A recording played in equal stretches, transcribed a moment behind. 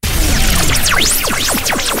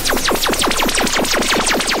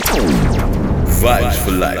Vibes for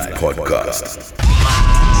Life podcast.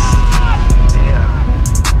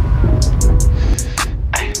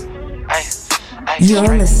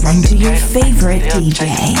 You're listening to your favorite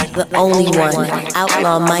DJ, the only one,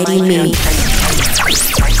 Outlaw Mighty Me.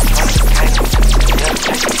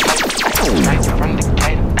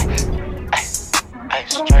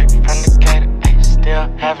 Straight from Decatur, still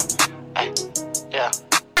having, yeah.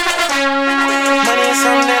 Money is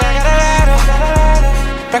something that I gotta ladder.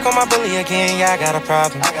 Back on my bully again, yeah, I got a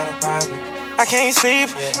problem. I can't sleep,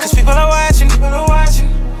 cause people are watching.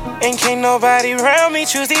 And can't nobody around me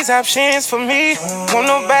choose these options for me. Won't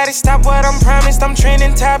nobody stop what I'm promised, I'm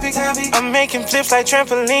trending topic. I'm making flips like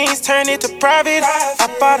trampolines, turn it to private. I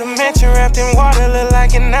bought a mansion wrapped in water, look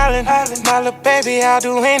like an island. My little baby, I'll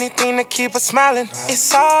do anything to keep her smiling.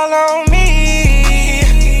 It's all on me,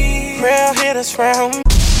 real hitters round me.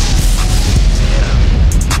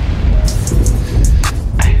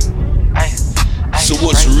 So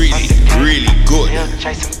what's really good?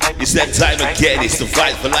 It's that time again. It's the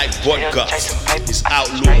Vibes for Life podcast. It's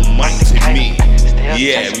Outlaw Mighty Me.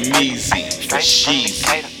 Yeah, Meezy,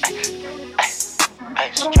 Sheezy.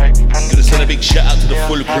 Gonna send a big shout out to the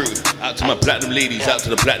full crew. Out to my platinum ladies, out to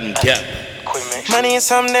the platinum camp. Money is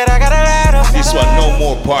something that I gotta ladder. This one, No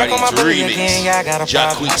More Parties remix.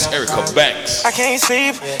 Jacquees, Erica Banks. I can't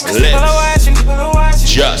sleep, cause people are watching.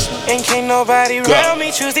 Just and can't nobody around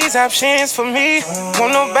me choose these options for me.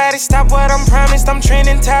 Won't nobody stop what I'm promised, I'm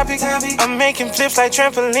trending topic. I'm making flips like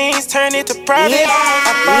trampolines, turn it to private.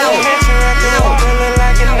 I bought a mansion wrapped in water, look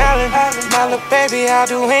like an island. My little baby, I'll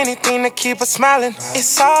do anything to keep her smiling.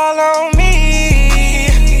 It's all on me,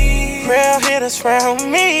 real hitters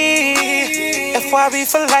round me. FYB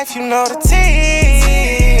for life, you know the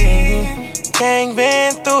team. Gang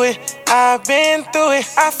been through it, I've been through it.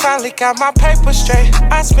 I finally got my paper straight.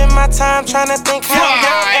 I spend my time trying to think how I'm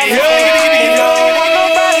gonna elevate. No one,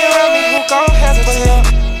 nobody around me who gon' hesitate.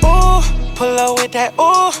 Ooh, pull up with that,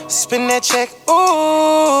 ooh, spin that check,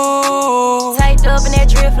 ooh. Tied up in that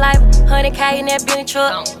drift life, 100K in that Bentley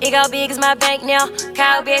truck. It got big as my bank now.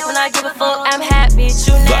 Kyle big when I give a fuck. I'm happy, you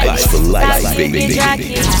know. Vibes for Life, baby.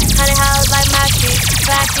 100 hoes like my shit.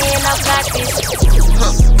 Back in, I'm back this.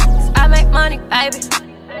 I make money, baby.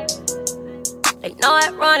 They know I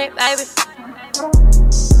run it, baby.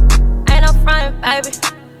 Ain't no frontin', baby.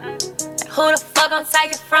 Who the fuck gon'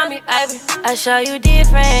 take it from me, baby? I show you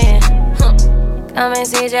different. Come and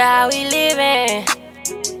see just how we living.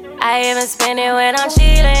 I even spend it when I'm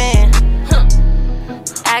chillin'.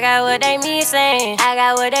 I got what they missing.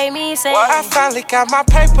 Well, I finally got my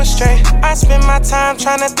paper straight. I spend my time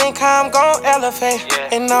trying to think how I'm gon' elevate.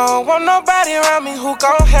 And no want nobody around me who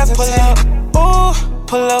gon' hesitate.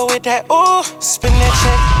 Pull up with that, ooh, spin that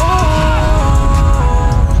check, ooh.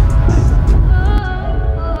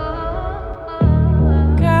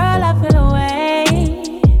 Girl, I feel away.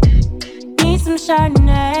 Need some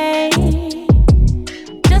Chardonnay.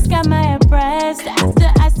 Just got my abreast after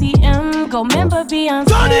ICM. Go remember Beyonce.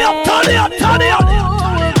 Turn it up. Girl,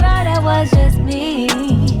 that was just me.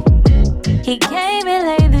 He came and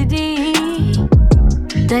laid the D.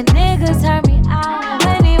 The niggas turned me out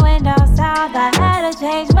when he went down south. I had to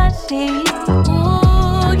change my sheets.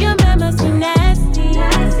 Ooh, your mama's too nasty,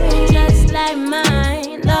 just like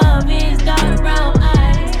mine. Love is dark brown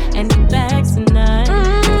eyes and the bags tonight.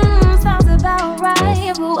 Sounds about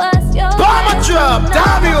right for us, yo. Bomber drop,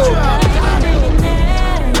 W.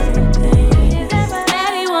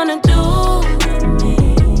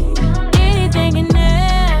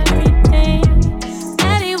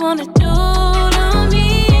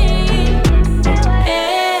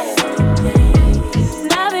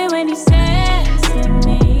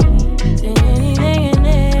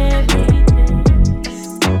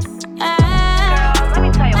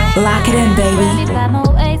 Lock it in, baby.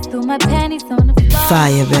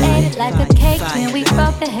 Fire, baby. Like a cake when we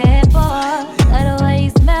broke the headboard. Love the way you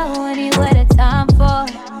smell when you wear the time for.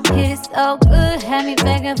 It's so good, had me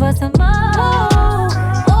begging for some more.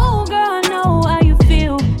 Oh, girl, I know how you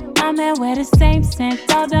feel. I'm at wear the same scent.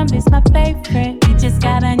 All them is my favorite. We just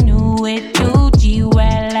got a new it. 2G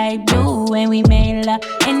wear like blue when we made love.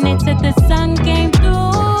 And then till the sun came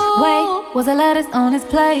through. Wait, was the letters on his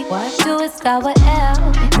plate? What? Do it start with L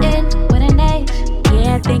and end with an H?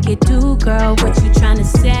 Yeah, I think it do, girl. What you tryna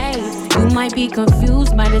say? You might be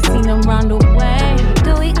confused, might have seen him round the way.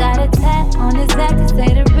 Do we got a tat on his back to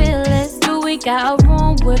say the realest? Do we got a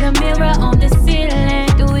room with a mirror on the ceiling?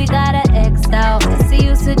 Do we got an X out to see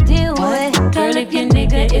you to deal with? Girl, if your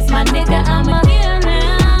nigga is my nigga, I'ma heal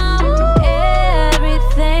now.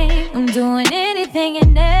 Everything, I'm doing anything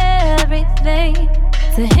and everything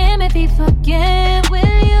to him if he fucking with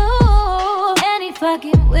you. And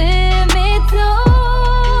fucking with me too.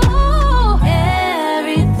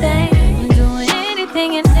 Everything, I'm doing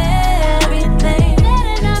anything and everything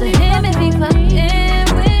to him if he fucking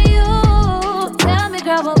with you. Tell me,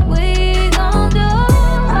 girl, what we gon' do?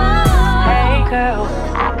 Hey girl,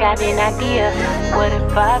 I got an idea. What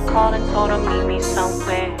if I call and told him meet me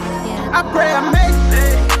somewhere? I pray I make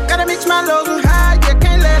it. Gotta mix my lows with high, yeah,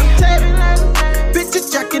 can't let it take it.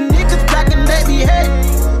 Bitches jacking, niggas blacking, they be hate.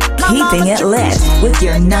 Keeping it lit with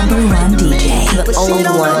your number one DJ, the only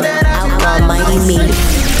one, Outlaw Mighty Me.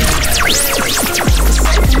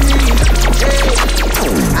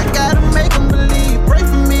 I gotta make them believe, pray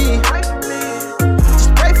for me.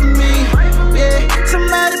 Just pray for me, yeah.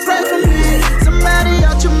 Somebody pray for me. Somebody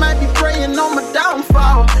out you might be praying on my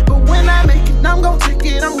downfall. But when I make it, I'm gon' take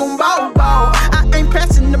it, I'm gon' ball. I ain't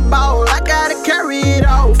passing the ball, I gotta carry it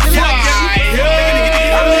all. Feel like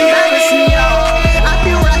I'm embarrassing y'all. I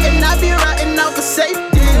be riding out for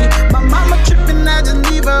safety. My mama tripping, I just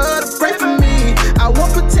leave her to pray for me. I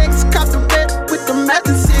won't protect, cop the bed with the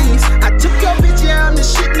mattresses. I took your bitch, yeah, I'm the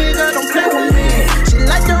shit, nigga, don't play with me. She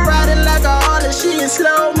like to ride it like a Harley, she in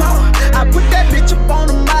slow-mo. I put that bitch up on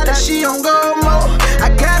the model, she on go-mo. I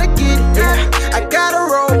gotta get it, yeah, I gotta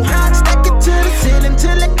roll. Stack it to the ceiling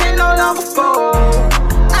till it can't no longer fold.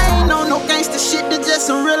 I ain't on no gangster shit, that's just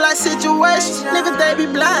some real life situations. Niggas, they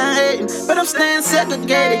be blind hating, but I'm staying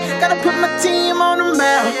segregated. Gotta put my team on the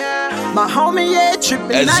map. My homie, yeah,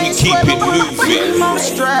 trippin'. As we keep it moving,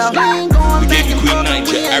 we gave you Queen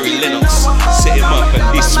Niger, Ari Lennox, set him up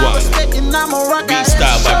at this one. Beat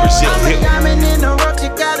style by Brazil Hill. Diamond in the rough, you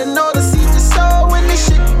gotta know to see the soul. When this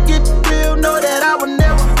shit get real, know that I will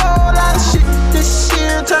never fall out of shit. This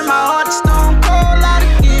year, turn my heart to stone cold out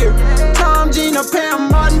of gear. Tom, Gina, Pam,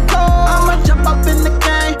 Martin, Cole. I'ma jump up in the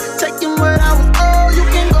game, taking what I was owed. You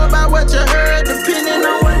can go by what you heard, depending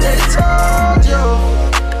on what they told you.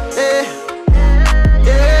 Yeah,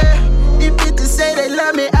 yeah. These bitches say they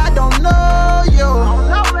love me, I don't know you.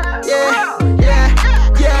 Yeah, yeah,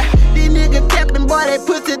 yeah. These niggas capping, boy, they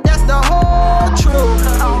pussy, that's the whole truth.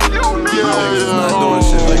 Niggas not doing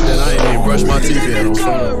shit like that. I ain't even brush my teeth yet on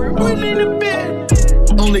phone.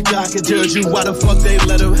 Only God can judge you, why the fuck they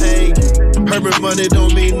let him hang? Herman money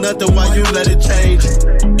don't mean nothing, why you let it change?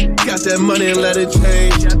 Got that money and let it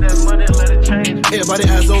change. Everybody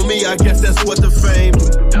eyes on me, I guess that's what the fame.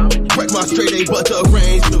 Break my straight A, but the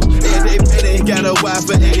range new. And they got a wife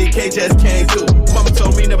for 80K just came through. Mama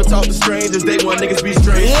told me never talk to strangers, they want niggas be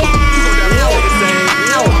strange. You gon' down the same.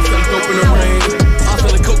 I'm selling dope in the rain. I'm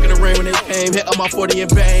selling coke in the rain when they came. Hit on my 40 in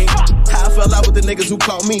vain. How I fell out with the niggas who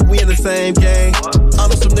caught me, we in the same gang. I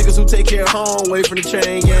know some niggas who take care of home, wait for the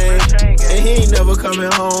chain gang. And he ain't never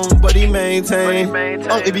coming home, but he maintain.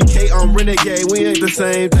 On EBK, I'm renegade, we ain't the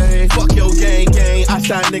same thing. Fuck your gang. I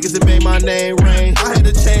shot niggas that made my name rain. I had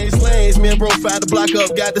to change lanes, me and bro fired the block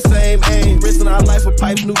up, got the same aim. Risking our life for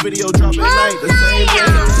pipes, new video dropping night, the same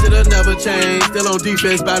game. Shit'll never change, still on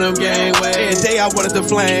defense by them gang ways. Every day I wanted to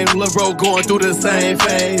flame, Lil' bro going through the same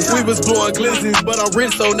phase. We was blowing glizzies, but I'm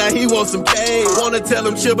rich, so now he wants some K. Wanna tell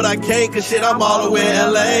him chill, but I can't, cause shit, I'm all the way in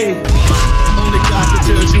LA. Only God can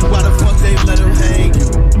judge you, why the fuck they let him hang you?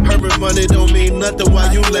 Herman money don't mean nothing,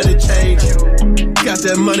 why you let it change? Got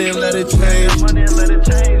that money and let it change.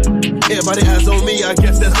 Everybody eyes on me, I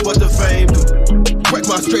guess that's what the fame do. Break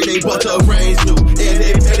my straight A, but the range new.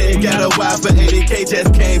 And they got a wife for 80K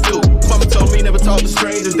just came through. Mama told me never talk to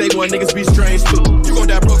strangers, they want niggas be strange too. You gon'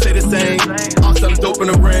 die broke, say the same. I'm selling dope in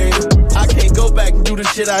the rain. I can't go back and do the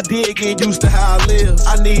shit I did, get used to how I live.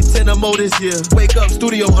 I need 10 or more this year. Wake up,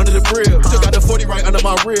 studio under the grill. Still got the 40 right under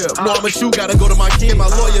my rib. Know I'm a shoe, gotta go to my kid. My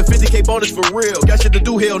lawyer, 50K bonus for real. Got shit to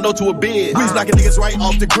do, hell no to a bid. We was knocking niggas right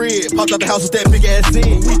off the grid. Popped out the house with that big ass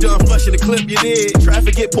scene. We done flushing the clip, you did.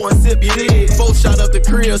 Traffic get pouring sip, you did. Both shot up the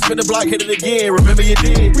crib, spin the block, hit it again. Remember you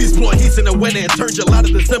did. We was blowing heats in the winter and turned July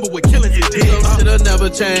to December with killings you did. Shit'll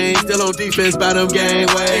never change, still on defense by them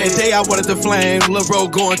gang ways. Every day I wanted to flame, Lil' bro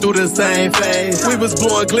going through the same phase. We was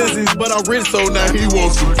blowing glizzies, but I'm rich, so now he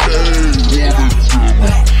wants some change.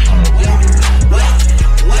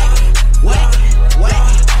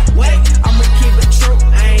 I'ma keep it true,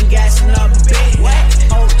 I ain't gassing up a bit.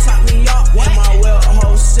 Oh, top me up, in my will, a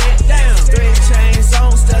whole set down. 3 chains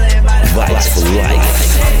on, still ain't by the Vibes for life.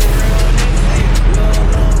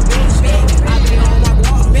 I be on my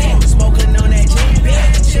walk back, smoking on that J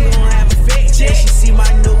back. She gon' have a fit, she see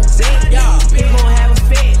my new zip. Yo, he gon' have a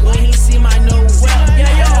fit when he see my new wealth.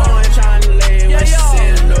 Yeah, yo, I'm tryna live when she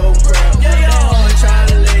send no crap. Yeah, yo, I'm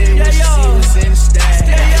tryna live.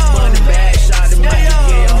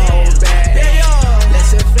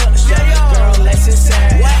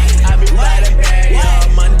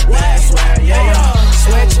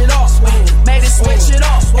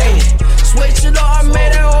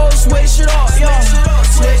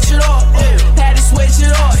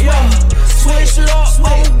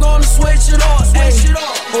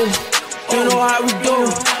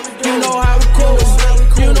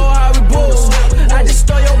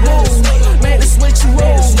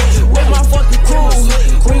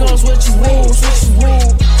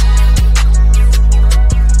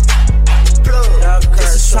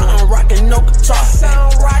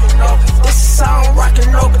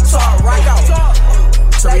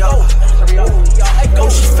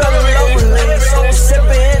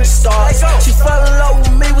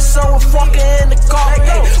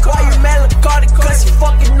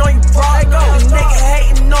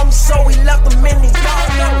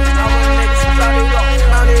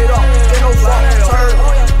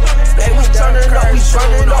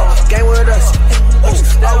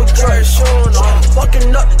 Curry shoon on.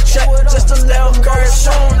 Fucking up the check, just a little Curry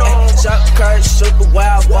shoon on. Chuck Curry, super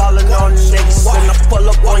wild, ballin' on the niggas. And I pull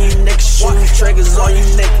up on you niggas, shooting triggers on you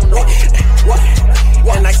niggas.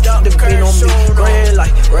 And I keep the beat on me, green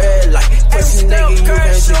light, red light. Pussy nigga, you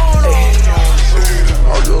can't see.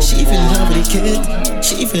 She fell in love with the kid.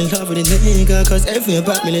 She fell in love with the nigga, cause everything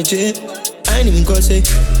about me legit. I ain't even gonna say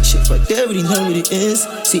shit, but they already know what it is.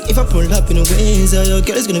 See, if I pull up in the ways, your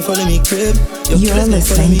girl is gonna follow me crib. You're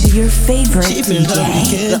listening to your favorite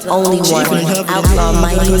DJ, the only one, Outlaw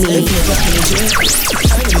Mighty Me.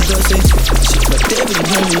 I ain't even gonna say shit, but they already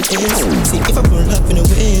know what it is. See, if I pull up in the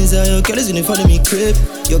ways, your girl is gonna follow me crib.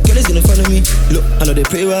 Your girl is gonna follow me. Look, I know they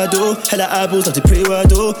pray what I do. Hella eyeballs, like to pray what I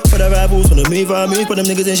do. For the rivals, wanna move I move. But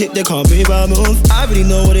them niggas in shit, they can't move I move. I really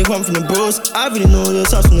know what they want from the bros. I really know the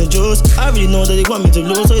sauce from the jaws. I really know that they want me to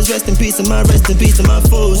lose. So it's rest in peace to my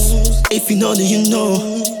foes. If you know, then you know.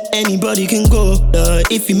 Anybody can go.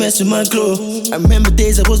 If you mess with my glow. I remember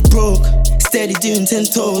days I was broke. Steady doing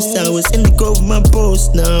 10 toes. I was in the grove with my bros.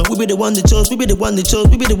 Now we be the one that chose. We be the one that chose.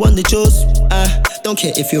 We be the one that chose. I don't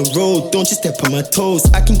care if you're road. Don't just step on my toes.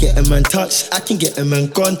 I can get a man touch. I can get a man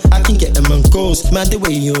gone. I can get a man goes. Man, the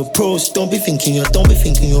way you approach. Don't be thinking you're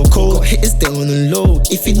cold. Got hitters there on the low.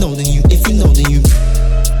 If you know, then you.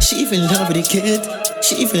 She fell in love with the kid.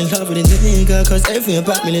 She fell in love with the nigga, cause everything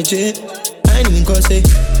about me legit. I ain't even gonna say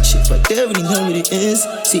shit, but they already know what it is.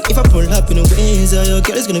 See, if I pull up in the ways, your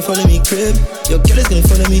girl is gonna follow me crib. Your girl is gonna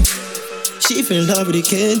follow me. She fell in love with the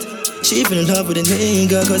kid. She fell in love with the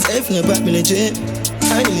nigga, cause everything about me legit.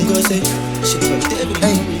 I ain't even gonna say shit, but they already know.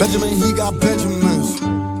 Hey, Benjamin, he got Benjamins.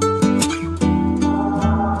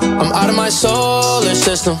 I'm out of my solar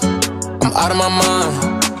system. I'm out of my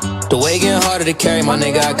mind. The way getting harder to carry, my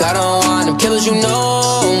nigga, I gotta unwind. Them killers, you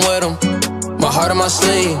know I'm with them. My heart on my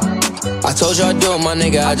sleeve. I told you I'd do it, my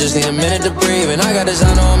nigga, I just need a minute to breathe. And I got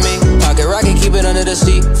designer on me. Pocket rocket, keep it under the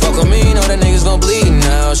seat. Fuck with me, know that niggas gon' bleed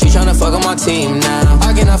now. She tryna fuck on my team now.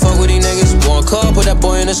 I cannot fuck with these niggas. One cup, put that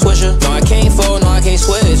boy in the swisher. No, I can't fold, no, I can't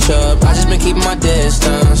switch up. I just been keeping my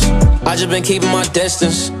distance. I just been keeping my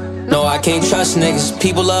distance. No, I can't trust niggas.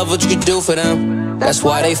 People love what you can do for them. That's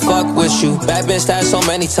why they fuck with you. Back been stabbed so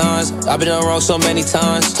many times. I've been done wrong so many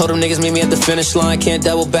times. Told them niggas meet me at the finish line. Can't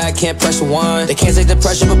double back, can't press rewind. They can't take the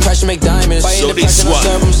pressure, but pressure make diamonds. So they swap,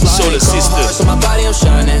 so the sisters. So my body I'm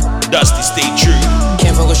shining. Dusty, stay true.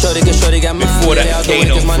 Can't fuck with shorty, cause shorty got mine. Before that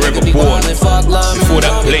Kano, Forever Born. Before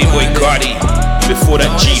that Playboy Cardi. Before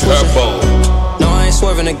that G Herbo. No, I ain't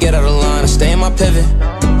swerving to get out of line. I stay in my pivot.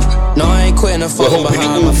 No, I ain't quitting or falling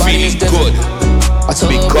behind. My body is different. I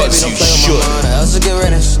told her, baby, don't play with my mind, or else I get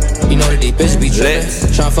riddance. You know that these bitches be trippin'.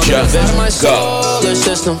 Tryna fuck with the bitch. My solar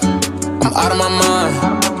system, I'm out of my mind.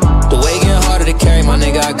 The way getting harder to carry, my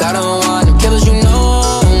nigga, I gotta unwind. Them killers, you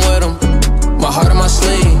know I'm with them. My heart on my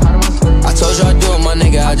sleeve. I told you I'd do it, my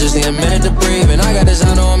nigga, I just need a minute to breathe. And I got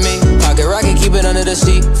designer on me. Pocket rocket, keep it under the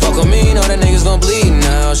seat. Fuck with me, know that niggas gon' bleed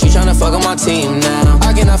now. She tryna fuck on my team now.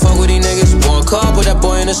 I cannot fuck with these niggas. One cup, put that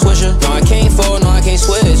boy in the swisher. No, I can't fold, no, I can't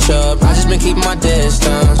switch up. I just been keeping my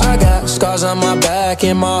distance. I got scars on my back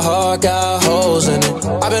and my heart got holes in it.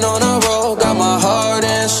 I've been on the road, got my heart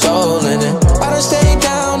and soul in it. I done stayed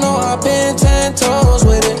down, no, I've been 10 toes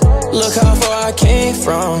with it. Look how far I came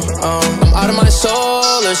from. I'm out of my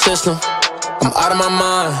solar system. I'm out of my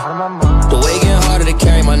mind. The way getting harder to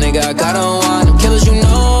carry, my nigga, I gotta unwind. Them killers, you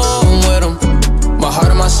know I'm with them. My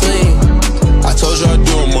heart on my sleeve. I told you I'd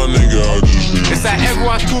do it, my nigga, I just need. It's like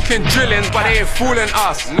everyone's talking drillings, but they ain't fooling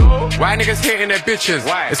us. No. Why niggas hating their bitches?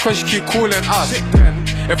 Why? It's cause you keep calling us.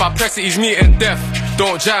 If I press it, he's meeting death.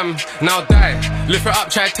 Don't jam, now die. Lift it up,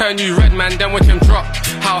 try to turn you red, man, then watch him drop.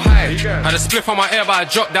 How high? Had a spliff on my ear, but I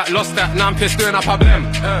dropped that, lost that. Now I'm pissed doing a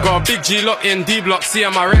problem. Got a big G lock in D block, see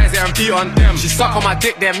on my rise, yeah, I'm beat on them. She suck on my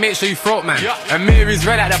dick, then make sure you throat, man. And Mary's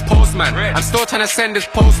red at the postman. I'm still trying to send this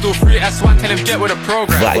postal free S1, tell him get with the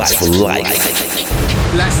program. Vibes for life.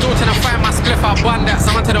 Like still trying to find my spliff, I bun that.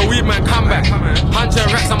 Someone tell the weed man come back.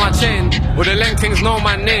 100 racks on my chain, with the length things know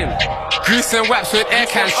my name. Grease and waps with air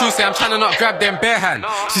cans. She say I'm trying to not grab them bare hand.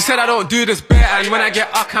 She said I don't do this bare hand. When I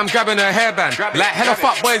get up, I'm grabbing her hairband. Like hella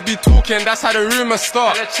fuck boys be talking, that's how the rumors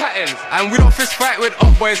start. And we don't fist fight with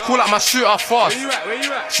up boys. Call up my shooter fast.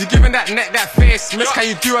 She giving that neck, that face. Miss, can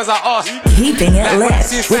you do as I ask? Keeping it lit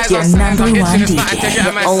with your number one DJ,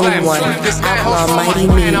 the only one, Outlaw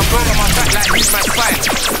Mighty Me. And I'm blowing on my back like he's my spine.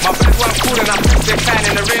 My bad one cool and I press decline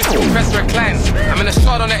in the race. Press recline. I'm in a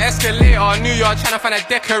shot on the escalator. New York trying to find a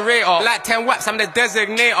decorator. Like 10 watts, I'm the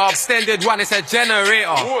designator. Extended one, it's a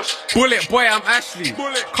generator. Bullet boy, I'm Ashley.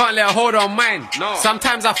 Can't let her hold on mine.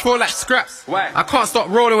 Sometimes I feel like scraps. I can't stop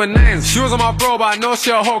rolling with nines. She was on my bro, but I know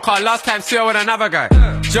she'll hold car. Last time, see her with another guy.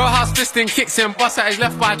 Joe House fisting kicks him, bust at his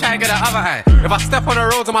left eye, try to get the other eye. If I step on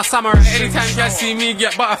the roads of my samurai, anytime you guys see me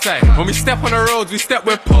get butterfly. When we step on the roads, we step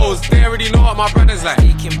with pose. They already know what my brother's like.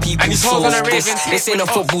 And he's hoes on the Raven. This ain't a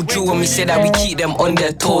football drill when we say that we keep them on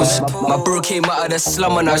their toes. My bro came out of the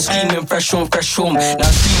slum and I was screaming fresh home, fresh home. Now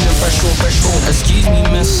I'm screaming fresh home, fresh home. Excuse me,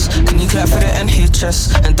 miss, can you clap for the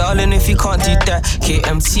NHS? And darling, if you can't do that,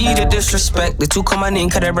 KMT the disrespect. They took on my name,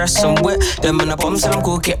 cause they breast some wet. Them in the bombs and I'm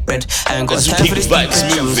go get bread. I ain't got time for this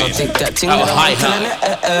moving. I'll take that thing our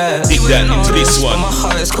hi-hat. Take that into this one.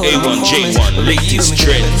 A1J1, latest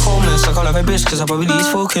trend. Homeless, I can't have a bitch cause I probably lose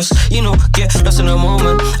focus. You know, get lost in a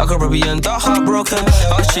moment. I could probably end up heartbroken.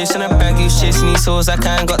 I was chasing a bag, you was chasing these souls. I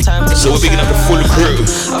can't got time to. So we're picking up the full crew.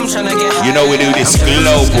 I'm trying to get. You know we do this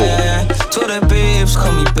global. To the babes,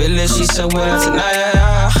 call me Billy. She said when tonight.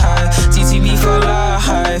 TTB for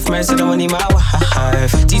life, man said the money my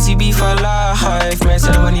wife. TTB for life, man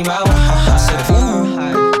said the money my wife.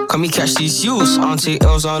 Ooh, come me catch these youths, I don't take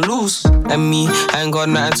L's on loose. And me, I ain't got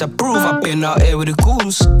nothing to prove. I've been out here with the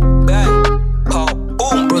goons. Bang, pop,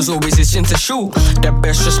 boom. Bros always itching to shoot. The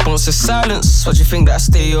best response is silence. What you think that I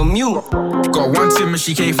stay on mute? Got one Tim and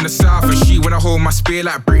she came from the south and she wanna hold my spear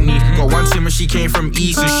like Britney. Got one Tim and she came from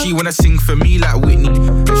east and she wanna sing for me like Whitney.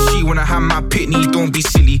 And she wanna have my pitney. Don't be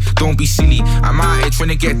silly, don't be silly. I'm out here trying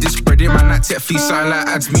to get this bread in my night tech fleece sound like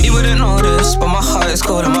ads me. You wouldn't know this, but my heart is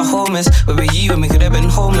cold and my home is. Where were you when we could have been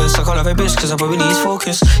homeless? I can't have a bitch cause I probably lose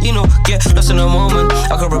focus. You know, get lost in a moment.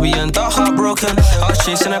 I could probably end up heartbroken. I was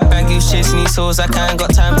chasing a bag, you was chasing these souls. I can't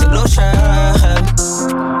got time to lotion.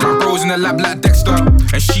 My bro's in the lab like Dexter,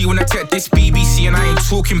 and she wanna take this BBC, and I ain't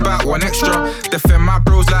talking about one extra. Defend my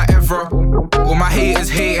bros like Evra. All my haters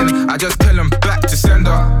hating, I just tell them back to sender.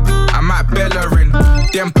 I might Bellerin,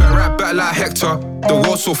 them put right back like Hector. The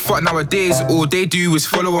world's so fucked nowadays, all they do is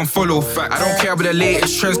follow and follow. I don't care about the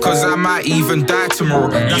latest trends, cause I might even die tomorrow.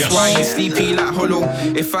 That's why I ain't sleepy like Hollow.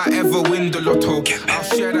 If I ever win the lotto, I'll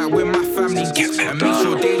share that with my family and make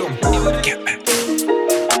sure they don't get back.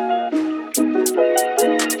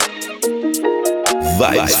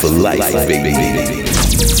 Vibes for life, baby.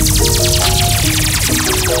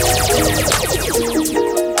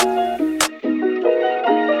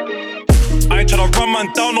 I ain't tryna run man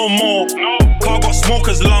down no more. Car got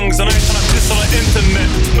smokers' lungs and I ain't tryna diss on the internet.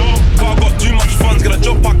 Car got too much funds, get a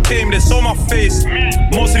job I came, they saw my face.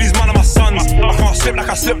 Most of these man are my sons. I can't slip like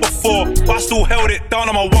I slipped before, but I still held it down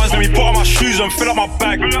on my ones. Let me put on my shoes and fill up my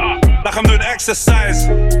bag like I'm doing exercise.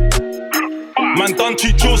 Man done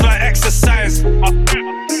 2 chores like exercise.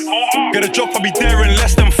 Get a job, I'll be there in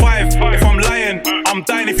less than 5. If I'm lying, I'm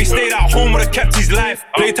dying. If he stayed at home, would've kept his life.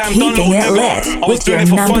 Playtime done, little nigga. I was doing it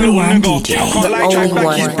for fun, little nigga. I can't lie, try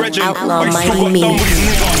back his brethren, but he still got done with his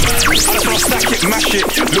nigga. I just wanna stack it, mash it.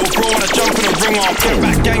 Little bro wanna jump in the ringer. Get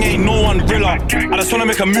back gang, ain't no one realer. I just wanna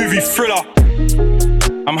make a movie thriller.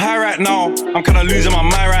 I'm high right now, I'm kinda losing my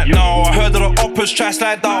mind right now. I heard that the uppers try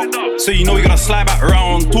slide out, so you know you're gonna slide back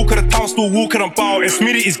round. Talk of the town, still walking about. It's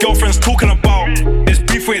me that his girlfriend's talking about. This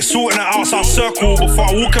beef, we ain't sorting it out, so I'll circle before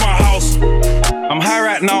I walk in my house. I'm high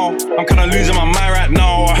right now, I'm kinda losing my mind right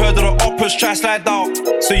now. I heard that the uppers try slide out,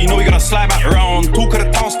 so you know you're gonna slide back round. Talk of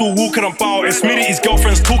the town, still walking about. It's me that his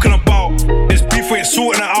girlfriend's talking about. This beef, we ain't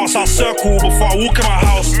sorting it out, so I'll circle before I walk in my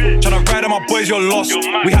house. Tryna ride on my boys, you're lost.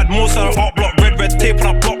 We had most of the up block, red tape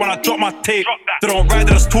on a block when I drop my tape. They don't ride,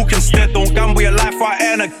 they just talk instead. Don't gamble your life out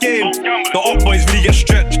in a game. The up boys really get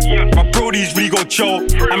stretched. My brodies really go chill.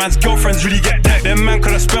 And man's girlfriends really get decked. Them man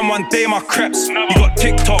could've spent one day in my creps. He got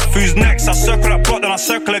TikTok, who's next? I circle that block, then I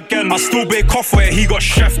circle again. I still bake off where he got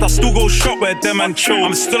chefed. I still go shop where them man chill.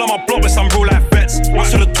 I'm still on my block with some real life vets. I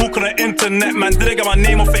should've talk on the internet, man. Didn't get my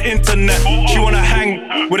name off the internet. She wanna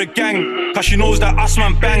hang with a gang, cause she knows that us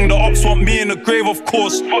man bang. The ops want me in the grave, of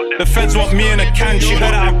course. The feds want me in a can. She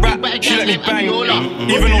heard that I rap, she let me bang.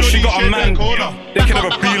 Even though she got a man, they can never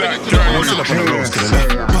be like I'm still up on the roads to the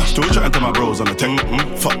left. Still chatting to my bros on the tech.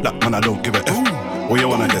 Fuck that man, I don't give a F. What you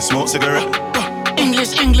wanna get, smoke cigarette?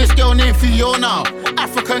 English girl named Fiona.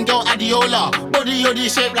 African girl Adiola. Body yoddy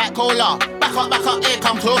shaped like cola. Back up, here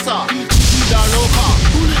come closer. Down local.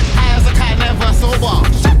 High as a cat, never sober.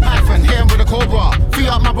 Python, hit him with a cobra. Free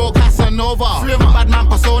up my bro Casanova. Free my bad man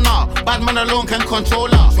persona. Bad man alone can control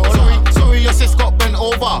her. Sorry, your sis got bent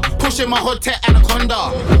over. Pushing my hood tech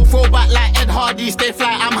anaconda. Throw back like Ed Hardy. Stay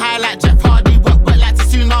fly, I'm high like Jeff Hardy. Work like the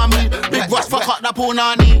tsunami. Big Russ, fuck up that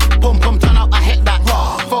punani. Pum, turn up, I hit that.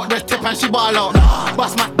 Fuck the tip and she ball out.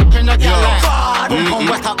 Bust my in the girl like. Pum,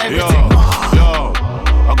 wet up everything. Yo,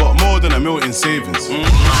 I got more than $1 million in savings. Still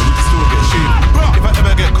get shaven. If I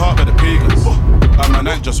ever get caught by the pagans, man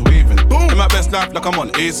ain't just waving. In my best life, like I'm on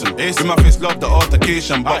acing. With my face, love the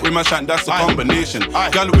altercation, but with my shank, that's a combination.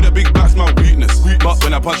 Girl with a big back's my weakness, but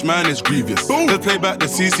when I punch, man, it's grievous. Let's play back the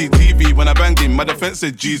CCTV. When I banged him, my defense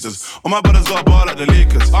said Jesus. All my brothers got a ball like the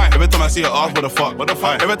Lakers. Every time I see her arch, what the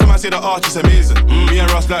fuck? Every time I see the arch, it's amazing. Me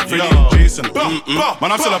and Ross like Freddie and Jason.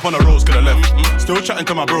 Man, I'm still up on the roads, could have left. Still chatting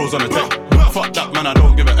to my bros on the tech. Fuck that, man, I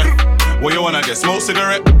don't give a F. What you wanna get? Smoke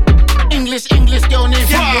cigarette? English girl named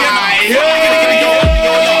Fiona. You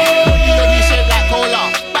shape like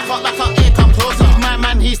cola. Back up, here come closer. My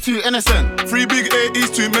man, he's too innocent. Free big A,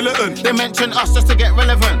 he's too militant. They mention us just to get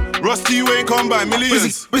relevant. Rusty, you ain't come by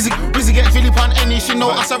millions. Busy get Philip on any. She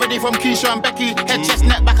know us already from Keisha and Becky. Head, chest,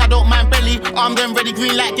 neck, back, I don't mind belly. Armed and ready,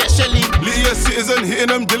 green light, get Shelly. Lydia citizen, hitting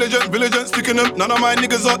them, diligent, sticking them. None of my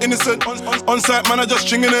niggas are innocent. On site, man, I just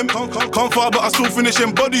stringing them. Come far, but I still finish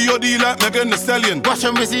him. Body yoddy like Megan Thee Stallion. Rush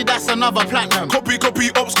and Rizzy, that's another platinum. Copy,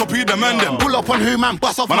 ops, copy the man them. Pull up on who, man,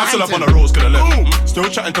 bust off man, my I still up on the roads, could have left. Still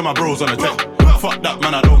chatting to my bros on the tech. Fuck that,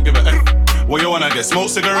 man, I don't give a F. What you wanna get? Smoke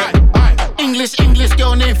cigarette? English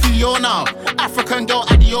girl named Fiona. African girl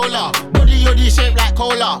Adiola. Body yoddy shaped like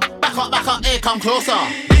cola. Back up, here come closer.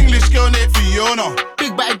 English girl named Fiona.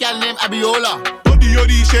 Big bad gal named Abiola. Body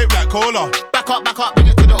yoddy shaped like cola. Back up, bring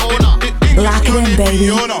it to the owner. Lock it in, baby.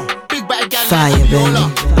 Big bad gal Fire, named Abiola.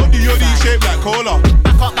 baby. Body yoddy shaped like cola.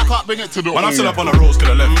 Back up, bring it to the owner. Man, I'm still up on the roads, could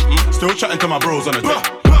have left. Still chatting to my bros on the tech.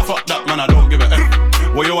 Fuck that, man, I don't give a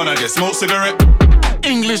F. What you wanna get? Smoke cigarette?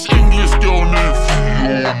 English girl named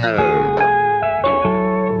Fiona.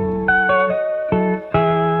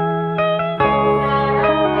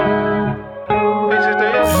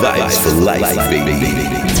 Vibes for life, baby.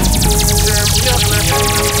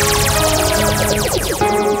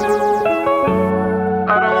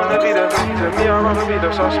 I don't wanna be the victim, me, I wanna be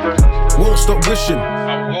the suspect. Won't stop wishing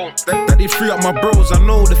that they free up my bros. I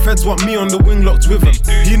know the feds want me on the wing locked with him.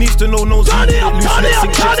 He needs to know loose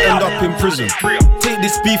letting shit end up in prison. Take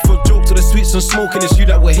this beef for joke to the sweets and smoking, it's you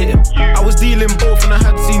that were hitting. I was dealing both and I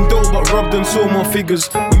had seen dough but robbed and saw more figures.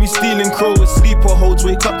 When me stealing crow with sleeper holds,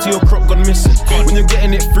 wake up to your crop gone missing. When you're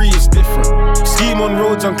getting it free it's different. Scheme on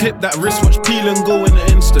roads, unclip that wristwatch, peel and go in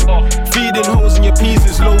an instant. Feeding holes in your peas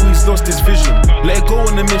is low, he's lost his vision. Let it go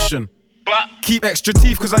on the mission. Keep extra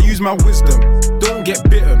teeth cause I use my wisdom. Don't get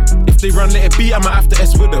bitten. If they run, let it be, I'ma have to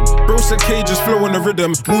S with them. Bro said cages flow on the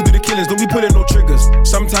rhythm. We'll do the killings, don't be pulling no triggers.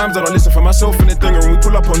 Sometimes I don't listen for myself in the dinger when we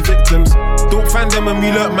pull up on victims. Don't find them when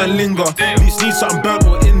we learn man linger. These need something burnt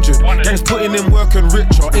or injured. Gangs putting in work and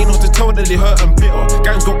richer. Ain't no to tell that they hurt and bitter.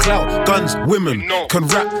 Gangs got clout, guns, women. Can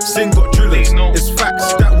rap, sing, got drillers. It's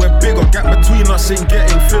facts that we're bigger. Gap between us ain't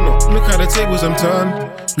getting thinner. Look how the tables I'm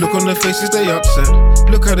turned. Look on their faces, they upset.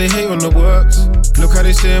 Look how they hate on the works. Look how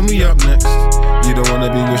they saying we up next. You don't wanna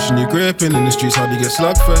be wishing you gripping in the streets, how do you get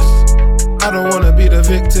slugfest? I don't wanna be the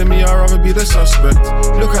victim, me, I'd rather be the suspect.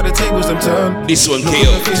 Look how the tables them turn. This one KO,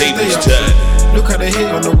 tables turn. Look how they hate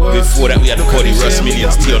on the words. Before that we had Cody Russ,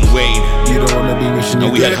 Millions, Tion Wayne. You don't wanna be wishing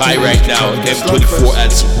and we had High right now, M24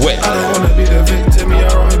 and Sweat. I don't wanna be the victim, me,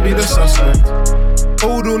 I'd rather be the suspect.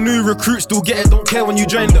 Old or new recruits still get it, don't care when you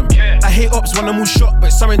join them. I hate ops when I'm all shot, but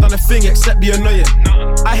some ain't done a thing except be annoying.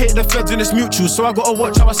 I hate the feds and it's mutual, so I gotta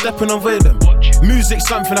watch how I step and avoid them. Music's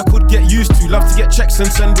something I could get used to, love to get checks and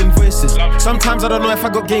send invoices. Sometimes I don't know if I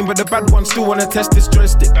got game, but the bad ones still wanna test this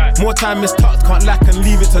joystick. More time is tucked, can't lack and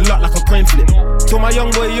leave it to luck like a coin flip. Tell my young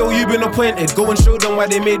boy, yo, you been appointed. Go and show them why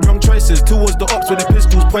they made wrong choices. Towards the ops with the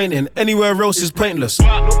pistols pointing. Anywhere else is pointless.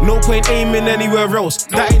 No point aiming anywhere else.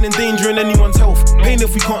 That ain't endangering anyone's health. Pain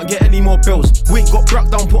if we can't get any more bills. We ain't got brack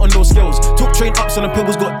down, put on those skills. Took train ups and the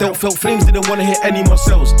pebbles got dealt. Felt flames, didn't wanna hit any more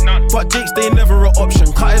cells. But Jakes, they never an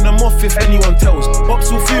option. Cutting them off if anyone tells.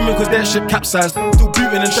 Ops all fuming cause their ship capsized. Still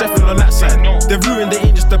booting and chefing on that side. They're ruined, they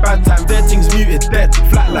ain't just a bad time. Their things muted, dead,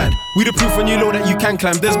 flatline. We the proof when you know that you can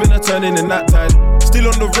climb. There's been a turning in that tide. Still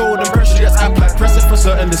on the road and pressure gets applied. Press it for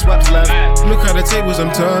certain, this wap's live. Look how the tables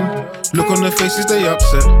I'm turned. Look on their faces, they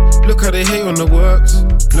upset. Look how they hate on the works.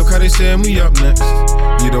 Look how they saying we up next.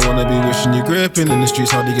 You don't wanna be wishing you gripping in the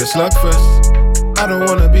streets, how they get slugfest. I don't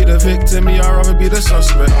wanna be the victim, me, I'd rather be the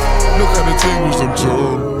suspect. Look how the tables I'm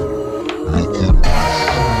turned.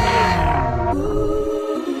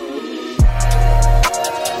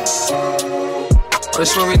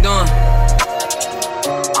 That's what we doing.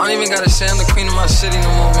 I don't even gotta say I'm the queen of my city no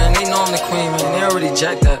more, man. They know I'm the queen, man. They already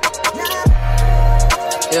jacked that.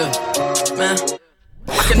 Yeah, man.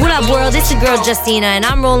 What up, world? It's your girl Justina, and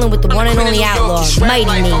I'm rolling with the one and only outlaw, Mighty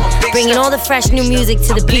Me, bringing all the fresh new music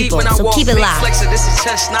to the people. So keep it live. This is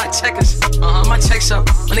chess, not checkers. My checks up.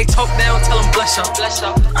 When they talk down, tell them bless up.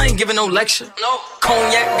 I ain't giving no lecture.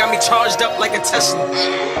 Cognac got me charged up like a Tesla.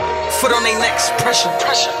 Foot on their necks, pressure.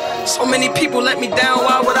 So many people let me down.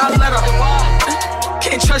 Why would I let up?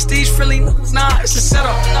 Can't trust these Philly. Nah, it's a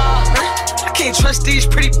setup. I can't trust these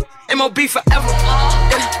pretty MOB forever.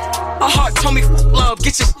 My heart told me love,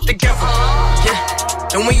 get your together.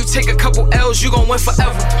 Yeah. And when you take a couple L's, you gon' win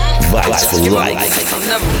forever. Vibes for life. I'll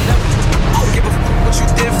never. I don't give a what you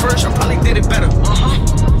did first, I probably did it better.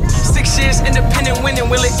 6 years independent, winning,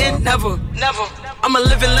 will it end? Never. I'm a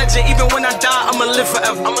living legend, even when I die, I'ma live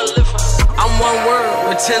forever. I'm one word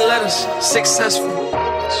with 10 letters, successful. One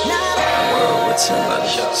word with 10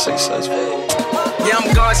 letters, successful. Yeah, I'm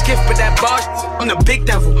God's gift, but that boss, I'm the big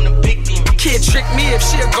devil. Kid trick me if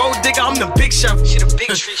she a gold digger, I'm the big shovel.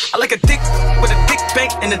 I like a dick with a thick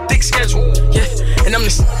bank and a thick schedule. Yeah, and I'm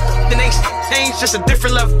the next change, just a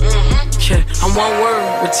different level. Yeah, I'm one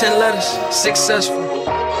word with 10 letters, successful.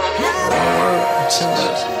 One word with 10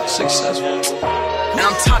 letters, successful. And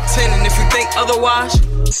I'm top 10, and if you think otherwise,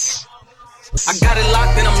 I got it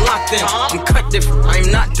locked in, I'm locked in. I'm cut different, I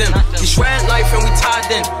am not them. We shred life and we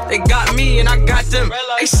tied in. They got me and I got them.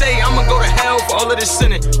 They say I'ma go to hell for all of this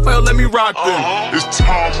sinning. Well, let me rock them. It's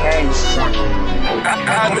Tom Hanks.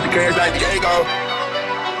 I'm with the cash like Diego.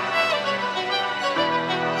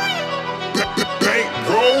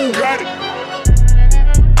 Bankroll, got it.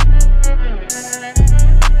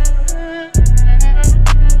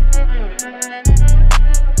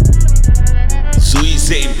 Sweet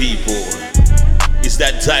same people. It's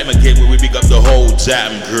that time again where we pick up the whole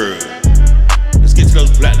damn crew. Let's get to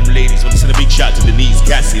those platinum ladies. Want to send a big shout to Denise,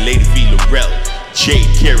 Cassie, Lady V, Laurel, Jade,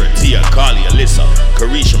 Kira, Tia, Carly, Alyssa,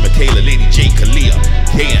 Carisha, Michaela, Lady J, Kalia,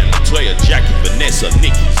 Kayan, Latoya, Jackie, Vanessa,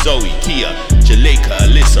 Nikki, Zoe, Kia, Jaleka,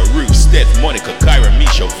 Alyssa, Ruth, Steph, Monica, Kyra,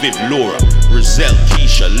 Misha, Viv, Laura, Roselle,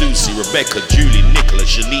 Keisha, Lucy, Rebecca, Julie, Nicola,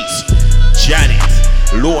 Shanice, Janet,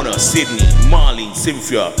 Lorna, Sydney, Marlene,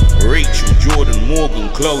 Cynthia, Rachel, Jordan, Morgan,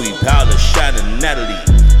 Chloe, Paula, Shannon, Natalie,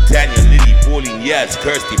 Tanya, Lily, Pauline, Yaz,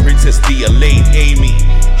 Kirsty, Princess Dia, Lane, Amy,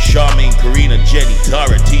 Charmaine, Karina, Jenny,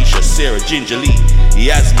 Tara, Tisha, Sarah, Ginger Lee,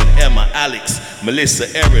 Yasmin, Emma, Alex, Melissa,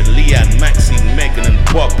 Erin, Leanne, Maxine, Megan, and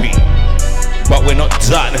Poppy. But we're not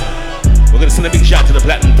done. We're gonna send a big shout to the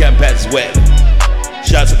Platinum Camp as well.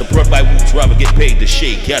 Shouts to the Prod by Woods, Rather Get Paid, The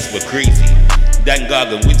Shade, Casper, Crazy, Dan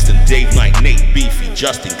Gargan, Winston, Dave Knight, Nate, Beefy,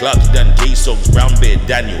 Justin, Clubs, Dan, J-Songs, Brown Bear,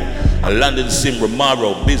 Daniel, London Sim,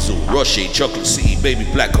 Romaro, Bizzle, Roche, Chocolate City, Baby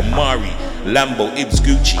Black, Amari, Lambo, Ibs,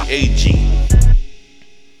 Gucci, AG,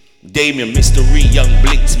 Damien, Mr. Ree, Young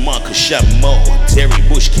Blinks, Marcus, Shammo, Terry,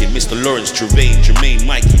 Bushkin, Mr. Lawrence, Trevane, Jermaine,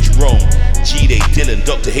 Mikey, Jerome, G-Day, Dylan,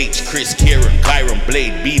 Dr. H, Chris, Kieran, Kyron,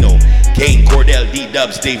 Blade, Bino, Kane, Cordell,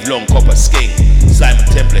 D-Dubs, Dave Long, Copper, Skeng, Simon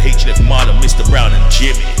Templar, HLF, Marlon, Mr. Brown, and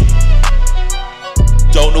Jimmy.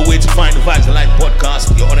 Don't know where to find the Vibes of Life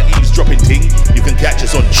podcast. You're on an eavesdropping thing. You can catch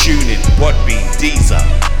us on TuneIn, Podbean, Deezer,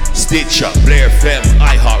 Stitcher, Blair FM,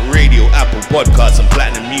 iHeartRadio, Apple Podcasts, and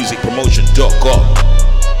PlatinumMusicPromotion.com.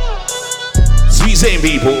 Sweet same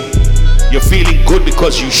people, you're feeling good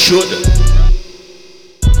because you should,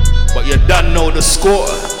 but you don't know the score.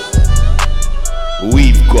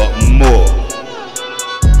 We've got more.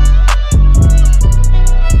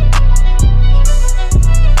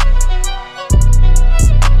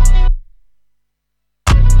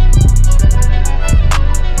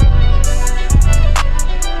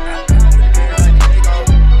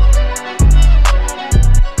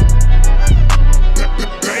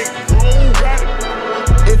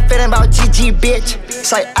 Bitch,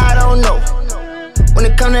 it's like I don't know. When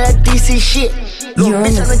it comes to that DC shit, you're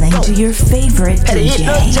listening to your favorite DJ,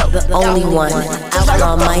 the only one,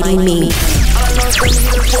 Outlaw Mighty Me. It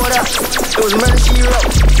was murder she wrote.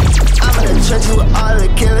 I'm in the trenches with all the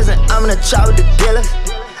killers, and I'm in the trap with the dealers.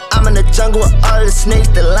 I'm in the jungle with all the snakes,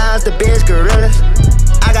 the lions, the bears, gorillas.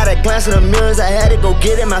 I got a glance in the mirrors, I had to go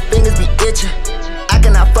get it, my fingers be itching. I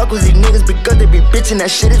cannot fuck with these niggas because they be bitching,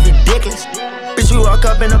 that shit is ridiculous. Bitch, we walk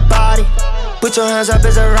up in a party. Put your hands up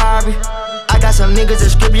as a robbery. I got some niggas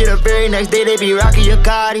that strip you the very next day, they be rocking your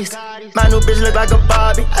Cardis. My new bitch look like a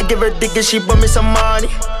Barbie. I give her dick and she bought me some money.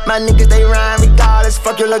 My niggas, they rhyme regardless.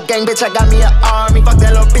 Fuck your little gang, bitch, I got me an army. Fuck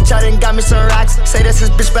that little bitch, I done got me some rocks. Say that's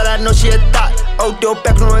his bitch, but I know she a thot. Oakdale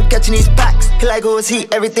backroom catching these packs. He like who is he,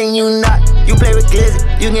 everything you not. You play with Glizzy,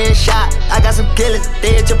 you getting shot. I got some killers,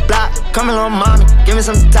 they hit your block. Come along, mommy, give me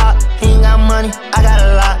some top. He ain't got money, I got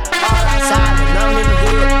a lot. All outside, and I'm in the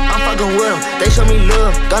hood. I'm fucking with them, they show me love.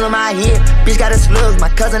 gun on my head. Bitch got a slugs, my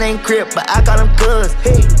cousin ain't crip, but I call him cuz.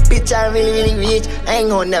 Hey, bitch, I'm really rich. I ain't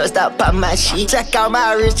gon' never stop popping my shit. Check out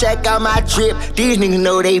my wrist, check out my drip. These niggas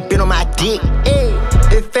know they been on my dick. Hey,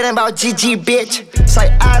 if it ain't about GG, bitch, it's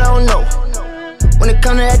like I don't know. When it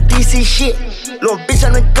come to that DC shit, little bitch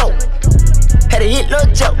on the go. Had to hit Lil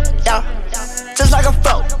Joe, yeah, just like a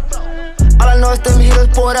foe. All I know is them hitters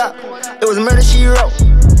poured up. It was murder she wrote.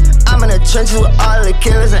 I'm in the trenches with all the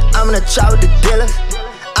killers, and I'm in the trap with the dealers.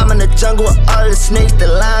 I'm in the jungle with all the snakes, the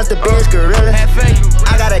lions, the bears, gorillas.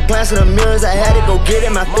 I got a glance in the mirrors, I had to go get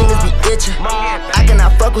it, my fingers be itching. I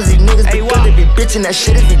cannot fuck with these niggas because they be bitching, that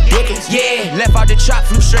shit is ridiculous. Yeah, left out the trap,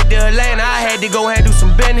 flew straight to Atlanta, I had to go handle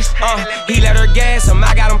some business. He let her gas him,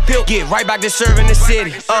 I got him peeled, get right back to serving the city.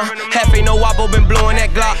 Half ain't no Wapo, been blowing that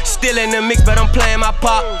Glock. Still in the mix, but I'm playing my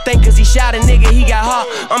pop. Think cause he shot a nigga, he got hot.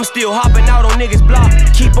 I'm still hopping out on niggas' block.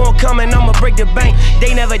 Keep on coming, I'ma break the bank.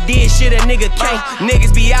 They never did shit a nigga can't.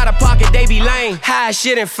 Niggas be out of pocket, they be lame. High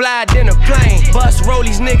shit and fly than a plane. Bust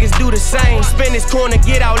rollies, niggas do the same. Spin this corner,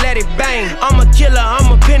 get out, let it bang. I'm a killer,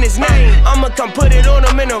 I'ma pin his name. I'ma come put it on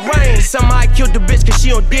him in the rain. Somebody killed the bitch cause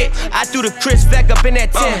she on dick. I threw the Chris back up in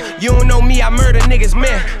that tent. You don't know me, I murder niggas,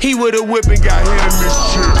 man. He would've whipped and got hit in this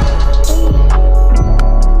shit.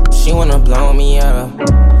 She wanna blow me up.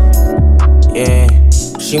 Yeah,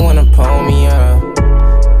 she wanna pull me up.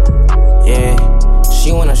 Yeah,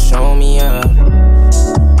 she wanna show me up.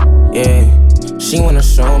 Yeah, she wanna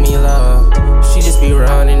show me love. She just be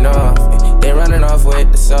running off. They running off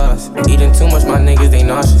with the sauce. Eating too much, my niggas, they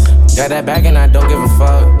nauseous. Got that bag and I don't give a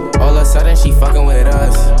fuck. All of a sudden, she fucking with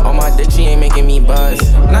us. On my dick, she ain't making me buzz.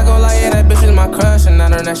 Not gon' lie, yeah, that bitch is my crush. And I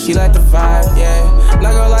know that she like the vibe, yeah.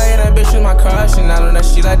 Not gon' lie, yeah, that bitch is my crush. And I know that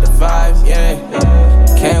she like the vibe, yeah.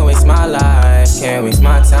 Can't waste my life, can't waste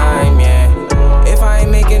my time, yeah. If I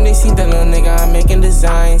ain't making this, he that little nigga, I'm making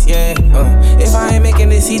designs, yeah. If I ain't making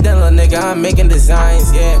this, he that little nigga, I'm making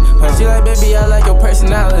designs, yeah. She like, baby, I like your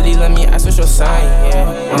personality, let me ask what's your sign,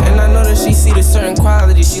 yeah. And I know that she see the certain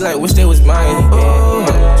quality, she like, wish they was mine,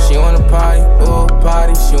 yeah. She wanna party, ooh,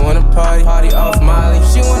 party, she wanna party, party off Molly.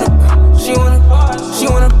 She wanna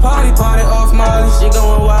party off Molly. She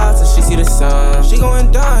going wild till she see the sun. She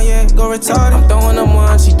going down, yeah, go retarded. I'm throwing them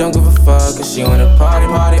on, she don't give a fuck, cause she wanna party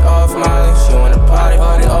off Molly. She wanna party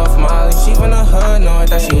off Molly. She from the hood, knowing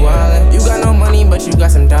that she wildin'. You got no money, but you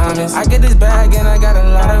got some diamonds. I get this bag and I got a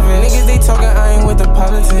lot of it. Niggas, they talking, I ain't with the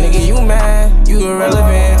politics. Nigga, you mad, you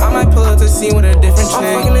irrelevant. I might pull up to see with a different chick.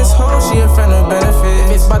 I'm fucking this hoe, she a friend of benefit.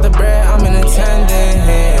 If it's about the bread, I'm in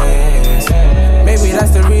attendance. Maybe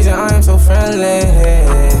that's the reason I am so friendly.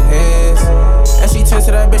 And she turns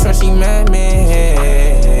to that bitch when she met me.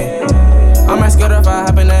 I might scared if I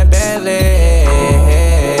hop in that Bentley.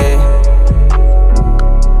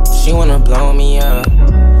 She wanna blow me up.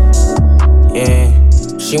 Yeah,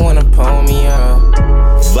 she wanna pull me up.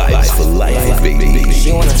 Vibes for life, baby.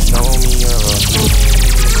 She wanna show me up.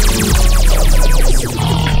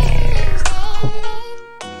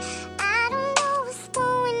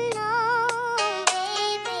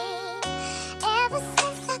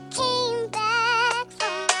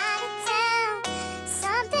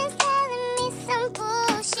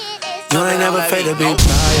 You ain't never afraid to be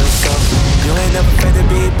by yourself. You ain't never afraid to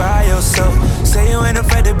be by yourself. Say you ain't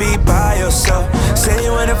afraid to be by yourself. Say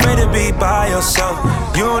you ain't afraid to be by yourself.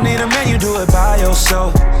 You don't need a man, you do it by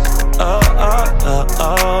yourself.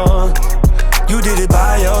 You did it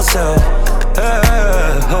by yourself.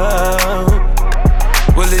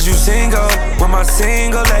 Well, is you single? With my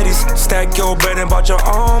single ladies, stack your bread and bought your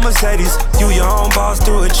own Mercedes. You your own boss,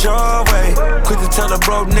 do it your way. Quick to tell a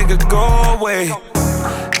broke nigga go away.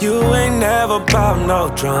 You ain't never bout no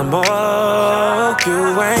drama.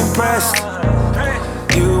 You ain't pressed.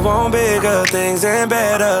 You want bigger things and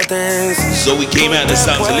better things. So we came out, the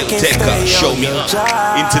sounds a little Tekka, Show Me Up.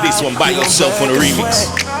 Into this one by yourself on the remix.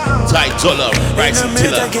 Ty Dolla, Bryson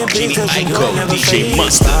Tiller, Genie Aiko, DJ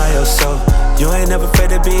Mustard. You ain't never afraid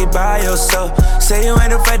to be by yourself. Say you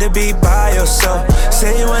ain't afraid to be by yourself.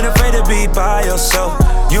 Say you ain't afraid to be by yourself.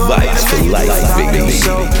 You Vibes for life, baby.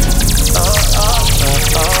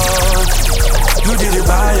 You did it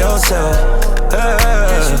by yourself.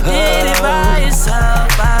 Yes, you did it by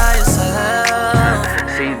yourself, by yourself.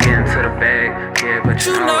 See you get into the bag, yeah, but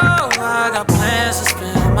you know I got plans to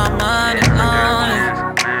spend my money on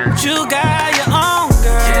it. You got your own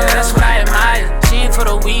girl. Yeah, that's what I admire. She ain't for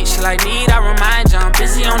the week, she like need I remind you. I'm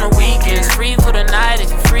busy on the weekends, free for the night. If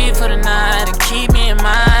you're free for the night, and keep me in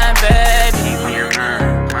mind, baby.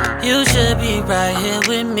 You should be right here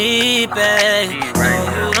with me, babe.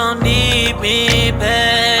 You don't need me,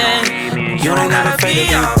 babe. You ain't never afraid to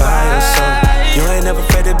be by yourself. You ain't never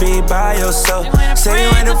afraid to be by yourself. Say you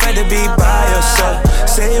ain't afraid to be by yourself.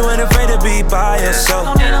 Say you ain't afraid to be by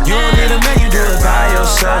yourself. You don't need a man, you do it by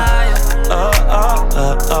yourself.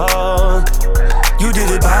 You did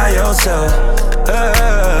it by yourself.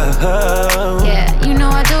 Yeah, you know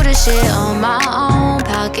I do this shit on my own.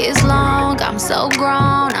 Pockets long, I'm so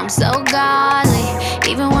grown, I'm so godly.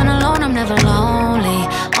 Even when alone, I'm never lonely.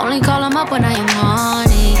 Only call him up when I am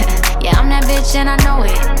horny. Yeah, I'm that bitch and I know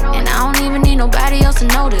it. And I don't even need nobody else to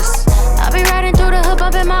notice. I'll be riding through the hood,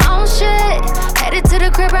 bumping my own shit. Headed to the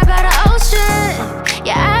crib right by the ocean.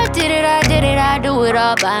 Yeah, I did it, I do it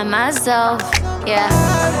all by myself. Yeah,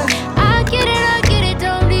 I get it,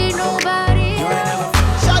 don't need nobody.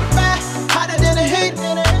 Shot back, hotter than the heat.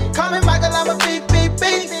 Call me Michael, I'm a beat.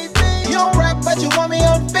 You don't rap, but you want me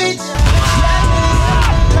on feet.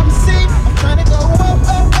 Come see, I'm trying to go up.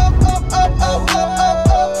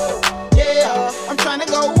 Yeah, I'm trying to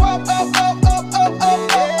go up.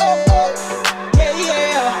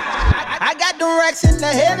 Yeah. I got the racks in the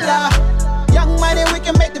headlock. Young money, we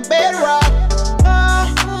can make the bed rock.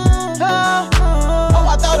 Oh,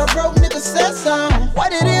 I thought a broke nigga said something.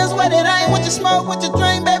 What it is, what it ain't. What you smoke, what you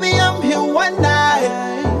drink, baby, I'm here one night.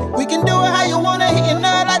 We can do it how you wanna, hit your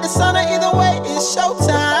nut like the sun, or either way, it's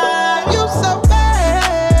showtime. You so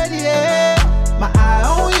bad, yeah. My eye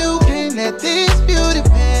on you, can't let this beauty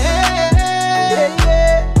fade.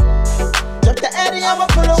 Yeah. Drop the Addy, I'ma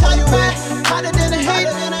pull up where you at. Hotter than the heat.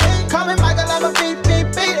 Call me Michael, I'm a beat.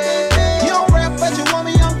 You don't rap, but you want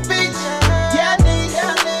me on feet. Yeah, I need,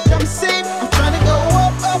 come see. I'm trying to go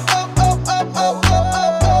up.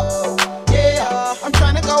 Yeah, I'm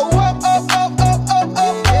trying to go up.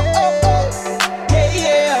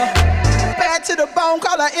 Yeah. Bad to the bone,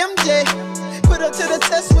 call her MJ. Put her to the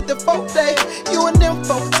test with the 4-day. You and them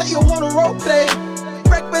folks say you wanna role play.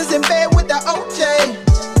 Breakfast in bed with the OJ.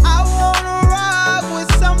 I wanna rock with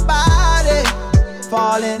somebody.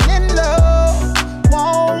 Falling in love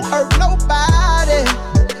won't hurt nobody.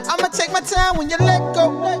 I'ma take my time when you let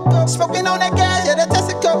go. Smoking on that gas, yeah, that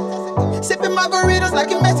Texaco. Sipping margaritas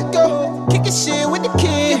like in Mexico. Kicking shit with the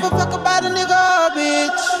kid. Give a fuck about a nigga or a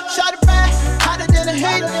bitch. Shot it back, hotter than the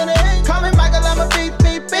heat. Call me Michael, I'm a beat.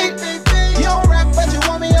 You don't rap, but you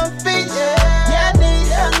want me on feet. Yeah, I need,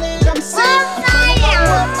 come see. I'm trying to go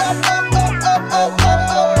up.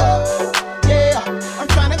 Yeah, I'm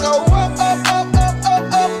trying to go up.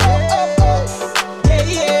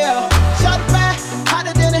 Yeah. Shot it back,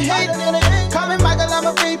 hotter than the heat. Call me Michael, I'm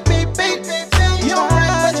a beat. You don't rap,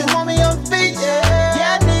 but you want me on feet.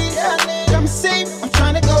 Yeah, I need, come see. I'm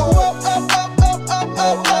trying to go up.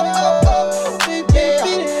 Yeah,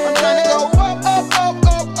 I'm trying to go up.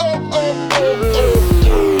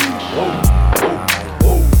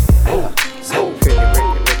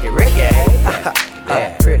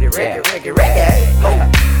 Pretty reggae.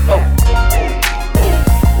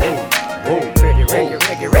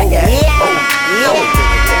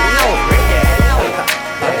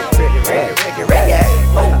 Pretty reggae.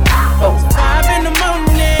 Five in the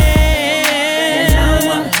morning, and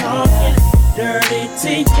now I'm talking dirty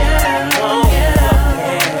to you.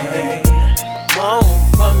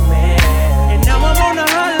 And now I'm on the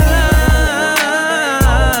hotline.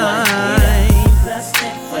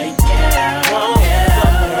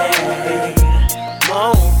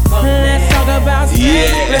 Let's talk about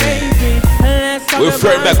sex, baby. We're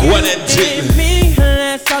front back 1 and 2.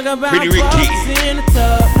 Pretty Ricky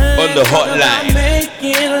on the hotline.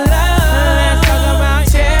 Let's talk about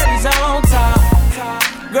cherries on top.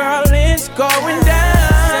 Girl, it's going down.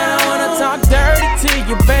 Said I wanna talk dirty to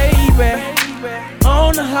you, baby.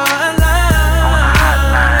 On the hotline.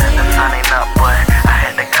 The sun ain't up, but I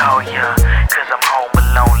had to call ya. Cause I'm home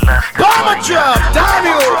alone, lustin'. Bomber drop,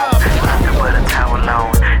 Daniel! Nothing but a towel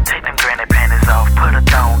on. Take them granny panties off, put a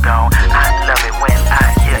thong on. I love it when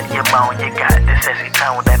I hear your moan. You got this sexy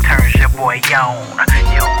tone that turns your boy on.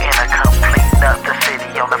 You in a complete nut, the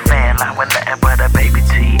city on the fan line with nothing but a baby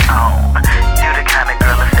T on. You the kind of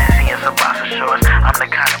girl that's sexy in some boxer shorts. I'm the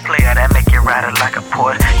kind of player that make you ride it like a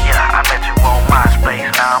Porsche. Yeah, I met you on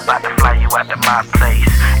MySpace. Now I'm about to fly you out to my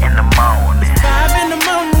place in the morning. 5 in the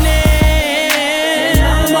morning,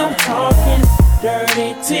 and I'm talking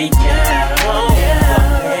dirty to you.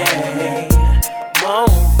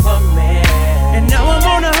 And now I'm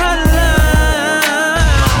on the hotline.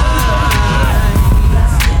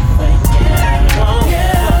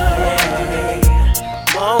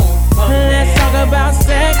 Let's talk about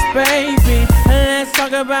sex, baby. Let's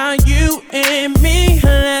talk about you and me.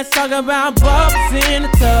 Let's talk about bubbles in the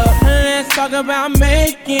tub. Let's talk about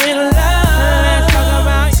making love. Let's talk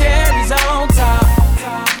about cherries on top.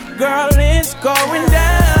 Girl, it's going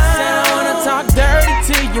down. Said I wanna talk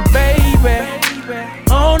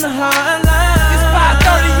hotline. It's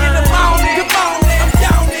 5:30 in the morning. Good morning. I'm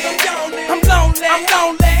yawning. I'm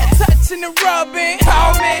lonely. Touching and rubbing.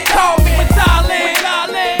 Call me, my darling.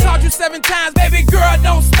 Called you 7 times, baby girl,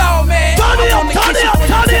 don't stall me. Turn it up.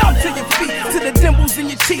 To your feet, to the dimples in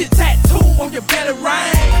your cheek, tattoo on your better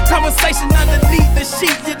rhyme. Conversation underneath the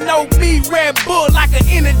sheet, you know me, Red Bull like an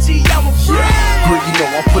energy, I'm a friend. Girl, you know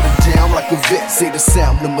I put it down like a vet. Say the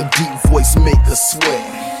sound of my deep voice make her sweat.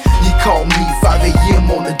 You call me 5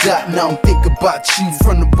 a.m. on the dot. Now I'm thinking about you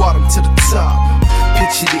from the bottom to the top.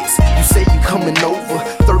 Picture this, you say you coming over.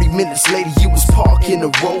 30 minutes later you was parking a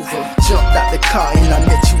Rover. Jumped out the car and I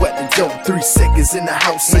met you at the door. 3 seconds in the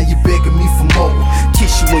house, now you begging me for more.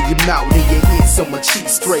 Kiss you in your mouth and your hands on my cheek.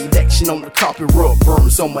 Straight action on the carpet, rub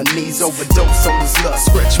burns on my knees. Overdose on this love,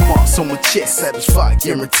 scratch marks on my chest. Satisfied,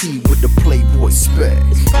 guaranteed with the Playboy spec.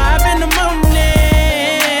 It's 5 in the morning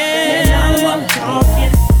and I'm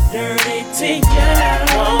talking dirty to you.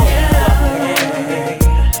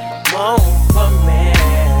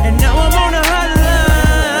 And now I'm on the hotline.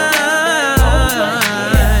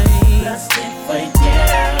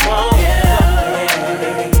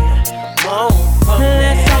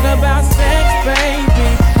 Let's talk about sex, baby.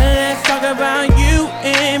 Let's talk about you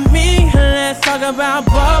and me. Let's talk about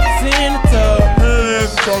bubbles in the tub.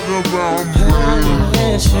 Let's talk about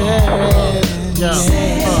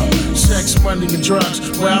sex, money, and drugs.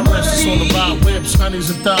 Where I rest, it's all about whips, honeys,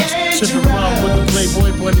 and thugs. Sipping rum with the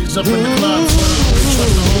Playboy bunnies up in the club.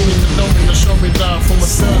 Trust the homies that know me to show me love from a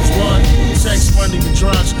thug's one. Sex, money, and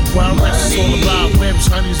drugs. Where I rest, it's all about whips,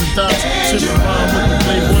 honeys, and thugs. Sipping rum with the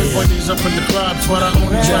Playboy bunnies up in the clubs. But I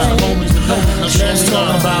only trust the homies that know me to show me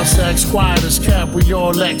love. About sex, quiet as kept. We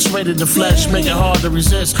all X-rated the flesh, make it hard to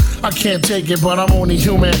resist. I can't take it, but I'm only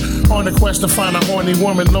human. On the quest to find a horny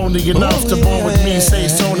woman lonely enough to bond with me,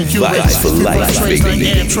 says Tony Cuban. Vibes for life, baby. baby.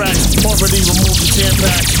 Like Amtrak, already removed the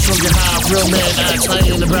tampons from your high. Real man acts, I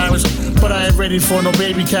ain't embarrassed, but I ain't ready for no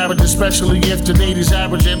baby carriage, especially if the date is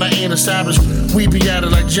average and I ain't established. We be at it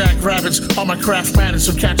like jackrabbits. All my craft matters,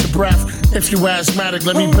 so catch your breath. If you asthmatic,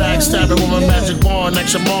 let me backstab it with my magic wand.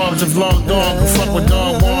 Next your moms, if long gone, go fuck with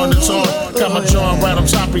Dawn Juan. It's on. Got my jaw right on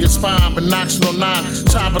top of your spine, but knocks no 9,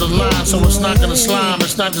 top of the line, so it's not gonna slime.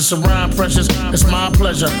 It's not just a rhyme, precious. It's my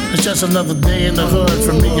pleasure. It's just another day in the hood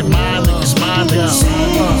for me and my niggas, my niggas.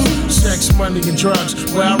 Sex, money, and drugs.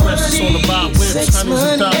 Where I rest, it's all about whips, honeys,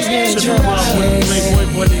 and thugs. Sipping rum with the Playboy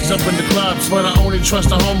bunnies up in the clubs, but I only trust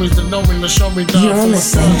the homies that know me to show me love. You're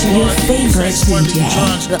listening to your favorite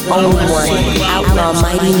DJ, the only one, Outlaw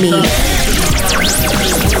Mighty Me.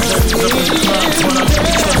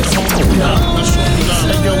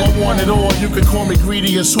 Hey yo, I want it all. You can call me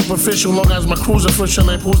greedy or superficial, long as my crews official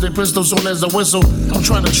and pulls their pistols soon as I whistle. I'm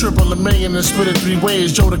trying to triple $1 million and split it 3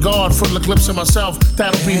 ways. Joe the God, full of clips of myself.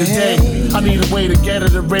 That'll be the day. I need a way to get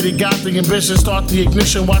it already. Got the ambition, start the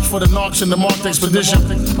ignition. Watch for the knocks in the marked expedition.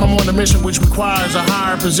 I'm on a mission which requires a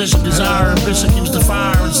higher position. Desire, ambition keeps the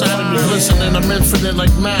fire inside of me glistening. I'm infinite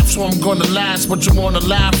like math, so I'm gonna last. But you wanna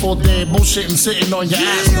laugh all day, bullshitting, sitting on your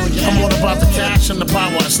ass. I'm all about the cash and the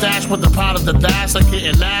power. I stash with the pot of the dash. Like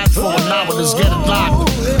getting ass for an hour, let's get it locked.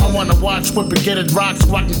 I wanna watch, whip it, get it rocks.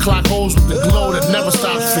 Rockin' clock holes with the glow that never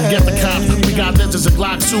stops. Forget the cops. We got this as a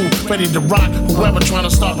Glock 2, ready to rock. Whoever trying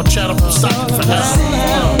to stop a chatter from stopping for now.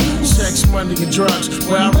 Sex, money, and drugs.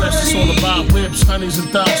 Where I rest, it's all about whips, honeys, and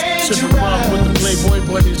thugs. Sipping rum with the Playboy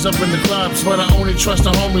bunnies up in the clubs, but I only trust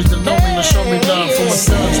the homies that know me to show me love. From a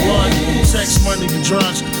thug's one. Sex, money, and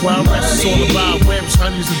drugs. Where I rest, it's all about whips,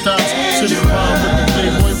 honeys, and thugs. Sipping rum with the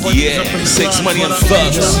Playboy bunnies up in the clubs. Sex, money, and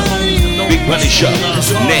thugs. Big Money Show.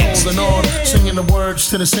 Next. Singing the words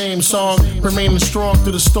to the same song, remaining strong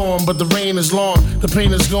through the storm, but the rain is long. The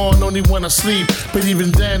pain is gone only when I sleep, but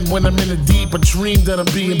even then, when I'm in the deep, I dream that I'm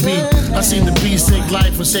being beat. I seen the beast take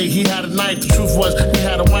life and say he had a knife. The truth was he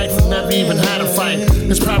had a wife and never even had a fight.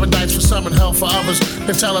 It's paradise for some and hell for others.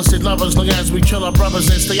 They tell us they love us long as we kill our brothers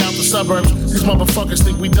and stay out the suburbs. These motherfuckers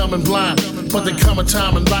think we dumb and blind, but there come a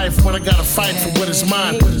time in life when I gotta fight for what is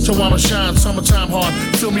mine. So I'ma shine, summertime hard.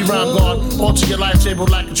 Feel me rhyme guard, alter your life table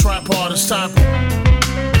like a tripod. It's time.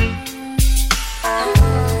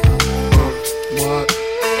 What?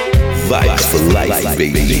 Vibes for life,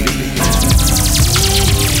 baby.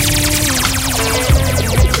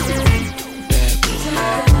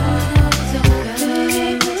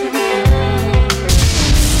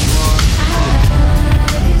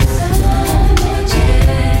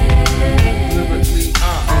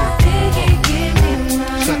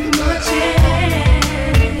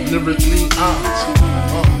 Lyrically,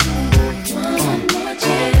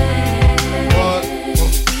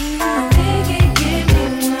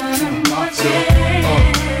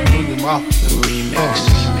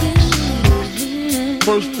 Remix.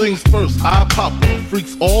 first things first, I pop them.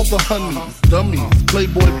 Freaks all the honeys, dummies,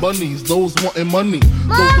 playboy bunnies, those wanting money.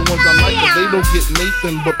 Those the ones I like, but they don't get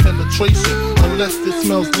Nathan but penetration. Unless it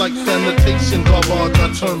smells like sanitation. Garbage,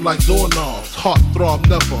 I turn like doorknobs. Heart throb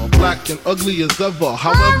never, black and ugly as ever.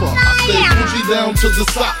 However, I stay Gucci down to the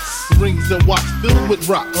socks. Rings and watch filled with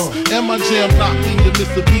rocks. And my jam knocking your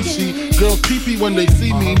Mitsubishi. Girls pee-pee when they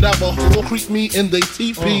see me. Navajo creep me in they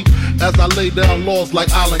teepee. As I lay down laws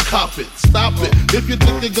like Island Coppet. Stop it, if you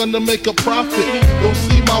think they're gonna make a profit. Don't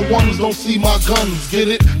see my ones, don't see my guns. Get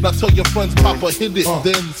it? Now tell your friends Papa hit it.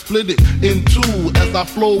 Then split it in two as I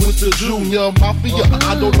flow with the Junior Mafia.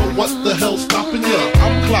 I don't know what the hell's stopping ya.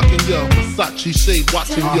 I'm clocking ya, Versace shade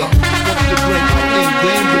watching ya. What's the drink? I'm in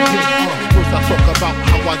game again. First I talk about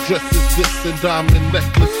how I dress is this and diamond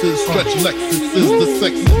necklaces. Stretch Lexuses, the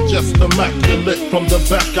sex is just immaculate. From the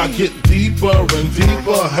back I get deeper and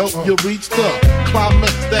deeper. Help you reach the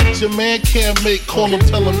climax that your man can't make. Call him,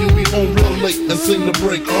 tell him you be home real late and sing the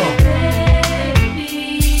break.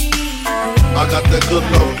 I got that good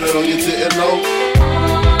love, girl, you didn't know.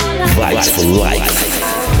 Vibes for life.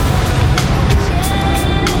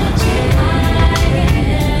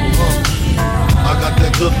 I got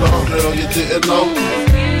that good love, girl, you didn't know.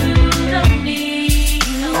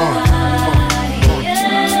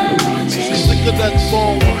 Sick of that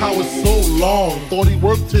song, how it's so long. Thought he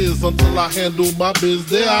worked his until I handled my biz.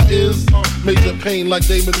 There I is, major pain like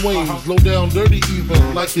Damon Wayans. Low down dirty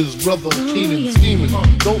even like his brother Keenan scheming.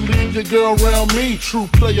 Don't leave your girl around me, true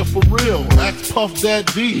player for real. Ask Puff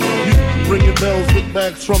Daddy. You ringing bells with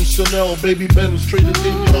bags from Chanel. Baby Benz traded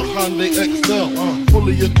in your Hyundai XL.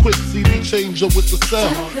 Fully equipped CD changer with the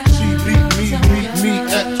cell. She beat me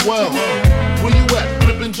at 12. Where you at?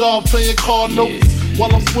 Flipping job, paying car notes.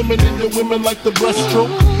 While I'm swimming in your women like the breaststroke.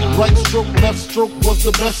 Right stroke, left stroke was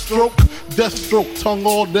the best stroke. Death stroke, tongue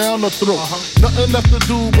all down the throat. Nothing left to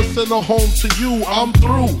do but send her home to you. I'm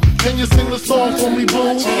through. Can you sing the song for me,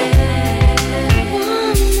 boo?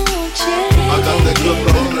 I got that good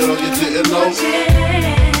love, girl, you didn't know.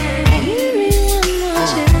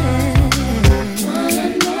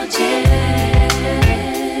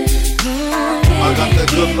 I got that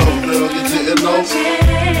good love, girl, you didn't know.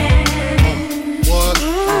 What?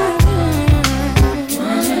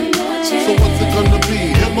 So what's it gonna be?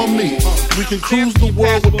 Him or me? We can cruise the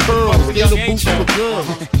world with pearls, get a boost for girls.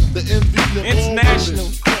 The envy of international.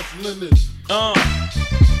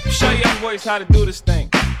 Show young boys how to do this thing.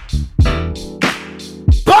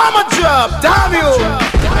 Bomber drop, damn you!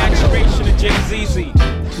 Maturation of Jay-Z.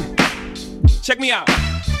 Check me out.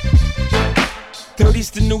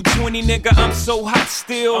 30's the new 20, nigga, I'm so hot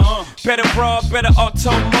still. Better broad, better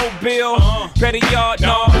automobile. Better yard,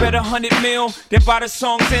 no, better 100 mil. Then by the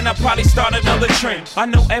songs in, I probably start another trend. I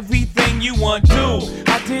know everything you want to do.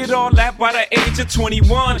 I did all that by the age of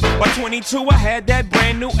 21. By 22, I had that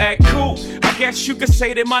brand new act cool. I guess you could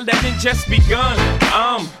say that my legend just begun.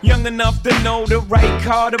 I'm young enough to know the right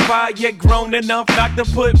car to buy, yet grown enough not to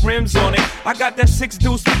put rims on it. I got that 6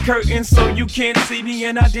 deuce with curtains so you can't see me,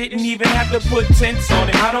 and I didn't even have to put tints on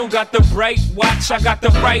it. I don't got the bright watch, I got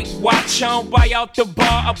the right watch. I don't buy out the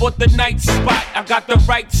bar, I bought the night spot. I got the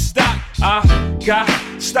right stock, I got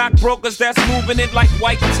stockbrokers that's moving it like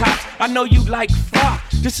white tops. I know you like fuck.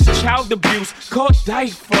 This is child abuse, called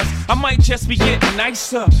diapers. I might just be getting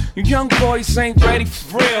nicer. You young boys ain't ready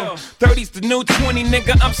for real. 30's the new 20,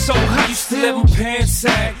 nigga, I'm so hot. Used to live in pants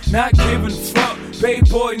sag, not giving a fuck. Baby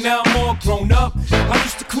boy, now I'm all grown up. I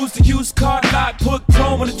used to cruise the used car lot, put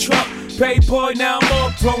chrome in the truck. Baby boy, now I'm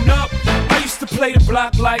all grown up. I used to play the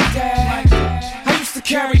block like that. I used to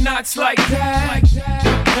carry knots like that.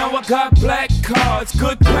 Now I got black cards,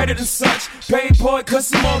 good credit and such. Baby boy,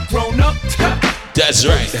 cause I'm all grown up. That's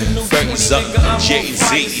right, first up,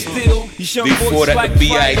 Jay-Z. Before that, the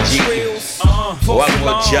B.I.G. One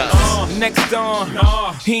more chance. Next on,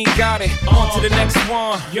 he ain't got it. On to the next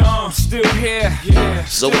one. Still here.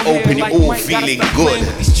 So open your all feeling good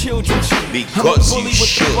because you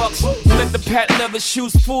should. Let the patent leather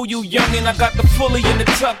shoes fool you, youngin'. I got the fully in the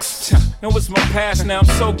tux. Now it's my past now, I'm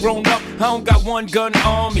so grown up. I don't got one gun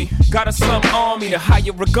on me. Got a slum on me to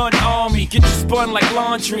hire a gun on me. Get you spun like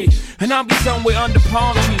laundry. And I'll be somewhere under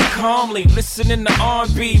palm trees, calmly listening to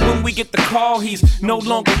R&B. When we get the call, he's no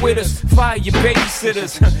longer with us. Fire your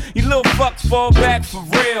babysitters. You little fucks fall back for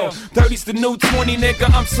real. 30's the new 20, nigga,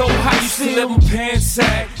 I'm so hot. Used to live in pants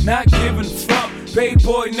sag, not giving a fuck. Baby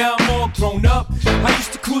boy, now I'm all grown up. I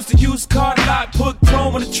used to cruise the used car lot, put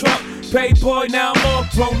chrome in the truck. Baby boy, now I'm all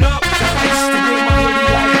grown up. I used to get my hoodie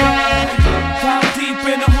like that. Cloud deep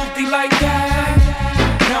in a hoodie like that.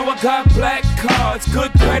 Now I got black cards,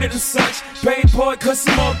 good credit and such. Baby boy, cause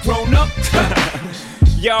I'm all grown up.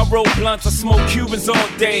 Y'all roll blunts, I smoke Cubans all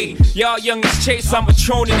day. Y'all young as Chase, I'm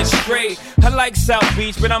Patronin and straight. I like South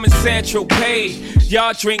Beach, but I'm in San Tropez.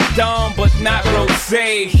 Y'all drink Dom, but not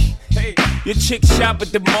rosé. Hey, your chick shop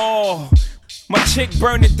at the mall. My chick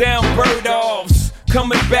burning down bird-offs.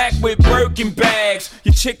 Coming back with Birkin bags.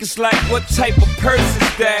 Your chick is like, what type of purse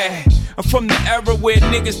is that? I'm from the era where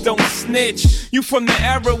niggas don't snitch. You from the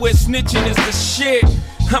era where snitching is the shit.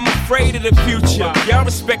 I'm afraid of the future. Y'all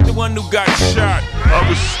respect the one who got shot. I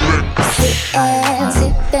respect.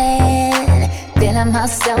 Sit back, feeling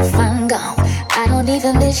myself, I'm gone. I don't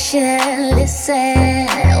even listen.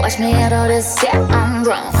 Watch me out all this, yeah, I'm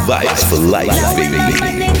grown. Vibes for life, baby.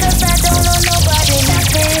 Cause I don't know nobody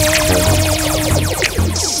nothing.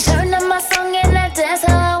 Turn up my song and I dance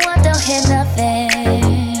how I want, don't hear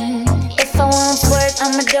nothing. If I want to work,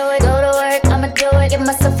 I'ma do it. Go to work, I'ma do it. Give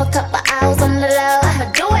myself a couple hours on the low, I'ma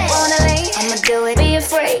do it. Wanna lay, I'ma do it. Be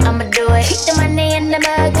afraid, I'ma do it. Keep the money in the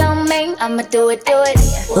bag on me, I'ma do it.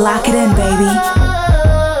 Lock it in, baby.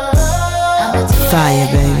 Fire,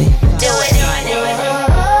 baby. Do it.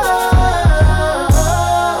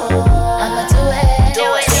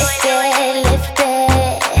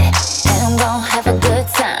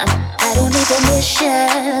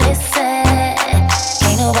 Listen,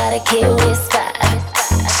 ain't nobody care this vibe.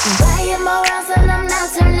 Buying more rounds and I'm not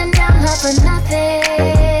turning down her for nothing.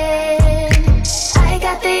 I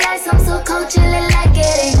got the ice, I'm so cold, chillin' like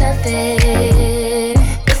it ain't nothing.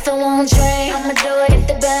 If I want drink, I'ma do it. Get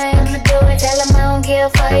the bang, I'ma do it. Tell them I don't give a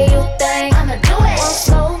fuck you think. I'ma do it. Want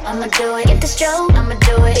slow, I'ma do it. Get the stroke, I'ma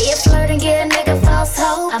do it. Be a flirt and get a nigga false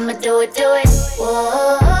hope. I'ma do it.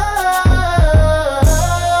 Whoa.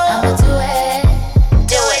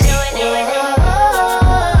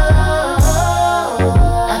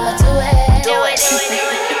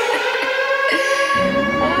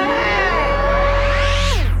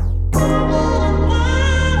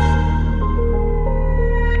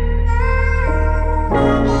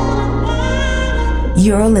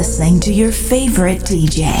 You're listening to your favorite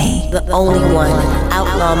DJ, the only one,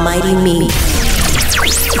 Outlaw Mighty Me.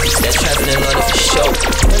 That's trapping in London for sure.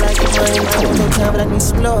 I like your money, I want your time, but I need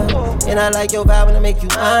some love. And I like your vibe when I make you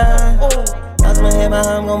mine. Thoughts in my head, my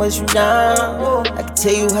I'm gon' let you down. I can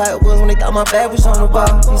tell you how it was when they thought my back was on the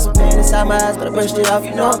wall. See some pain inside my eyes, but I brushed it off,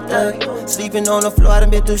 you know I'm thug. Sleeping on the floor, I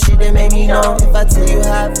done been through shit that made me know. If I tell you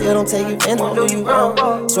how I feel, don't take you in, don't do you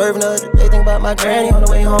wrong. Swerving the other day, think about my granny on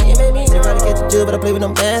the way home. You made me never try to get the deal, but I play with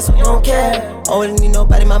them bands, so you don't care. I don't really need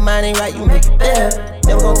nobody, my mind ain't right, you make it better.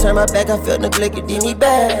 Never gon' turn my back, I felt neglected, did me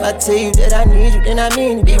bad. If I tell you that I need you, then I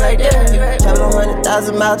mean to be right there. Travel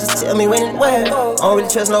 100,000 miles, just tell me when and where. I don't really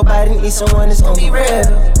trust nobody, need someone that's gon' be real.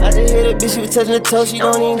 I just hit that bitch, she was touching the toe, she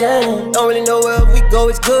don't even dance. Don't really know where we go,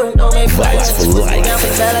 it's good, don't make vibes for life. Down for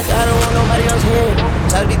the bad like I don't want nobody else here.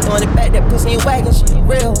 Try to be throwing it back, that pussy ain't wagging, shit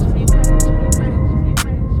real.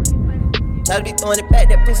 Try to be throwing it back,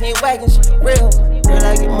 that pussy ain't wagging, shit real. Girl,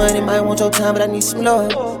 I get money, might want your time, but I need some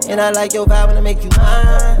love. And I like your vibe when I make you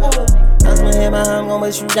mine. Thoughts my head, my I'm gon'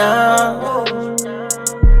 let you down.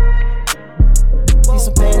 See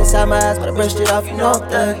some pain inside my eyes, but I brushed it off, you know I'm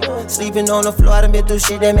thug. Sleeping on the floor, I done been through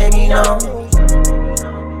shit that made me know.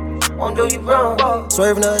 Won't do you wrong.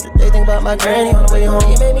 Swerving the other day, think about my granny on the way home.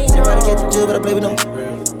 You made me never try to get the deal, but I play with them.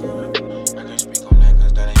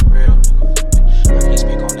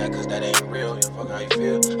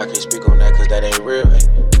 I can't speak on that cause that ain't real.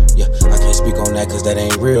 Yeah, I can't speak on that cause that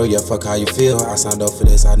ain't real. Yeah, fuck how you feel. I signed up for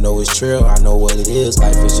this, I know it's true. I know what it is.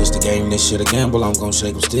 Life is just a game, this shit a gamble. I'm gon'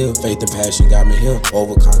 shake them still. Faith and passion got me here.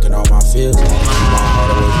 Overconquering all my fears. Keep my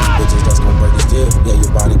heart away from bitches that's gon' break it still. Yeah,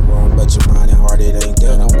 your body grown, but your mind and heart it ain't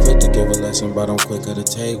there. I'm quick to give a lesson, but I'm quicker to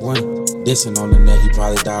take one. Dissing on the net, he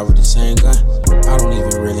probably died with the same gun. I don't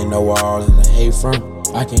even really know where all of the hate from.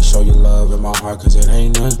 I can't show you love in my heart cause it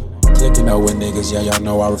ain't none. Clicking up with niggas, yeah, y'all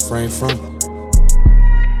know I refrain from.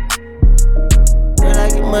 Girl, I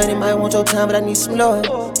get money, might want your time, but I need some love.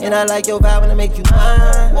 And I like your vibe when I make you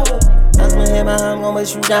mine. Thoughts my head, my I'm gon'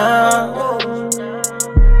 let you down.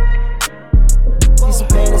 See some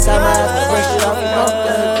pain inside my eyes, but I brushed it off, you know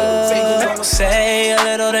I'm say a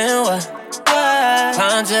little then what?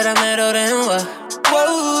 Climb to the middle then what?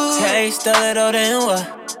 Taste a little then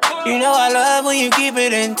what? You know I love when you keep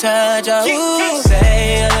it in touch. Oh,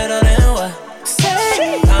 say a little then what?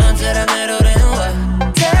 Climb to the middle then what?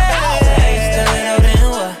 Taste a little then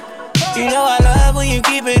what? You know I love when you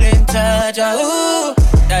keep it in touch. Oh,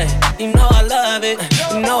 hey, you know I love it.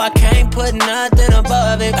 You know I can't put nothing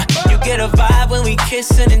above it. You get a vibe when we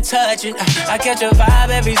kissing and touching. I catch a vibe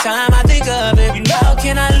every time I think of it. You know, how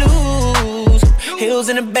can I lose? Heels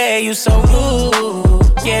in the bed, you so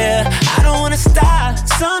rude. Yeah, I I don't wanna stop.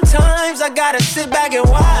 Sometimes I gotta sit back and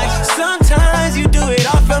watch. Sometimes you do it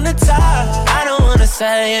all from the top. I don't wanna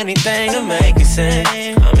say anything to make it sing.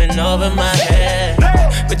 I'm in over my head,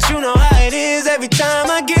 but you know how it is every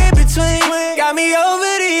time I get between. Got me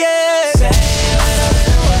over the edge. Say a little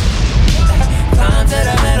then what? Climb to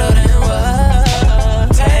the middle then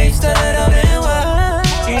what? Taste a little then what?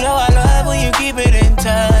 You know I love when you keep it in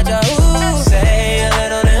touch. Ooh. Say a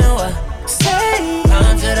little then what? Say.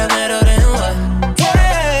 Climb to the middle then what?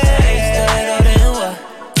 Taste a little then what?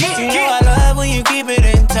 You know I love when you keep it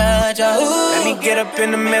in touch. Ooh. Let me get up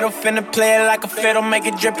in the middle, finna play it like a fiddle, make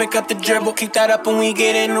it drip, pick up the dribble, keep that up when we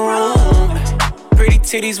get in the room. Pretty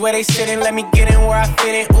titties where they sitting, let me get in where I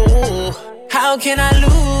fit in. Ooh, how can I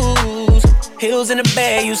lose? Heels in the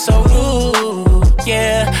bed, you so rude.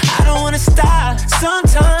 Yeah, I don't wanna stop.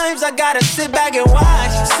 Sometimes I gotta sit back and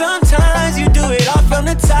watch. Sometimes you do it all from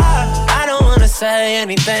the top. I don't wanna say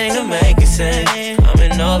anything to make it sing. I'm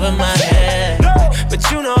in over my head,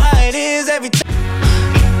 but you know how it is every time.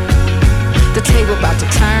 The table about to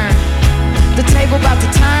turn. The table about to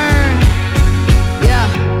turn. Yeah.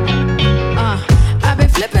 I've been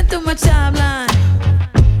flipping through my timeline,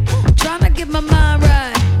 trying to get my mind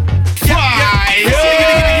right.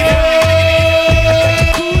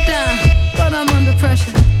 Cool down, but I'm under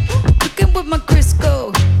pressure. Looking with my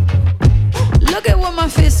Crisco. Look at what my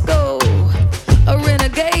fists go. A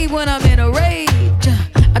renegade when I'm in a rage.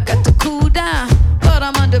 I got to cool down, but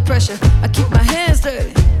I'm under pressure. I keep my hands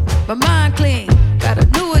dirty, my mind clean. Got a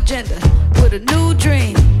new agenda with a new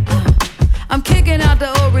dream. I'm kicking out the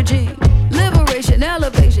old regime. Liberation,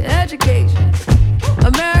 elevation, education.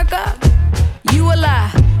 America, you a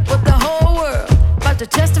lie, but the whole world about to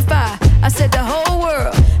testify. I said the whole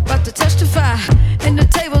world about to testify. And the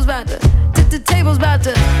table's about to, the table's about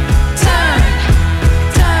to turn,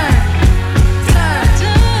 turn, turn.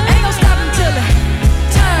 Ain't no stopping till it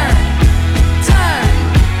turn, turn,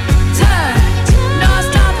 turn. No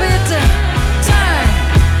stopping to turn,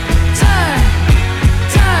 turn,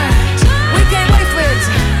 turn. We can't wait for it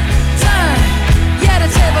to turn. Yeah, the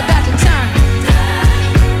table got to turn.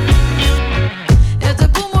 It's a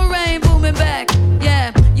boomerang booming back.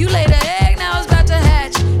 Yeah, you laid an egg, now it's about to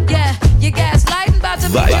hatch. Yeah, your gaslighting about to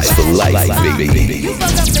be Vibes for life, baby. You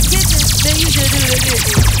fuck up the kitchen, then you should do the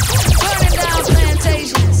dishes. Burning down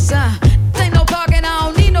plantations. Ain't no parking, I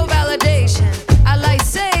don't need no validation. I like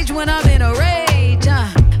sage when I'm in a rage.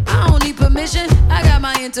 I don't need permission, I got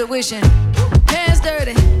my intuition. Hands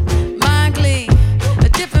dirty, mind clean. A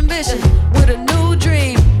different vision with a new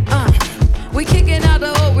dream. We kicking out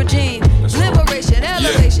the old regime. Liberation,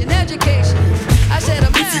 elevation, education. I said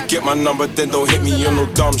If you get my number, then don't hit me on no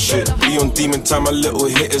dumb shit. Be on demon time, my little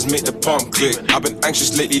hitters make the pump click. I've been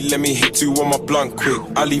anxious lately, let me hit two on my blunt quick.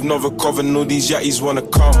 I leave Nova Coven, all these yatties wanna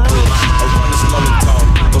come with. I run this London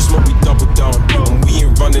town, don't smoke, we double down. And we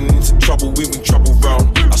ain't running into trouble, we bring trouble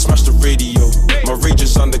round. I smash the radio, my rage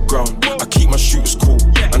is underground. I keep my shooters cool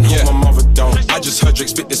and hold my mother down. I just heard Drake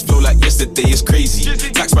spit this flow like yesterday, it's crazy.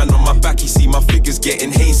 Taxman on my back, he see my figures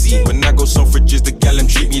getting hazy. When I go Selfridges, the gal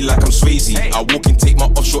treat me like I'm Swayze. I walk and take my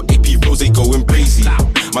offshore AP Rose, they going crazy.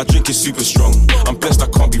 My drink is super strong, I'm blessed, I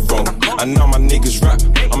can't be wrong. And now my niggas rap,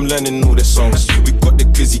 I'm learning all their songs. We got the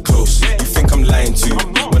glizzy close, you think I'm lying too?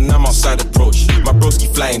 When I'm outside approach, my broski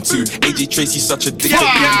flying too. AJ Tracy such a dick, getting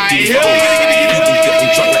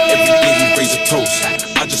drunk like every day he raise a toast.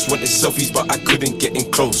 I just wanted selfies but I couldn't get in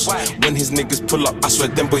close. When his niggas pull up, I swear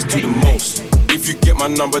them boys do the most. If you get my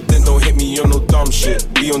number, then don't hit me on no dumb shit.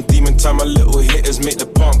 Be on demon time, my little hitters make the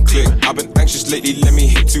pump click. I've been anxious lately, let me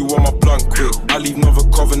hit two on my blunt quick. I leave Nova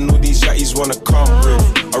Coven, all these yatties wanna come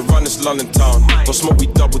with. I run this London town, don't smoke, we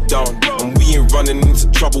double down. And we ain't running into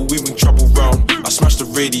trouble, we bring trouble round. I smash the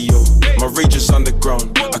radio, my rage is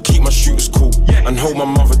underground. I keep my shooters cool and hold my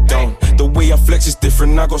mother down. The way I flex is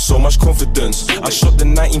different, I got so much confidence. I shot the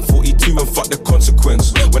 1942 and fuck the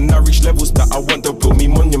consequence. When I reach levels that I want, they'll build me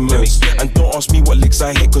monuments. And don't ask me what licks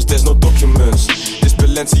I hit, cause there's no documents. This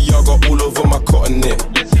Balenciaga all over my cotton knit.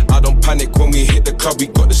 I don't panic when we hit the club, we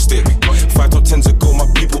got the stick. 5 or 10s ago, my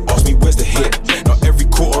people ask me where's the hit. Now every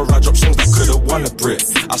quarter I drop songs that could've won a Brit.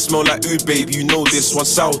 I smell like oud, babe, you know this one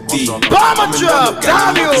Saudi. I'm in London,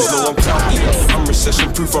 gang, no one count me. I'm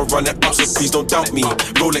recession proof, I run it up, so please don't doubt me.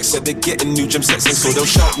 Rolex said they're getting new gym sets in, so they'll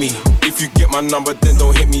shout me. If you get my number, then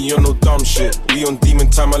don't hit me on no dumb shit. We on demon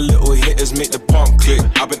time, my little hitters make the pump click.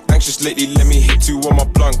 I've been anxious lately, let me hit two on my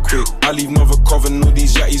blunt quick. I leave Nova Coven, all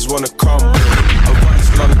these yatties wanna come. I run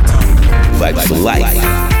this London town. Vibes for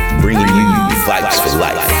life, bringing you vibes for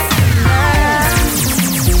life.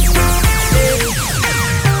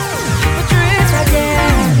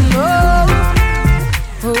 Oh,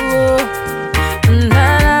 oh, oh.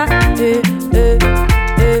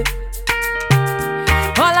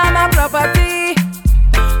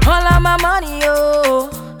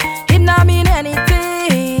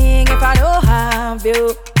 love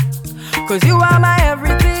you. Cause you are my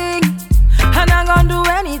everything, and I'm gonna do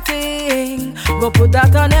anything. Go put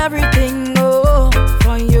that on everything, oh,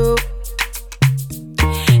 for you.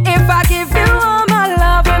 If I give you all my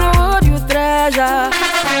love, and would you treasure?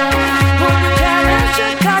 Would you cherish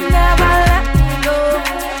it and never let me go?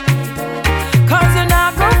 Cause you're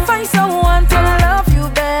not gonna find someone to love you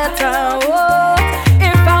better, oh.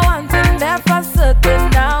 If I want it there for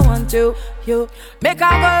certain, I want you. Make I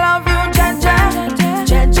go love you, Jaja,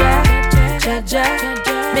 Jaja, Jaja.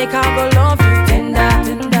 Make I go love you, tender,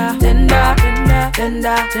 tender, tender,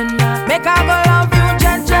 tender, tender. Make I go love you,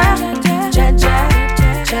 Jaja, Jaja,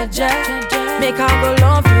 Jaja. Make I go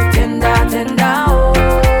love you, tender, tender, oh,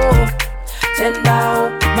 tender, oh.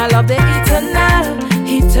 My love the eternal,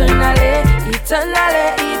 eternally, eternally,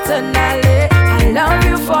 eternally. I love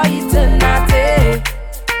you for eternity.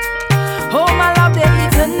 Oh, my love the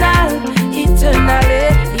eternal, eternally,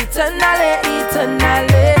 eternally,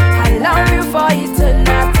 eternally. I love you for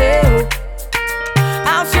eternity.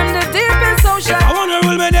 Out from the deepest ocean. If I wanna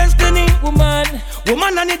rule my destiny,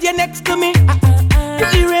 woman, I need you next to me. To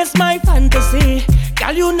erase my fantasy,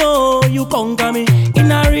 girl, you know you conquer me.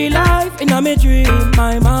 In a real life, in a me dream,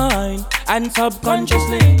 my mind and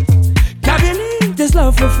subconsciously. Can you leave this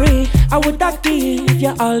love for free? I would not give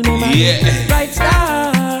you all my money. Yeah. Bright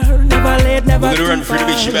star, never late, never we're gonna run through the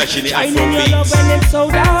bitch match in the Afro beats. So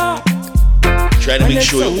dark. Trying to make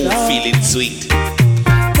sure you're all feeling sweet.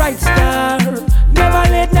 Bright star, never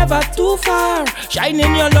late, never too far.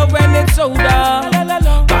 Shining your love when it's so dark.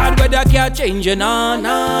 Bad weather can't change you, nah,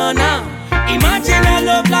 nah, nah. Imagine a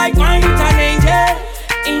love like mine with an angel,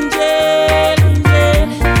 angel,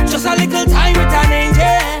 angel. Just a little time with an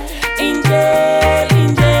angel, angel,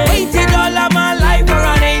 angel. Waited all of my life for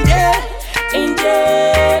an angel,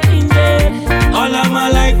 angel, angel. All of my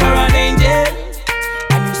life for an angel,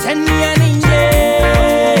 and you send me an angel.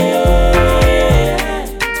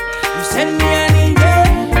 You send me an angel.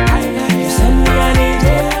 You send me an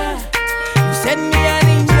angel. You send me an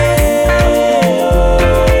angel.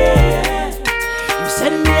 You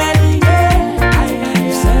send me an angel.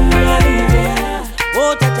 You send me an angel.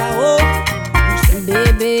 Oh, tata, oh.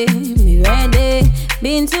 Baby, me ready.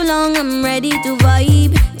 Been too long, I'm ready to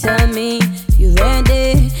vibe. Tell me, you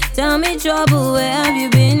ready? Tell me trouble, where have you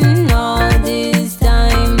been all this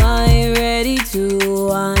time? I'm ready to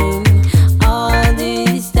whine. All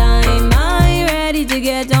this time, I'm ready to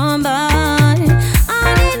get on by.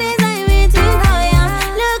 All the days I'm waiting for ya.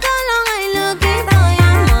 Look how long I'm looking for ya.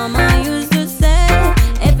 Mama used to say,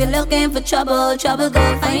 if you're looking for trouble, trouble go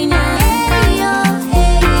find ya.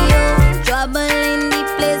 Hey yo, trouble in the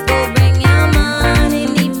place, go bring your man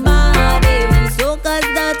in the party. When soca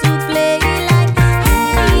start to play like,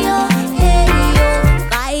 hey yo,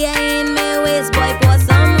 fire in my waist, boy, pour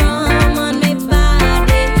some rum on me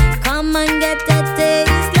body. Come and get that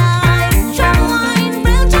taste like trouble wine,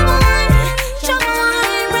 real trouble wine, trouble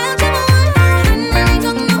wine, real trouble wine. And then I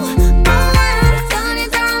go no, go on, turn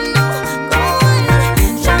it around, no, go on.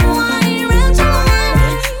 Trouble wine, real trouble wine,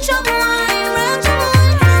 trouble wine, real trouble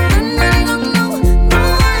wine. And then I go no, go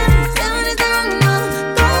on, turn it around, no,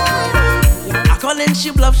 go on. I call and she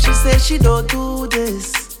bluff, she say she don't do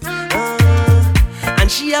this. And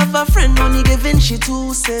she have a friend only giving she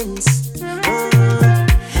 2 cents.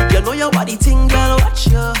 You know your body thing, girl, watch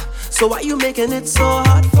ya. So why you making it so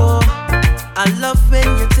hard for? I love when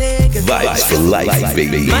you take it. Vibes for life,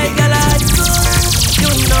 baby. My girl, I do,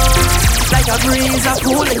 you know. Like a breeze, I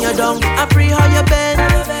pull in your down. I pray how you bend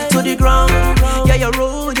to the ground. Yeah, you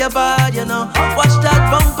roll your body, you know. Watch that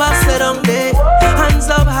bumper sit on there. Hands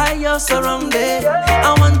up high, you're surrounded.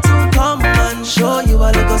 I want to come and show you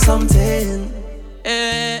a little something.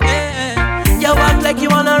 You walk like you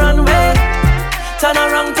wanna run away. Turn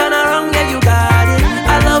around, yeah, you got it.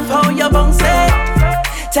 I love how you bounce it.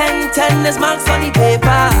 10 is marks on the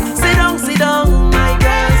paper. Sit down, my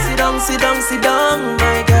girl. Sit down,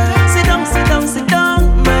 my girl. Sit down,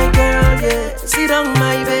 my girl, yeah. Sit down,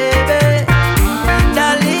 my baby.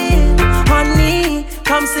 Darling, honey,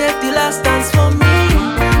 come save the last dance for me.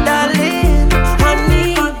 Darling,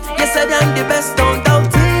 honey, you said I'm the best, don't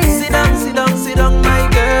doubt it. Sit down, my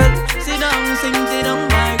girl. Sit down,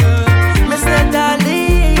 my girl. Mr.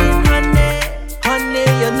 Darling, honey,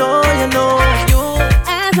 you know.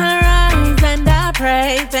 As I rise and I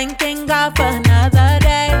pray, thanking God for another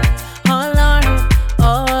day.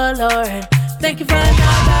 Oh Lord, thank you for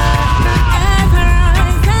another. As I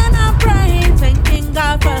rise and I pray, thanking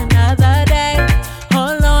God for another day.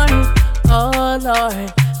 Oh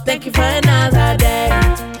Lord, thank you for another day.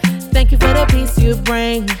 Thank you for the peace you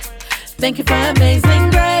bring. Thank you for amazing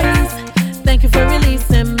grace. Thank you for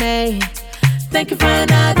releasing me. Thank you for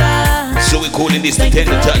another. So we're calling this the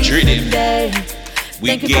Tender Touch Rhythm.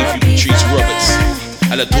 We gave you Patrice Roberts,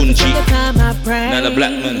 Alatunji, Nana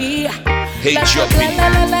Blackman, Hey Jumping,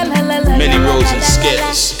 Melly Rose and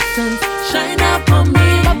Scales. Shine up on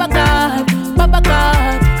me, Baba God, Baba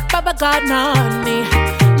God, Baba God, on me.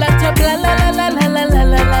 Let your blah la la la la la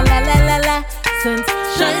la la la la la la.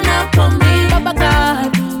 Shine up on me, Baba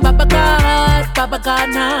God, Baba God, Baba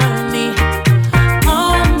God, on me.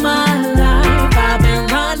 All my life I've been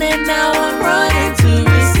running, now I'm running to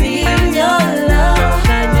receive your love,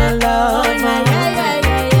 shine your love,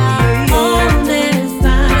 all this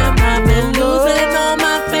time I've been losing all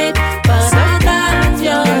my faith, but I got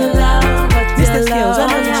your love, Mr. Skills, I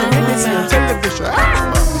know you should make this on television.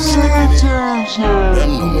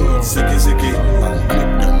 Them no more sicky sicky, and clip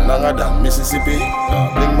them longer than Mississippi.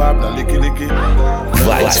 Bling mob na licky licky.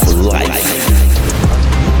 Vibes for life.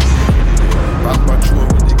 Back patrol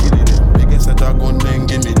with the kiddie them. Biggest set a gun then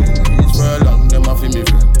give me them. Each furlong them a fi me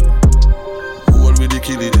friend. Hold with the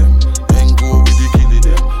kiddie them, then go with the kiddie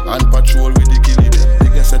them. And patrol with the kiddie them.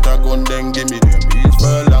 Biggest set a gun then give me them. Each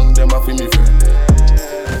furlong them a fi me friend.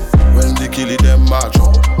 When the kiddie them march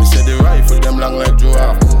out, me say the rifle them long like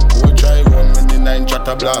giraffe. Go try run when the 9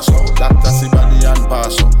 chatter blast out. Doctor see body and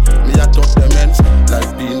pass up. Me a top them ends like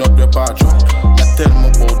peanut departure. Me tell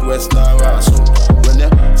me about West Naraso. When you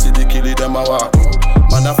see the killie them a walk out,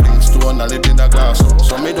 man a fling stone and live in a glass house.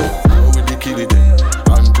 So me do go with the killie them,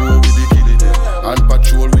 and go with the killie them, and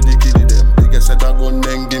patrol with the killie them. Biggest set a gun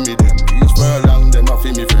then give me them. Each furlong them a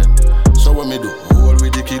fi me friend. So what me do, hold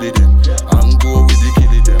with the killie them, and go with the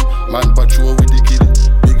killie them. Man patrol with the killie.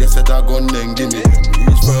 Biggest set a gun then give me them.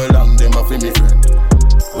 Each furlong them a fi me friend.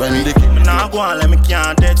 When the killie me nah go on like me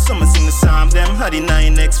can't dead. Some sing the psalm them. Had the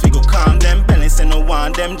 9X we go calm them. Belly say no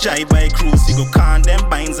want them. Jive by cruise we go calm them.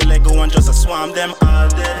 Binds a Lego and just a swarm them. All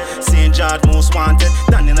dead. St. George most wanted.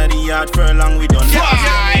 Down in the yard furlong we done. Back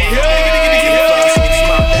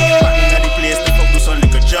in the place the fuck do some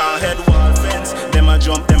little jar head wall fence. Them a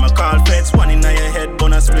jump, them a call feds. One in your head,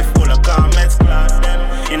 bonus split full of comments. Class them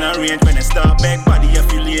in a range when they start back. Body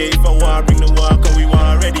affiliate for war, bring the war, cause we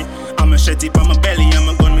war ready. I'm a shit tip on my belly, I'm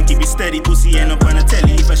a gun, me keep it steady. Pussy end up on a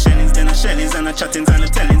telly. If a shellings, then a shellings, and a chattings and a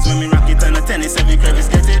tellings. When me rock it on a tennis, every crevice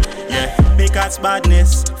get it. Yeah, big cat's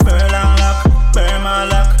badness, furlong lock, Burma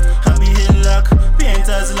lock, Happy Hill lock,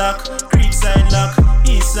 Painters lock, Creekside lock,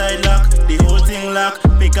 Eastside lock, the whole thing lock.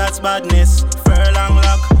 Big cat's badness, furlong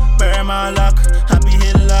lock, Burma lock, Happy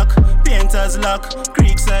Hill lock, Painters lock,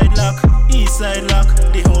 Creekside lock, Eastside lock,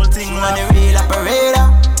 the whole thing lock. She want a real operator,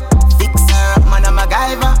 fix her up, man, I'm a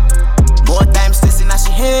MacGyver. More times stressing as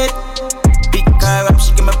she head. Pick her up,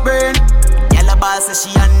 she give me burn. Yellow ball says she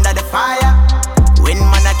under the fire. When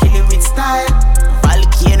man I kill it with style.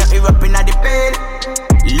 Volcano erupting at the bed.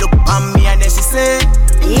 Look on me and then she say,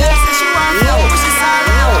 yeah, say she want to know she's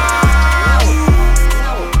sorry.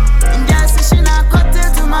 And girl say she not cut till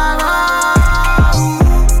tomorrow.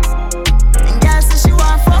 And girl say she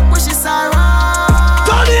want fuck but she's sorry.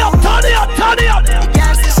 Turn it up, turn it up, turn it up. And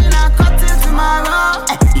girl say she not cut till tomorrow.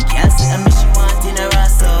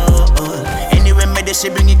 She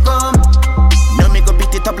bring it come. No me go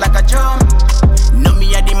beat it up like a drum. No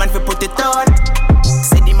me a the man fi put it on.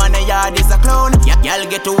 Say the man a yard is a clown. Y'all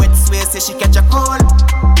get to wet swear say she catch a cold.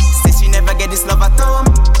 Say she never get this love at home.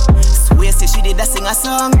 Swear say she did a sing a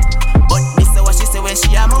song. But this is what she say when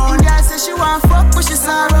she a moan. And girl say she want fuck but she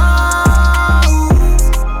sorrow.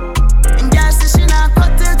 And girl say she not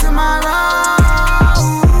cut till tomorrow.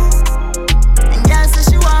 And girl say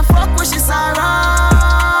she want fuck but she sorrow.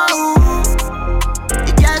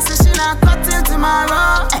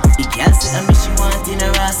 Tomorrow, the girl say me she want in a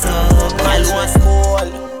rasso. Girl was cool.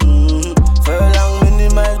 Furlong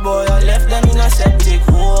minimize boy, I left them in a septic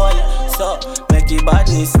hole. So make the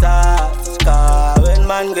badness start. Cause when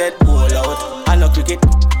man get pulled out, I no cricket.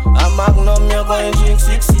 A magnum you going drink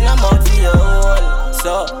 6 in a month for your hole.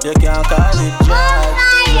 So you can't call it drive.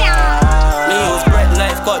 Me use bread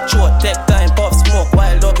knife, cut throat, take time, puff smoke.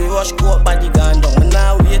 Wild up, rush coat, body gun down.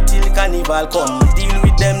 Now wait till carnival come. Deal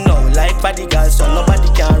with them now, like bodyguards, so nobody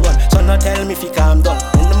can run. So no tell me if you calm down.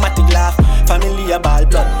 In the matic laugh, family a ball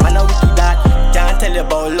blood. Man a wicked that, can't tell you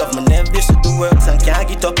about love. Man never used to do works and can't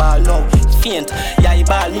get up all now. Faint, yeah he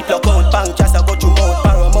ball, me pluck out. Bank just a go to mouth,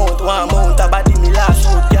 paramount. One mount, a body me last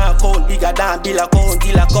shoot. Can't count, bigger than bill account.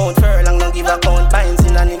 Deal account, furlong don't give account. Binds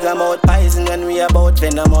in a nigga mouth, poison when we about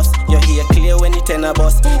venomous. You hear clear when it ten a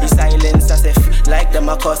bus. The silence as if like them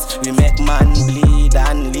a cuss. We make man bleed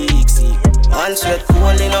and leak, see. One sweat cool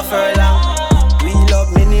in a furlong. We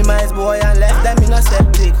love minimize boy and left them in a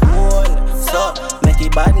septic hole. So make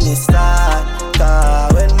it badness start.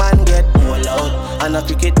 Cause when man get pulled out,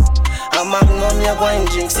 you're going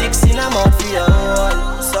to drink 16 I'm out for your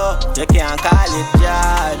own. So you can't call it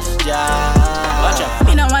judge. Watch out.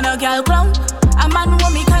 Me no want a girl clown. A man who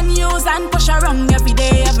me can use and push around every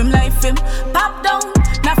day of him life him pop down.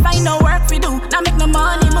 Now find no work for do. Now make no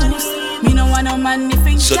money moves. Me no want no man if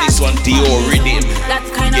he So this one Dior Rhythm.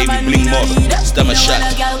 Gave me Bling Mob, Stammer Shot,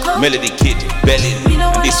 Melody Kid, Bellin.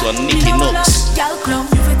 And this one Nicky Knox. You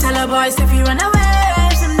fi tell a boys if you run away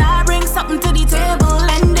from now, bring something to the table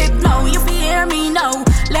and dip now. You fi hear me now.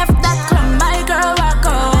 Left that club, my girl walk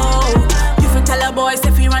out. You fi tell a boys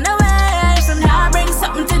if you run away from now, bring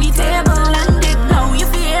something to the table and dip now. You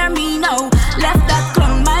fi hear me now. Left that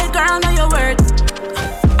club, my girl know your words.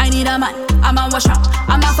 I need a man, I'm a wash up.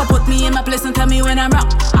 I'm off to put me in my place and tell me when I'm wrong.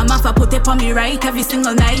 I'm off to put it on me right every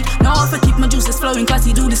single night. No off to keep my juices flowing cause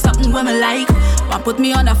he do this something women like. One put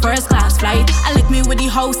me on a first class flight. I lick me with the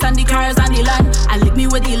house and the cars and the land. I lick me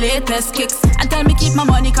with the latest kicks. And tell me keep my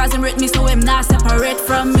money cause him rate me so him not separate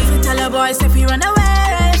from me. Tell a boys if he run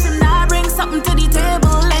away from now, bring something to the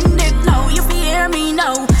table and it now. You fi hear me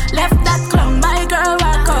now. Left that club, my girl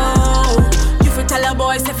walk out. You fi tell a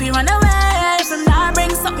boys if he run away from now,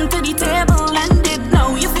 bring something to the table and it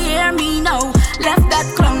now. You fi hear me now. Left that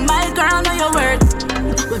club, my girl know your words.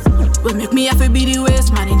 Will make me have to be the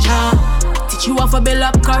waste manager. Teach you how to build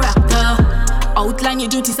up character. Outline your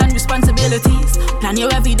duties and responsibilities. Plan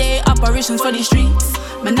your everyday operations for the streets.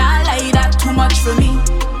 Me nah lie that too much for me.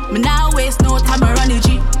 Me nah waste no time or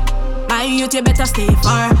energy. My youth you better stay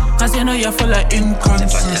far, cause you know you're full of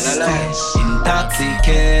inconsistency.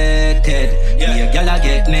 Intoxicated, me a gyal a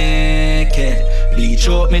get naked. Bleach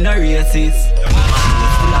out me no races.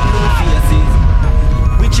 Full of blue faces.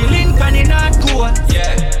 We chillin' pan in hardcore.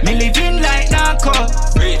 Me living like narco.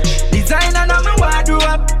 Designer na me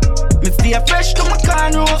wardrobe. Me stay fresh to my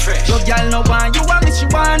corner. Your gyal no want you and me she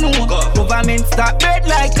want no. Government start bed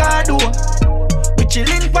like I do. We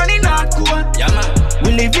chillin' pan in hardcore.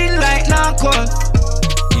 We living like narcos.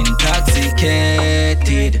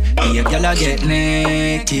 Intoxicated, me a gyal a get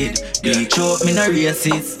naked. Bleach out me no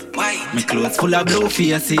races. Me clothes full of blue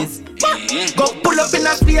faces. Go pull up in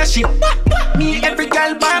a spaceship. Me every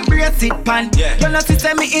girl born brace it pan. You know see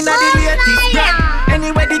say me in a the latest brand.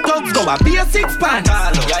 Anyway the thugs go a be a 6 pan.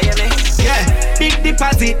 Yeah, big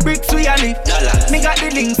deposit bricks we a lift. Me got the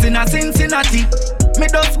links in a Cincinnati. Me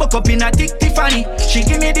dust buck up in a tick Tiffany. She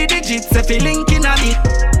give me the digits if you link in a bit.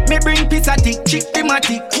 Me bring pizza tick, chick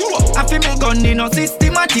thematic. I feel me gun in no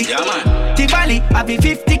systematic. Tivoli, I be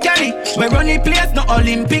 50 carry. We run the place, no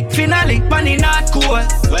Olympic finale. Panny not course.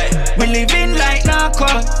 We living like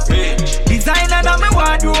narcos. Designer now me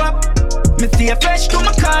wardrobe. Me stay fresh to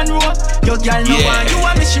my corner. Your girl no want you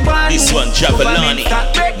and me she want. This one Jabalani,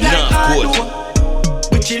 Narcos.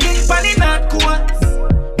 We chillin' panny not course.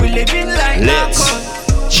 We living like narcos.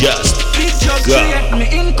 Just big jug go. Me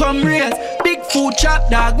income raise. Big food chop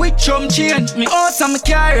dog with chum change. Me awesome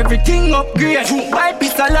car, everything upgrade. Buy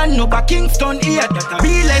piece of land over Kingston 8.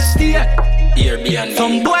 Real estate.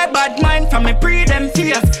 Some boy bad mind from me pre them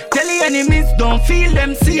fears. Tell the enemies don't feel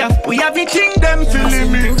them safe. We have everything them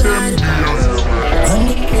feeling me them. Run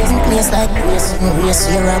the place like race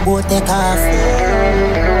here a boat take off.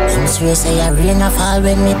 Them swear say a rain a fall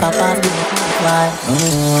when me pop off the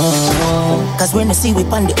Cause when they see we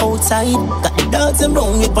on the outside, got the dogs and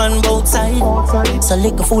round we on both sides. So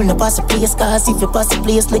lick a fool no pass the place, cause if you pass the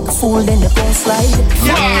place lick a fool then you gon' slide. You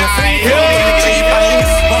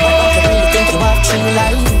really think you have 3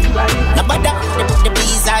 lives? Now but the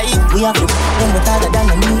bees eye. We have to them with harder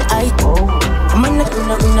than a new height. Man,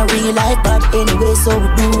 in a real life, but anyway, so we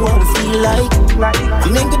do what we feel like.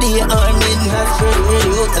 I'm in good day, I'm in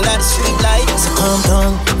out a lot of street lights. So calm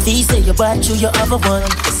down, feel say you brought you your other one.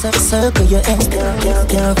 Circle your end,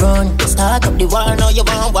 can't run. Start up the war, now you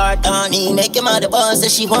want war done. He make your mother boss say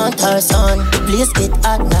she want her son. Please get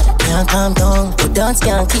hot, now can't calm down. The dance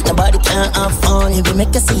can't keep, nobody can't have fun. He will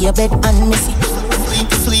make you see your bed and miss it.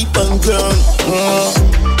 Sleep on ground.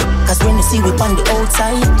 Cause when you see we on the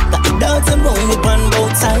outside, got the dogs and roll we on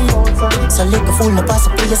both sides. So lick a fool no pass a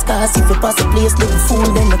place, cause if you pass a place, lick a fool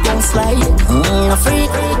then you gon' slide. Afraid,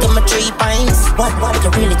 give me 3 pints. What, you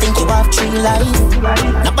really think you have 3 lives?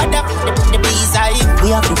 Now but the bees eye.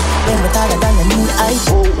 We have to when we're taller than a new eye.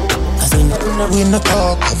 Cause we in the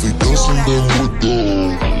talk, have we done them with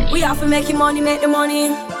gold? We have to make your money, make the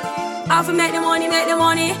money. Have to make the money, make the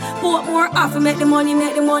money. Put more, have to make the money,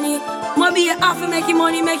 make the money. Maybe you have to make your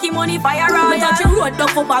money, fire royal. Touch your road, duck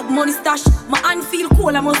for bag money stash. My hand feel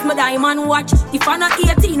cool, I must my diamond watch. If I'm not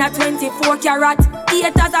 18 or 24 carat,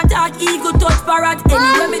 haters attack, ego touch parrot.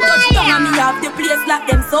 Anyway me touch down and me have the place like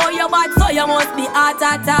them. So you bad, so you must be heart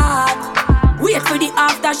attack. Wait for the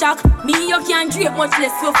aftershock. Me, you can't drape much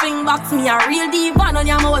less your fling box. Me a real diva on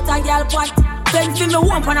your mouth a girl pot. Then see me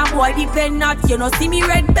one pan a boy depend not. You know see me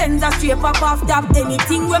red Benz a straight pop off top.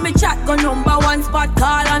 Anything when me chat go number one spot.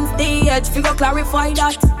 Call on stage, figure clarify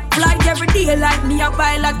that. Flight every day like me a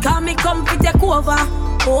pilot. Call me come fi take over.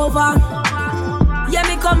 Yeah,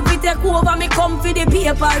 me come fi take over. Me come fi the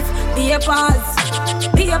papers.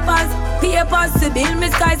 To build me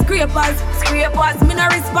skyscrapers. Me no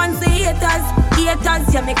response to haters.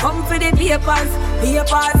 Yeah, me come fi the papers.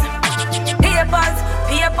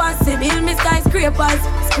 To build me skyscrapers.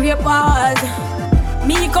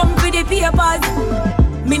 Me come for the papers.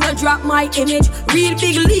 Me no drop my image. Real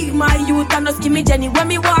big league, my youth and no skimmage. Anywhere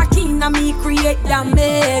me walk in and me create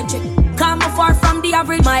damage. Come far from the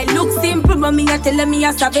average. My look simple, but me a tell me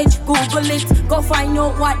a savage. Google it, go find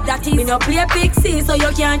out what that is. Me no play pixie, so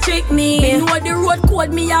you can't trick me. Me know the road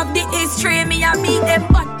code, me have the history. Me a meet them,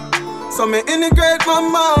 but so me integrate my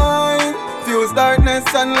mind, fuse darkness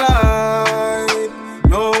and light.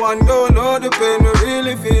 No one don't know the pain we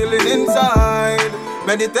really feeling inside.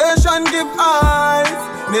 Meditation give eyes,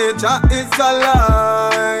 nature is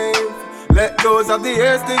alive. Let those of the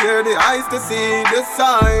ears to hear, the eyes to see the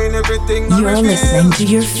sign. Everything you're listening to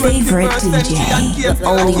your favorite DJ, the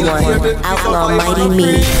only one, Outlaw Mighty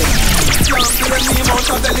Me.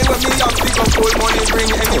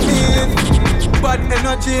 But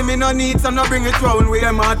energy me no need, so no bring it round. We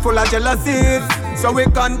am heart full of jealousies, so we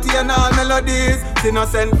contain all melodies.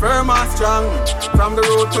 Innocent, firm and strong. From the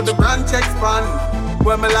road to the branch expand.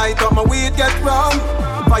 When me light up my weed get wrong.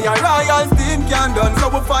 Fire royal steam can done, so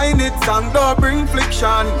we find it. Song don't bring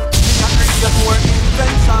friction. We can create more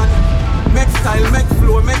invention. Make style, make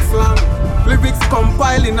flow, make slang. Lyrics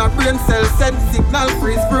compile in a brain cell, send signal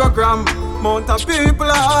freeze program. Mount of people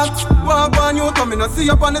ask, walk on you, come in and see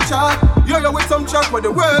up on the chart. You're with some track where the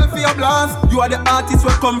world feel blast. You are the artist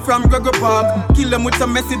where come from Gregory Park. Kill them with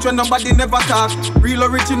some message when nobody never talk. Real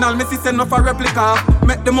original, Messi send off a replica.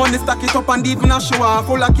 Make the money stack it up and even a show off.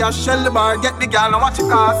 Full of cash, shell the bar, get the girl and watch it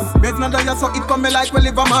cost. Beds not die so it come me like we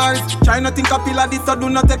live on Mars. Try not think a pill of this so do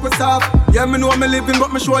not take us off. Yeah, me know me living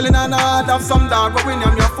but me swollen and hard. Have some dog but when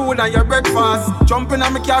I'm your food and your breakfast. Jumping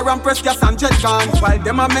on me car and press gas and jet gun. While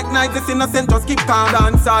them a make night this innocent just keep calm.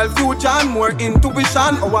 Dance all future and more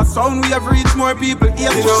intuition. Our sound we have reached more people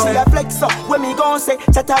here. You see a flex up when me gon' say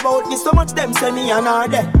chat about me so much them say me and her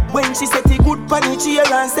there. When she set it good pan it chair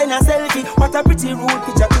and send a selfie. What a pretty rude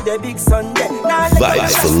picture to the big sun there. Now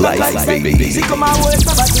Vibes for life, baby. She come and work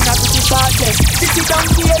so bad in a pretty short there. She sit down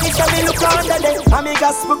here it and me look under there. And me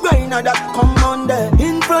gospel grind that come on there.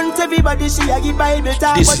 In front everybody she a give Bible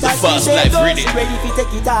talk. This is the Fast Life reading.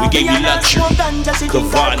 We gave you luxury,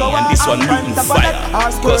 Cavani, and this one Newton Fire,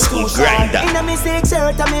 Gospel Grinder. In a me sick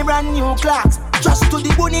shirt and me brand new clocks. Just to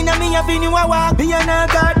the bone in a me avenue a walk. Me and her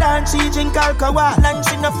garden she drink alcohol. And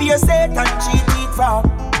she no fear Satan she eat from.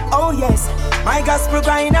 Oh yes, my gospel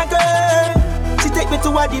grind a girl. She take me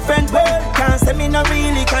to a different world. Can't say me no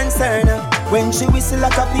really concerned. When she whistle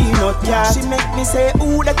like a peanut cat, she make me say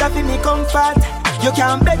ooh that a fi me comfort. You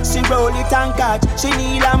can't bet she roll it and catch. She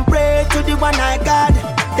kneel and pray to the one I got.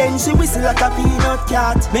 Then she whistle like a peanut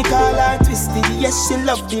cat. Make all her twisty, yes she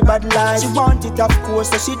love the bad life. She want it of course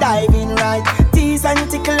so she dive in right. Tease and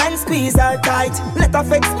tickle and squeeze her tight. Let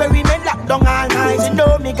her experiment lock down all night. She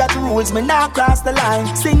know me got rules, me not cross the line.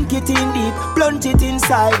 Sink it in deep, plunge it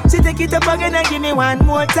inside. She take it up again and give me one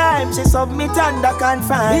more time. She submit under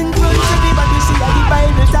confine. In front of everybody she a the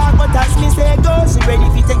Bible talk. But as me say go, she ready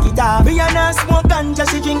fi take it off. Me and her smoke ganja,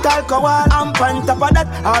 she drink alcohol. And on top of that,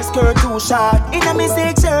 her skirt too short. In a me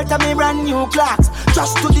sick shirt and me brand new clocks.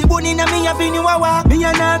 Just to the bone in a me avenue a walk. Me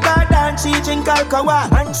and her garden, she drink alcohol.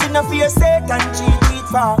 And she no fear Satan, she eat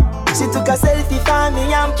for. She took a selfie for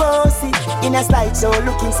me and posy. In a slideshow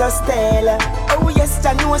looking so stellar. Oh yes,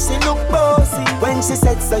 I know she look bossy. When she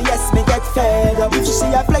said so, yes, me get fed up. If she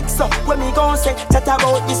see a flex up, when me gon' say chat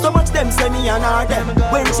about me so much them say me and her them.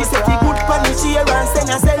 When she said he good for me, she and send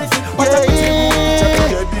a selfie. What a pretty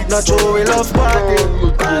not sure we love party.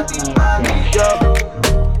 Yeah.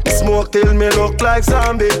 Smoke till me look like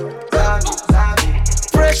zombie.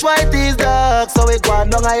 Fresh white is dark, so we go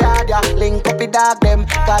down a yard, yeah. Link up the dog them.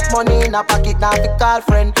 Got money in a pocket, now we call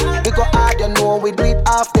friend. We go hard, you know we do it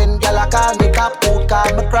often. Girl I call me top food,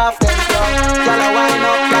 call me craft them. Girl I wind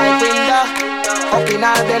up like window. Up in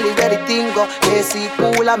our belly where the thing go. AC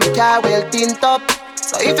cool and me car well tint up.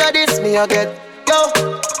 So if you diss me you get, yo.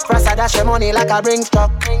 First I dash your money like a ring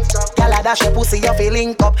truck. Girl I dash your pussy you feel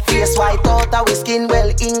link up. Face white out, we skin well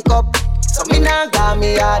ink up. So me nah got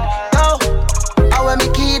me hard, yo. And when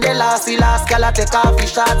me key the last girl I take off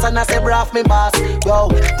his shots and I say bruv me boss. Yo,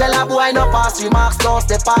 tell a boy no pass remarks, don't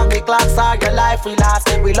step on me clocks or your life we last.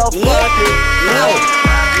 We love party.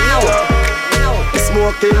 The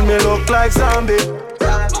smoke till me look like zombie.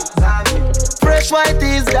 Fresh white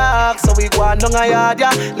is dark, so we go on down a yard,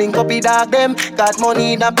 yeah. Link up with dog them. Got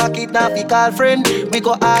money in a pocket, now we call friend. We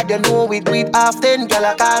go hard, you know we do it often. Girl,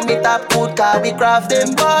 I call me top good, car we craft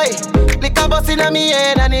them, boy. Lick a bus in a me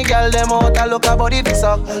head and the girl them out. I look a body fi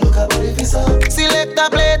suck. Select a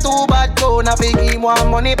play too bad, go now fi give one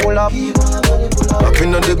money pull up. Up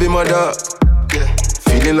in the be my dog.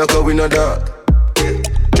 Feeling like a winner dog.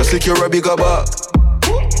 Just secure a bigger bag.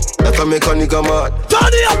 That a make a nigga mad.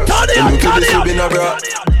 Turn it up, turn it up, turn it up. Been a brat.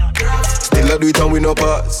 Still I do it and we no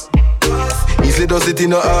pass. Easy does it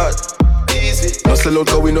in a heart. No sell out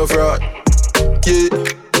cause we no fraud. Yeah.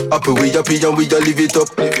 Happy we happy and we a live it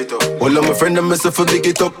up. All of my friends and myself a big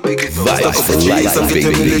it up. Stack up the cheese and get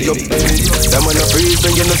them lay up. Them man a freeze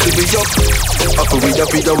then you know see we up. Happy we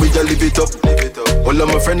happy and we a live it up. All of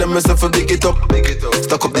my friends and myself a big it up.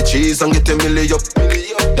 Stack up the cheese and get them lay up.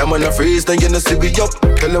 Them man a freeze then you know see we up.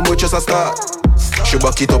 Tell them we just a start. She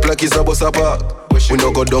back it up like it's a bus apart. We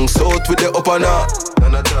no go down south with the up and out.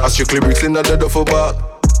 I strictly bricks in the duffel bag.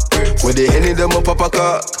 Where they henny them up a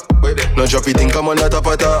car. No drop it in come on the top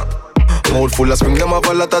of that. Mouth full of spring them have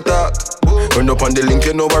a lot of talk. Run up on the link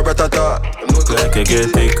you know where ratata. Like I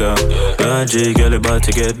get thicker. G girl about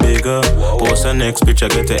to get bigger. Post the next picture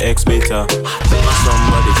get the X beta.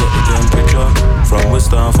 Somebody get the temperature. From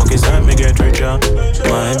Western fuck is time me get richer.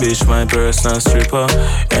 My bitch my personal stripper.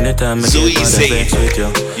 Anytime I so get my sex with you.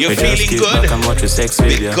 You're feeling good back and watch sex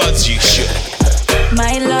video. Because you should.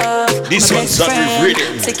 My love, this my one's best on friend.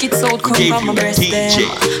 rhythm. Take it out, come from my breast DJ.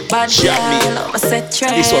 Bad girl, I'm a set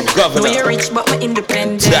trend. This one governor. Know you're rich, but my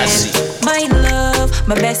independent. Sassy. My love,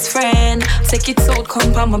 my best friend. Take it out,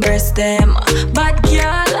 come from my breast them. Bad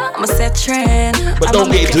girl, I'm a set trend. But don't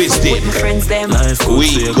get twisted. With my friends them. Life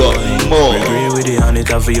good, we got more. Agree with it and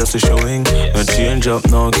it obvious showing. No change up,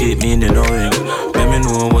 no keep me in the knowing. Let me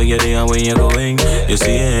know where you're there and where you're going. You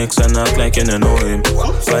see your ex and act like you don't know him.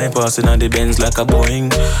 Fly passing on the Benz like a Boeing.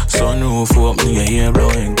 Sunroof up, me your hair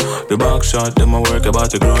blowing. The back shot, them a work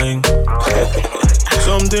about the growing.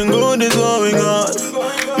 Something good is going on.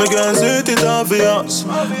 Me can see it obvious.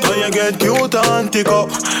 Now you get cute and tick up.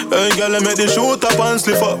 Hey girl, make the shoot up and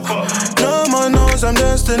slip up. No man knows I'm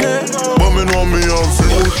destiny, but me know me on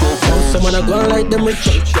future. How someone a go on like them rich?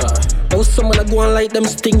 How someone a go on like them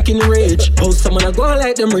stinking rich? How someone a go on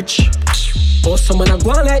like them rich? How someone a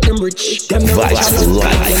go on like them rich? Them no Vibes for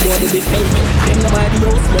life. Them know they pay. Them nobody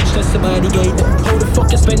else much less somebody gate. How the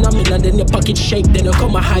fuck you spend $1 million then your pocket shake? Then you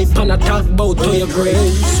come a hype and a talk about to your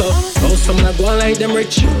grave. So how someone a go on like them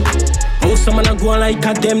rich? How someone a go on like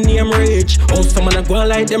a them name rich? How someone a go on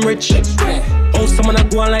like them rich? How someone a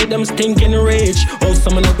go on like them stinking rich? How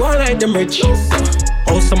someone a go on like them rich?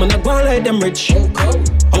 How someone a go on like them rich?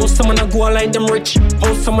 How someone a go on like them rich?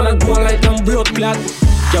 How someone a go on like them blood clot?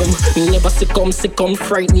 Yo, never succumb,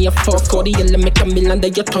 frighten you fuck. All the hell make $1 million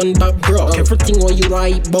that you turn back broke. Everything what you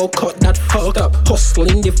write about, cut that fuck up.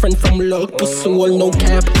 Hustling different from luck to soul, no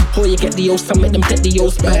cap. How you get the house and make them take the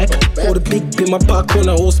house back. How the big be my back on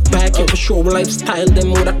the house back. You show lifestyle,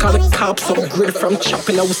 them would I call the cops upgrade from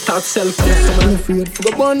chopping, I will start selling. Someone afraid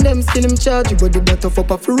for go on them, still him charge you. But the better for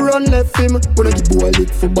off run left him. When I give boy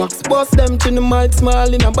lick for box, bust them chin the mic smile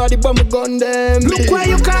in a body but me gun them. Look where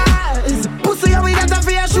you cause pussy how we got a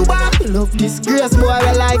fear. Love disgrace, boy,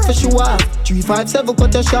 I like for sure. 357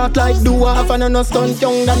 cut a shot like dwarf. And I no stunt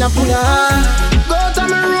young than a puna. Go to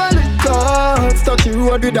me roll it guns. Touch the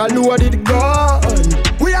road with a loaded gun.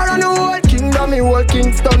 We are on the whole kingdom, me whole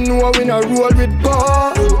Kingston. No, we no roll with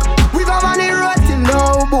ball. We go on the road till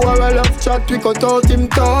now. Boy, I love chat, we cut out him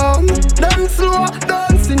tongue. Them slow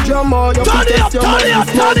dancing drama. You can test your mind,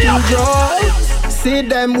 smoking drugs. See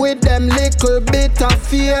them with them little bit of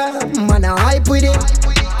fear. Man, I hype with it.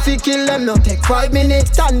 Fi kill them, no take 5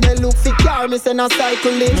 minutes. And they look fi car, me send a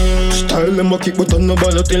cycle it. Style me kick but on no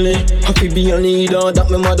bother tell me. Happy be a leader, that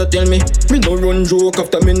me mother tell me. Me no run joke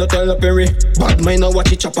after me no tell a perry. Bad mind no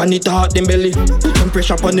watch it chop and it hard them belly. Put some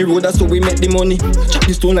pressure on the road, that's how we make the money. Chop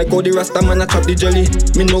the stone like how the Rasta man a chop the jelly.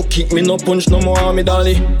 Me no kick, me no punch, no more me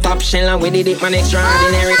dolly. Top shell and we did it man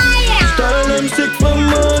extraordinary. Style them sick from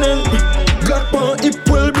morning. Glock on hip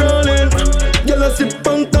well brawling. Girl a sip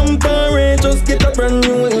and compare. Just get a brand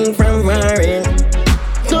new ink from foreign.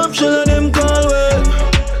 Top shell of them call way.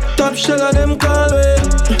 Top shell of them call way.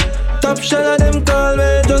 Top shell of them call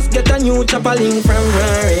always just get a new chopper link from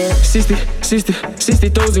Rari.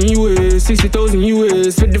 60,000 US, 60,000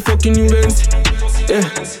 US for the fucking new Benz. Yeah,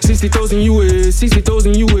 60,000 US,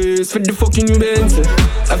 60,000 US for the fucking new Benz.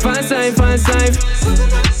 A fast life,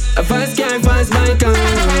 a fast car, fast bike. I'm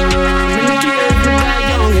in the care if me die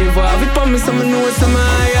young. If I have it for me, someone knows some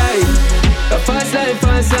high. A fast life.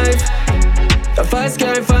 A fast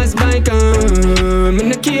car, fast bike. I'm in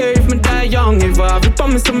the care if me die young. If I have it for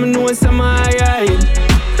me, someone knows some high.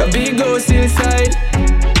 The big ghost inside.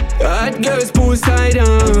 Hot girls poolside,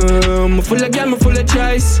 I'm full of gal, I'm full of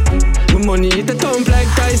choice. My money hit the thump like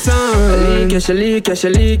Tyson. I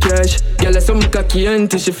leak cash. Girl, I some cocky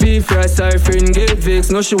until she feel fresh. Her friend get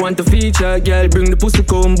vexed, now she want to feature. Girl, bring the pussy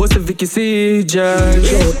come, bust a Vicky Seja.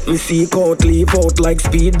 Short, me seek out, leave out like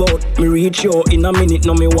speedboat. Me reach you in a minute,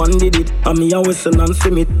 now me one did it. And me a whistle and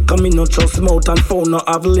sim it. Come in no trust mouth and phone no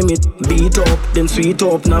have limit. Beat up, then sweet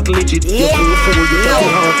up, not legit. You too fool, you take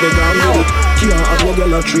your heart, beg and do it. Can't have your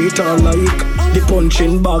girl a treat her like the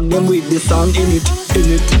punching bag, them with the sound in it.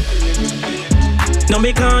 Now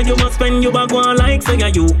because you must spend your bag one like say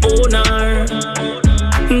you own her.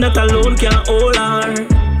 That alone can't hold her.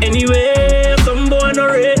 Anyway, some boy no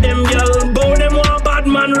rate them, girl. Bow them one bad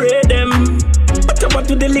man rate them. But about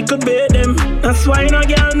to the little bait them. That's why no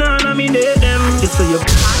girl nah me date them. Just so you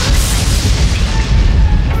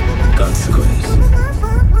consequence.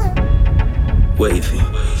 Wavy.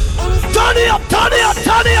 Turn it up.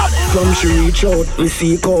 From she reach out, me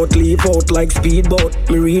seek out, leave out like speedboat.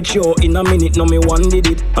 Me reach you in a minute, now me one did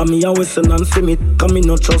it. And me a whistle and sim it. Come in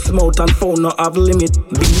no trust mouth and phone no have limit.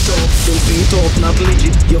 Beat up, then sweet up, not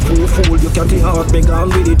legit. You fool, you can't heart, beg on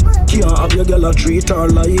with it. Can't have your girl a treat her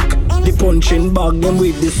like the punching bag, them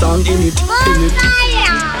with the sound in it.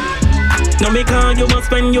 Now because you must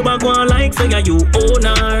spend your bag one like say you own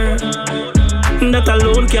her. That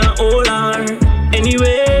alone can't hold her.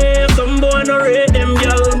 Anyway, some boy no rate them,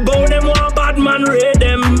 girl. Bow them one bad man rate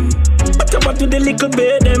them. But about to the little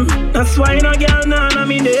bait them. That's why no girl nah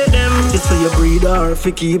me date them. Just so you breed her,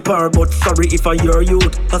 fi keep her. But sorry if I your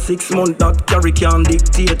youth. A 6 month that carry can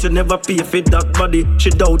dictate. You never pay for that body. She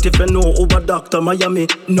doubt if you know over Dr. Miami.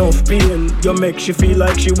 Enough pain, you make she feel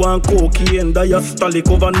like she want cocaine. Diastolic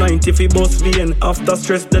over 90 fi bust vein. After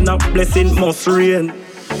stress then a blessing must rain.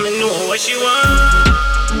 Me know what she want.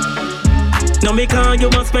 Now because you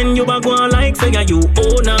must spend your bag one like say you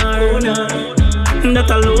own her. That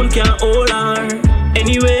alone can't hold her.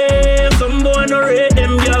 Anyway, some boy no rate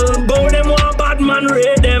them, girl. Bow them one bad man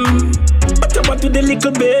rate them. But about to the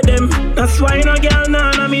little bait them. That's why no girl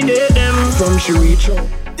nah me date them. From she reach out.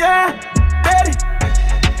 Yeah, ready.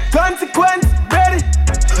 Consequence, ready.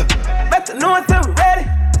 Better know I'm ready.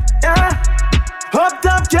 Yeah. Up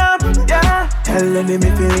top camp, yeah. Tell them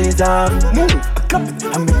if it's off. Move, I clap it,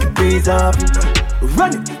 I make it breeze off.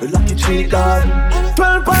 Run it, lock your tree guard.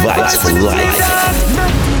 12.5 for life.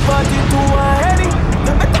 1942 already.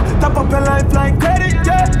 Top up your life like credit,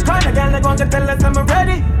 yeah. Find a girl that gon' tell us I'm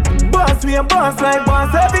ready. Boss, we a boss like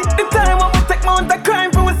boss heavy. The time when we take mount of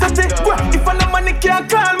crime for a city. If I no money can't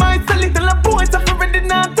call my silly. Tell the boys if I ready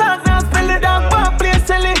now talk, now spell it out, but play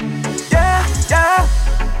silly. Yeah.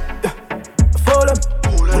 Follow them.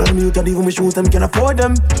 Put on mute and even we shoot them, can afford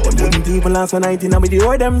them. Them wouldn't even last for 19 and we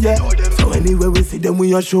devour them, yeah. So anywhere we see them,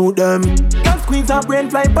 we a shoot them. Can squeeze our brain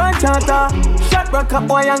fly banchata. Shot rock up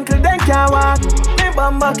boy uncle, then can't walk. Me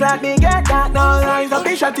bumba clock, me get that now. Rise up,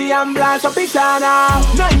 be shotty and blast up, be shana.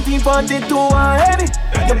 1942 already.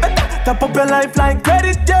 You better top up your life like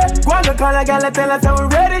credit, yeah. Go on, call a girl and tell us how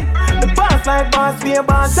we ready. The boss like boss, be a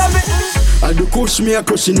boss of it. I do push me a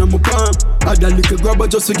cushion on my palm. I da little grabber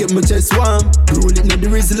just to get my chest warm. Roll it now the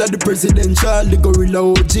rizzle of the presidential. The gorilla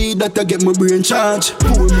OG that I get my brain charge.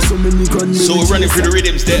 Pour me so many guns. So we're running through the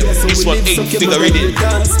rhythms there. This one 8-figure rhythm.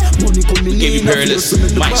 Gave you Perilous,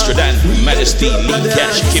 Mike Stradan, Majesty, Lee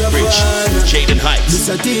Cash, Kid Bridge, Jaden Heights.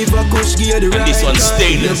 And this one's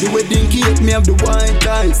Stainless. The wedding cake, me have the white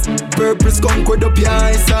ties. Purpose conquered up your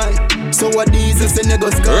eyesight. So what these is the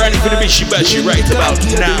niggas got. Running for the bitchy bash right about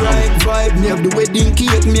now. Me have the wedding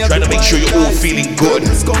cake, me have trying to make sure you're all feeling good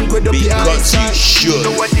because you should.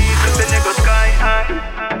 So what these is the niggas sky high.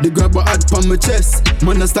 The grabber had on my chest.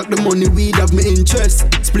 Man, I stack the money, weed have me interest.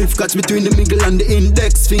 Spliff catch between the middle and the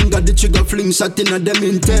index. Finger the trigger, fling shot in a them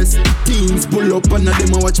in test. Teens pull up and a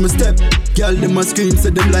them a watch my step. Girl, them a scream, say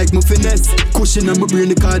them like my finesse. Cushion on my brain,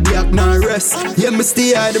 the cardiac now rest. Yeah, me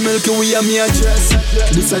stay high, the Milky Way and me address.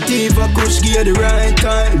 This a Tiva Kush, give the right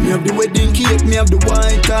time. Me have the wedding cake, me have the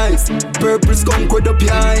white ties. Purple skunk with up your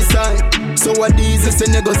eyesight. So what these is the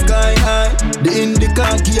nigga sky high. The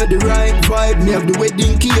indica give the right vibe. Me have the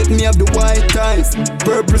wedding cake. 28, me have the white eyes.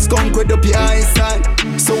 Purple skunk with up your eyesight.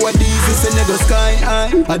 So what these is a nigga sky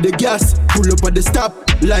high. At the gas, pull up at the stop.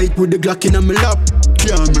 Light with the Glock in my lap.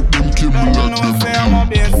 Can't make them kill me. You know say I'm a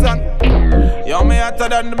bass son. Yo, me hotter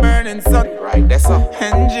than the burning sun. Right, that's up.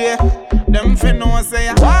 NJ, them fin know say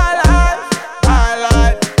I'm wildlife,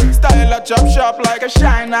 highlight. Style a chop shop like a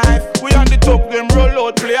shine knife. We on the top, them roll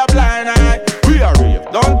out, play a blind eye. We are rave,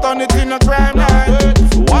 don't turn it in a crime night.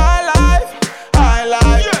 Wildlife,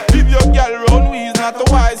 highlight. Give your girl round, we is not a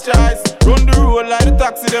wise choice. Run the road like the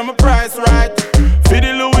taxi, them a price right. Feed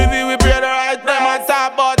the Louis V, we pay the right them on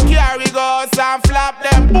top, but carry goes and flap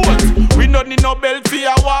them boots. We don't need no belt for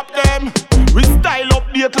you whop them. We style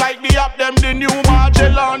update like the app them. The new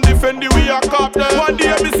Magellan defend the we a cop them. One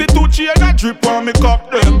day me see two chain a drip on me cup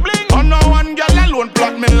them. Bling. On no one girl alone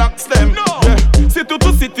plot me locks them. No. Yeah. City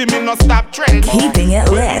to city me no stop trend. Keeping it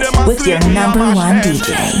lit with your number one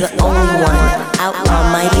DJ, the only one, Outlaw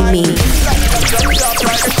Mighty Me. We on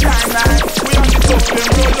the top them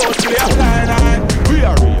roll out play a blind eye. We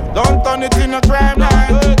are real, don't turn it in a crime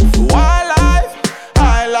line. Wildlife,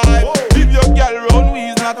 highlight. Give your girl round, we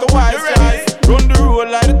is not a wise choice. Run the road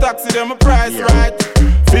like the taxi, them a price right.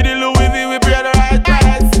 Feed the Louis V, we pay the right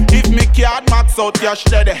price. If me card max out cash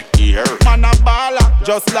steady. Man a baller,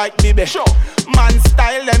 just like Bibi. Man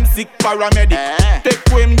style them sick paramedic. Take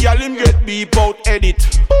him girl, him get beep out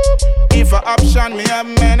edit. If a option, me have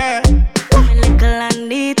many. Little and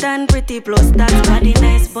neat and pretty plus that body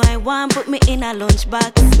nice boy want put me in a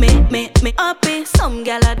lunchbox. Me uppy, some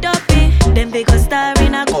gal a dopey. Them big star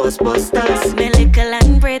in a Ghostbusters. Me little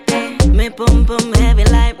and pretty, me pum pum heavy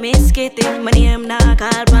like me skitty. My name not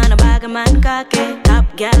called man a bag of man cocky. Top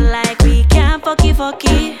gal like we can't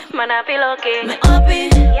fucky. Man I feel okay. Me uppy,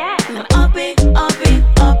 yeah. Me uppy.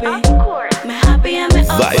 Me happy and me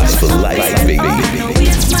uppy. Vibes for life, baby. I know we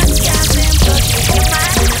a man can't say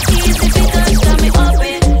easy because me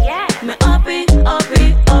uppy, yeah. Me uppy.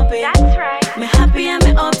 That's right. Me happy and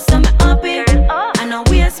me up, so me uppy. I know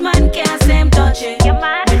waste man can't say touch it. You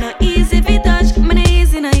man. Me no easy fi touch. Me no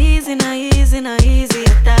easy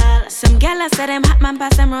at all. Some gyal say them hot man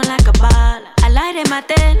pass them round like a ball. I lie them a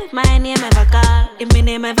tell, my name ever call. If me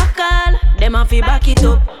name ever call, them a fi back it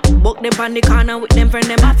up. Book them pon the corner with them friend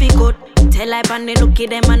them a fi cut. Tell I pon the looky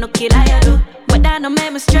them a no kill I do. But that don't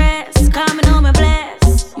make me stress, cause me know me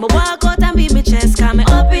blessed. Me walk out and beat me chest, cause me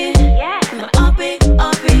uppy, yeah. Me uppy.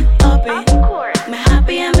 Me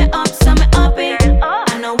happy and me up, so me uppy.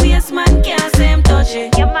 I know waste man can't say him touch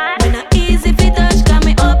it. Me no easy fi touch, cause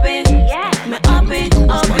me uppy, yeah. Me uppy.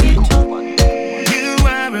 You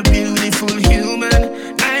are a beautiful human.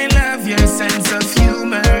 I love your sense of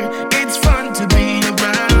humor. It's fun to be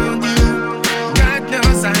around you. God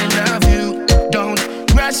knows I love you. Don't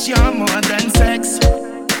rush, you're more than sex.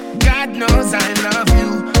 God knows I love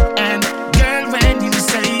you. And girl, when you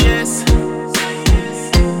say yes,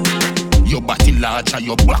 your body large and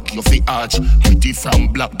your back you fi arch. Pretty from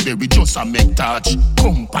Blackberry just a make touch.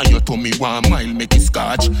 Come pan your tummy 1 mile make it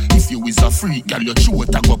scotch. If you is a freak girl your throat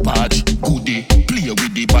a go patch. Goodie, play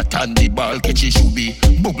with the bat and the ball catch it should be.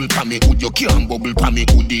 Bubble pa me hood, you can't bubble pa me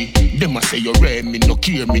hoodie. Them a say you rare, me no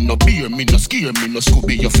care, me no beer, me no scare, me no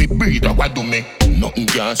scooby. You fi breathe or what do me? Nothing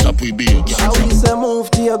can stop we be. I will say move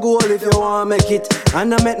to your goal if you want make it.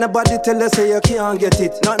 And I make nobody tell you say you can't get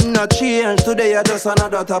it. Nothing not change, today you just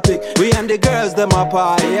another topic. We and the girls them a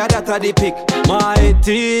party, yeah that a the pick. My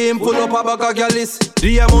team pull up a bag of gyalis.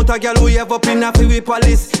 The amount of gyal we have up in a fi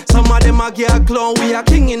palace. Some of them a get a clown, we are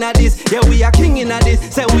king in a this. Yeah we are king in a this,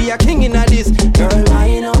 say we are king in a this. Girl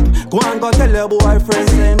line up, go and go tell your boyfriend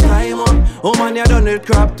same time up. Oh man you done it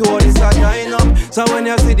crap to all this a join up. So when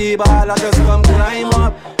you see the ball I just come climb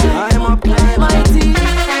up. My team.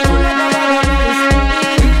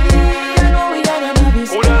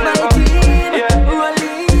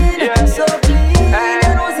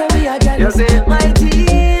 My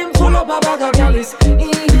team full up a bag of gallus. I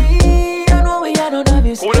know we are not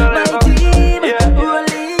novice. My team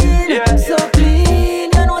rolling so clean.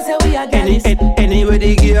 I know say we are gallus. Anyway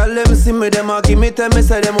the girl them see me, them a give me tell me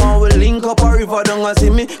say them want we link up a river down and see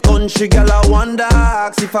me. Country girl a wonder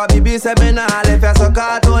ask if a baby say me nah left ya so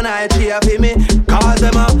cartoon I cheer for me. Cause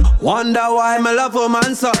them a wonder why me love a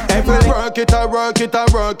man so. Every work it and work.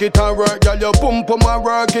 Girl you pump my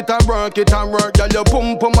work it and work. Girl you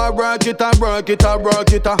pump my work it and work. You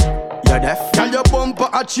deaf? Girl you bump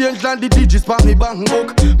a change like the digits for me bank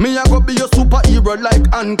book. Me a go be your superhero like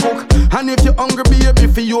Hancock. And if you hungry baby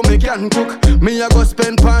for you me can cook. Me a go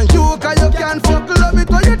spend pan you cause you can fuck. Love it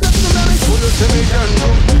when you touch me very cool. You say me can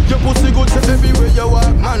cook. Your pussy good say everywhere you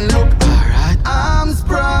walk man look. Alright, I'm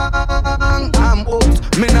sprung, I'm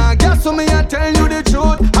hooked. Me nah guess so me a tell you the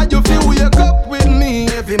truth.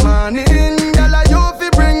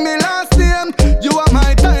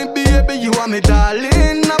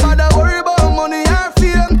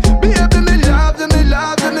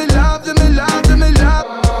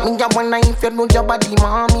 your body,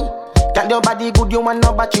 mommy. Girl, your body good, you want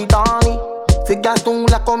no battery, Tommy. Figure soon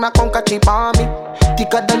like come and conquer chip on me.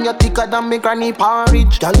 Thicker than me granny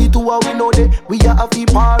porridge. Girl, you two we know that we are a fee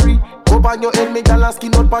party. Go on your head, me girl, and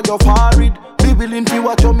skin out by your forehead. Be willing to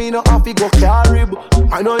watch you, me no have to go carry.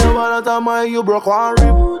 I know you want to tell you broke one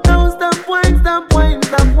rib. Don't stop wine, stop wine,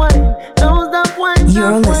 stop wine. Don't stop wine.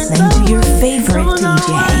 You're listening to your favorite DJ,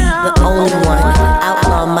 the only one,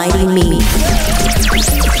 Outlaw Mighty Me.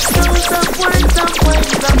 Don't stop wine, stop wine,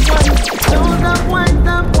 stop wine. Don't stop wine,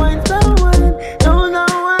 stop wine, stop wine. Don't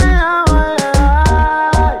stop wine.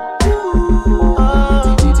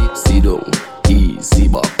 Sit down, easy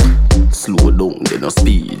back. Slow down, then a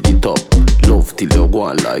speed it up. Love till you go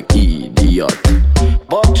on like idiot.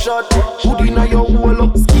 Buckshot, put in your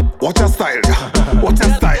hole. Watch your style, watch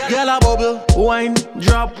your style. Girl a bubble, wine,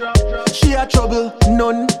 drop. She a trouble,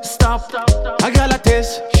 non-stop. A girl a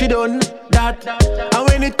taste, she done that. And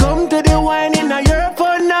when it come to the wine in a year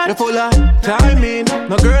for not, you full of timing.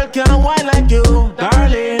 No girl can wine like you,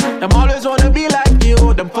 darling. Them always wanna be like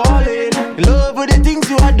you, them falling in love with the things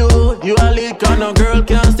you a do. You a lick and no girl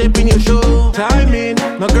can step in your shoe. Timing,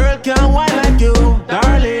 no girl can wine like you,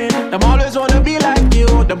 darling. Them always wanna be like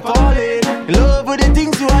you, them falling in love with the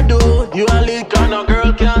things you a do. You a lick and no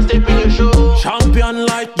girl can step in your shoe. Champion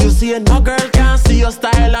like you see, no girl can see your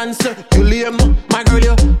style and say you lame. My girl,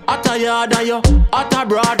 you hot a yard and you hot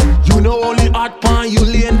abroad. You know only hot pan you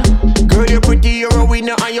lane. Girl, you're pretty, you're a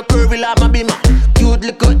winner and you're curvy like my bimmer. Cute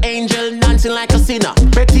little angel dancing like a sinner.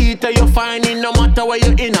 Petite, you're fine in no matter where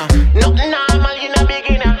you're in. Nothing normal, you're a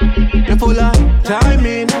beginner. You're full of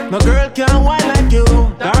timing. No girl can wine like you,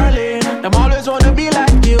 darling. Them always wanna be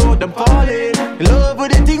like you, them falling in love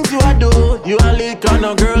with the things you a do. You a lick and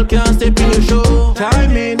no girl can step in your shoe.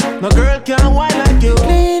 Timing, no girl can wine like you.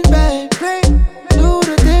 Clean, babe, clean. Do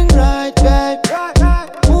the thing right, babe.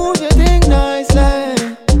 Move your thing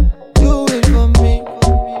nicely. Do it for me.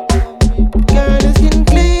 Girl, your skin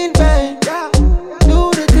clean, babe.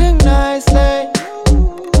 Do the thing nicely.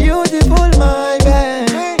 Beautiful, my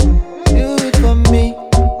babe. Do it for me.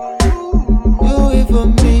 Do it for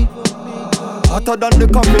me. Hotter than the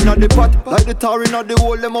coffee in the pot. Like the tar in the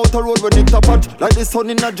whole them outer road when it a patch. Like the sun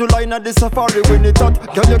in a July in the safari when it hot.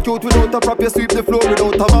 Girl, you cute without a prop, you sweep the floor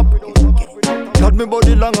without a map. Got me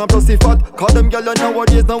body long and plus fat. Call them gyal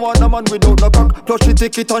nowadays no want a man without a cock. Plus she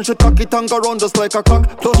take it and she cock it and go round just like a clock.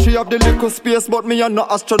 Plus she have the little space but me and no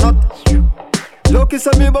astronaut. Lucky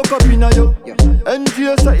say me buck up inna yo.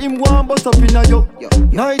 NGS say him want bust up inna yo.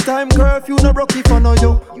 Nighttime curfew no broke if I know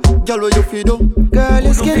yo. Girl where you feed up? Girl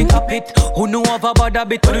you skin pick up it. Who know have a bad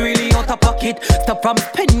habit but really out of pocket. Stop from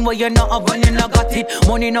spending where you not have when you not got it.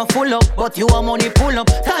 Money not full up but you are money full up.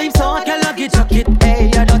 Time so I can lock it jacket. Hey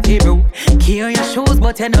you dirty bro. Care your shoes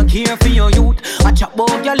but you not care for your youth. I chop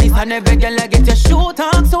about your list and every girl I get your shoe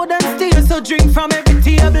talk. So then steal so drink from every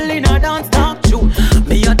table in a dance talk shoot.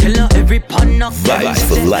 Me I tell her every pan of vibes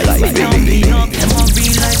for life, baby. Oh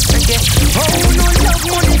no love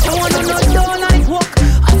money so I don't like work.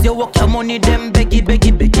 As you walk your money them beggy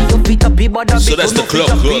you fit up your body. So that's the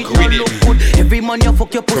clock with it. Every man you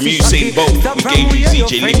fuck your pussy. From Usain Bolt, we gave you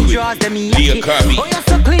DJ Liquid, Leah Carvey,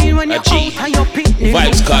 a G,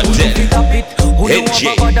 Vibes Cartel, NJ,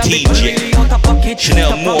 DJ,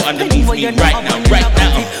 Chanel Moore underneath me right now.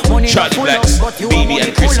 Charlie Blacks, Baby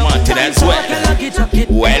and Chris Martin as well.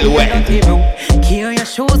 Well. Care your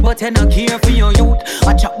shoes but you not care for your youth.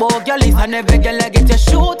 I chop about your list and every girl I get your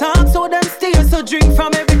shoe talk. So them steal so drink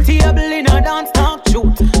from every table in a dance talk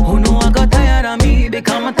shoot. Who know I got tired of me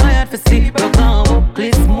because I'm tired for sleep. Broke on walk,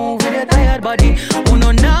 let's move with your tired body. Who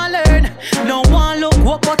know not learn, no one look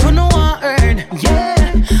what but who know I earn. Yeah,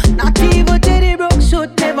 not even Teddy broke shoot,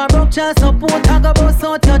 never broke child support. I got bust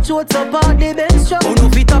out your throat so part the bench shot. Who know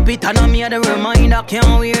fit up it and I'm here the reminder.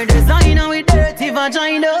 Can't wear designer with dirty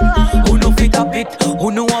vagina. Who know fit up it,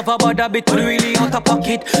 who know have a bad habit but really out of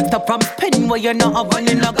pocket. Stop from spending where you not have and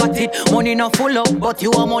you not got it. Money not full up but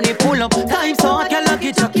you are money full up. Time so I can lock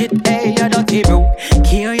it jacket. Hey you dirty bro.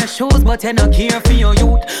 Care your shoes but you not care for your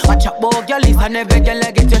youth. I chop about your list and every girl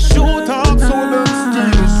I get your shoe talk. So them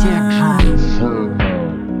steal section.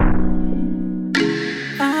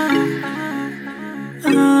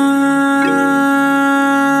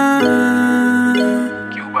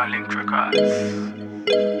 Cuba Link Records.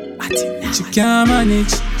 She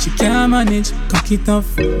can't manage, cock it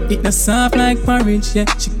off. It not soft like porridge, yeah.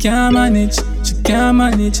 She can't manage,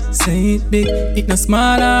 say it big. It not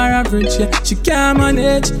small or average, yeah. She can't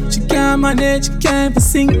manage, can't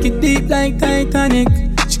sink it deep like Titanic.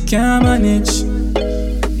 She can't manage,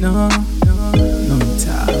 no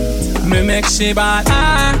time. Me make she bad,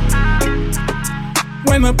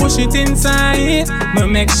 When me push it inside, me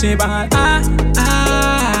make she ball. Ah,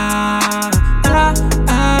 ah, ah,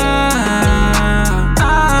 ah,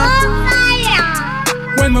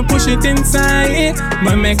 ah. When me push it inside,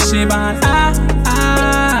 me make she ball. Ah,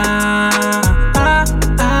 ah, ah,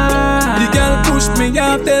 ah. The girl push me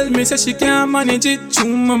up, tell me say she can't manage it.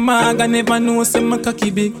 Chew my mag, I never know say my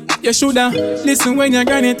cocky big. You shoulda listen when your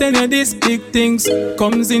granny tell you these big things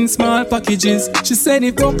comes in small packages. She said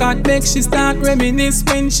if fuck out make she start reminisce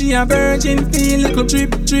when she a virgin feel little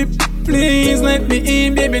drip drip. Please let me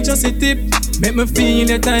in, baby, just a tip. Make me feel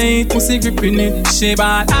your tight pussy gripping it. She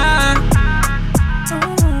ball ah.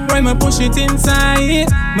 When me push it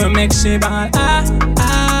inside, me make she ball ah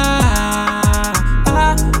ah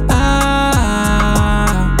ah ah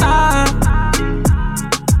ah.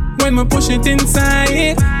 When me push it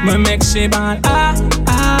inside, me make she ball ah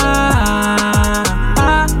ah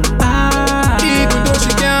ah ah. Even though she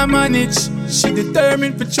can't manage, she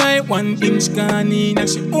determined to try. 1 inch gone in and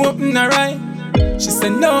she open her eye. She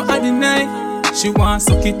said no, I deny. She want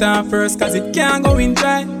suck it off first cause it can't go in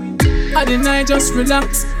dry. I deny, just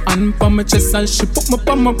relax. And for my chest and she put me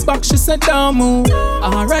on my back. She said don't move.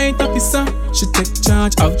 Alright officer, she take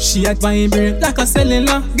charge of. She had vibrate like a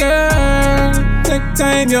cellular. Girl, take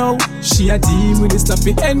time yo. She a deal with the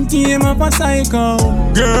sloppy end game of a psycho.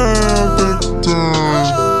 Girl, take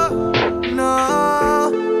time.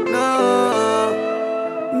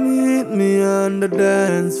 Me on the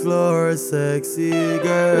dance floor, sexy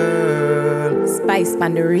girl. Spice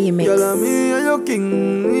Band the remix. Girl, me and your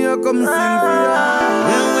king, you come sing for ya.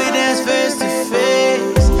 When we dance face to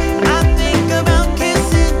face, I think about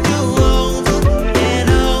kissing you over and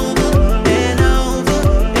over and over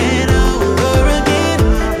and over again.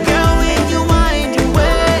 Girl, when you wind your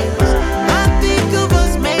waist, I think of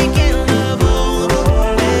us making love over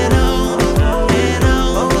and over and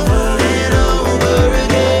over and over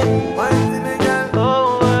again.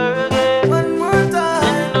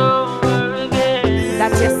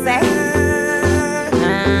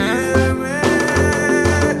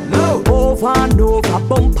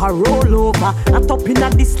 Bumper roll over, not up in a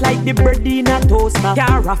this like the bread in a toaster.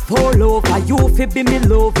 Car fall over, you fi be me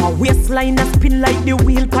lover. Waistline a spin like the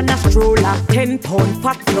wheel pan a stroller. 10-pound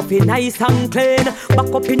fat fluffy, nice and clean.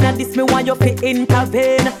 Back up in a this me want you fi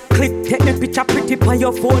intervene. Click take the picture pretty on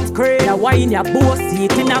your phone screen. A wine your boss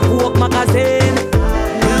seat in a Vogue magazine.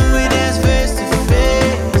 When we dance face to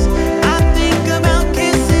face, I think about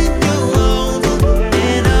kissing you over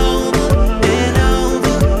and over and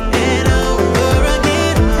over and over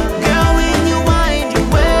again. Girl, when you wind your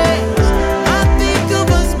waist, I think of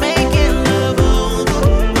us making love over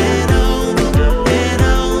and over and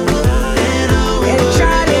over and over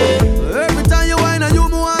again. Every time you whine and you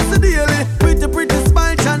move on to daily. Pretty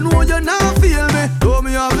smile, I know you not feel me. Told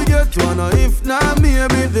me how to get you, and if not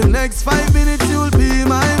maybe the next 5 minutes you'll be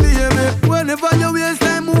my baby. Whenever your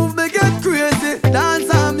waistline move, make it crazy. Dance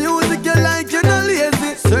and music, you like you're not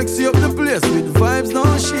lazy. Sexy up the place with vibes, no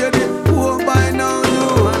shady. Oh, by now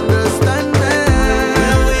you understand me.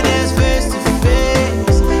 When we dance face to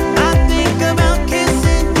face, I think about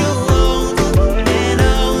kissing you over and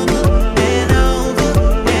over and over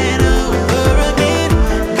and over again.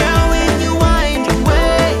 Girl, when you wind your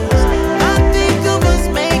waist, I think of us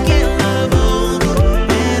making love over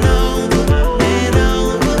and over and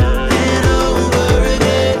over and over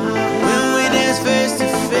again. When we dance face to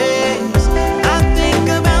face, I think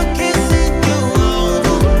about kissing you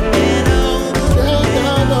over and over.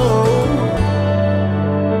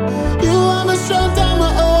 You are my strength and my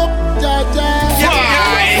hope, Jaja.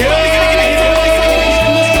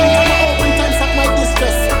 When times of my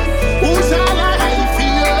distress, who shall I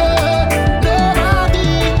fear?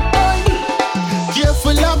 Nobody.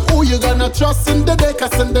 Careful of who you gonna trust in the day,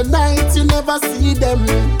 'cause in the night you never see them.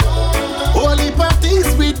 Only things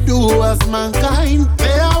we do as mankind,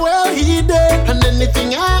 they are well hidden. And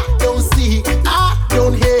anything I don't see, I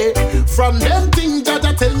don't hear. From them things that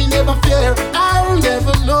I tell me never fear, I'll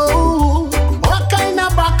never know what kind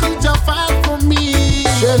of battle to fight for me.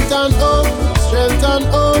 Strength and hope, strength and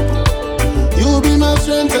hope. You be my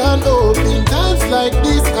strength and hope. In times like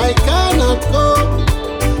this, I cannot cope.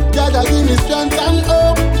 Jaja, give me strength and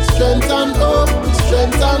hope, strength and hope,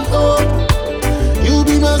 strength and hope. You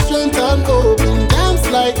be my strength and hope. In times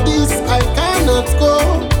like this, I cannot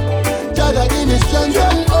cope. Jaja, give me strength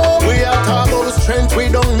and hope. We are talking about strength, we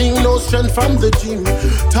don't mean no strength from the gym.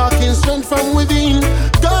 Talking strength from within.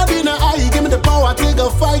 God in the eye, give me the power, take a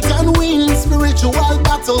fight and win. Spiritual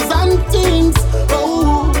battles and things.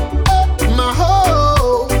 Oh, my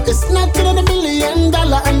hope. It's not $1 million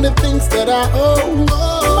and the things that I owe.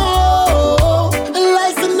 Oh,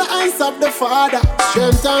 lies in the hands of the Father.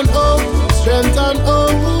 Strength and hope, strength and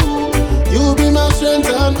hope. You be my strength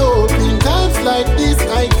and hope. In times like this,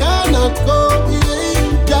 I cannot cope.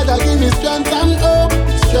 Gotta give me strength and hope,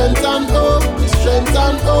 strength and hope, strength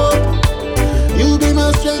and hope. You be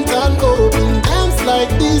my strength and hope. In times like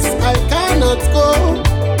this, I cannot cope.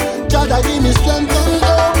 Gotta give me strength and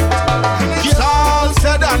hope. It's all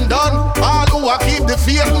said and done. All who are keep the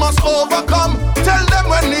faith must overcome. Tell them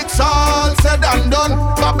when it's all said and done.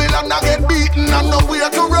 Babylon a get beaten and nowhere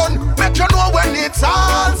to run. Make you know when it's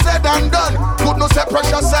all said and done. Could no say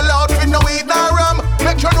pressure sell out for no eat nor rum.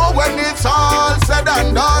 Make you know when it's all said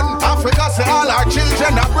and done. Africa say all our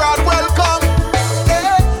children abroad welcome.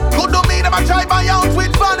 Yeah. Could do me them a try buy out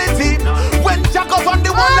with vanity. When Jack off on the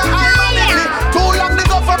one that humanity. Too long the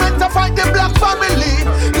government to fight the black family.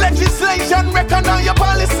 Legislation recognize your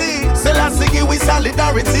policy. Selassie give we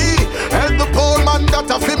solidarity. Help the poor man that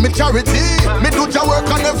a fit me charity. Me do your work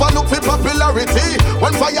and never look for popularity.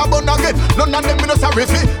 When fire burn again, none of them me no sorry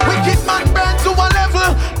fi. Wicked man burn to a level.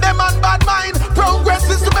 Them man bad mind. Progress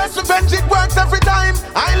is the best revenge. It works every time.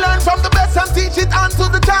 I learn from the best and teach it onto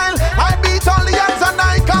the child. I beat all the odds and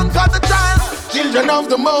I conquer the child. Children of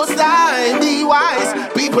the Most High, be wise.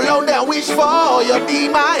 People out there wish for your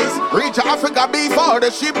demise. Reach Africa before the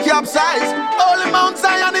ship capsize. Holy Mount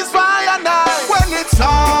Zion is fire now. When it's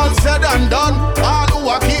all said and done, all who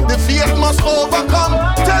are keep the faith must overcome.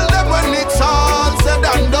 Tell them when it's all said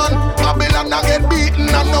and done, Babylon a get beaten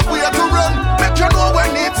and nowhere to run. Make you know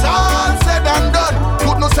when it's all said and done.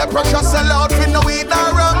 Could no say pressure sell out for no eat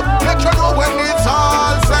nor rum. Make you know when it's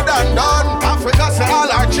all said and done. Africa say all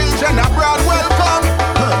our children abroad welcome.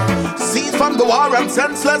 Cease from the war and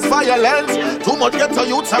senseless violence. Too much ghetto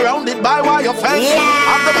youth surrounded by wire fence.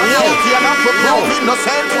 And the man guilty enough to prove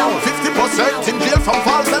innocent. 50% in jail from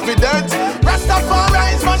false evidence.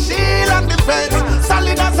 Rastafari is my shield and defense.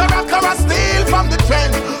 Solid as a rock or a steel from the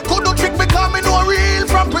trend. Could do trick becoming no real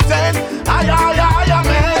from pretend. I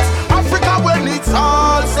man. Africa when it's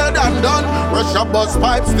all said and done. Russia bus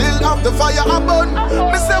pipe still have the fire burn.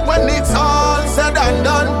 Me say when it's all said and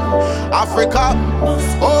done, Africa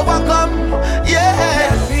must overcome.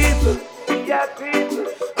 Yeah, people,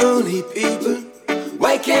 only people.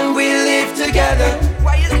 Why can't we live together?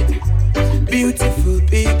 Why is it? Beautiful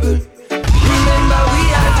people. Remember we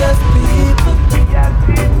are just people.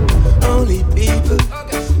 Only people.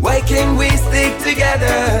 Why can't we stick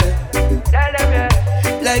together?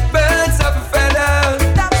 Like birds of a feather.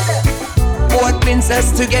 What binds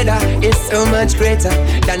us together is so much greater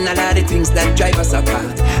than a lot of things that drive us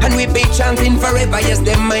apart. And we be chanting forever, yes,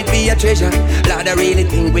 there might be a treasure. Lord, I really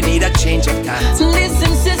think we need a change of thought.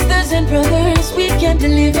 Listen, sisters and brothers, we can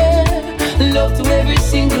deliver love to every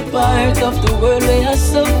single part of the world where I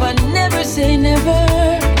suffer. Never say never.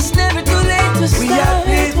 It's never too late to start.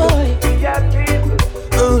 We are people.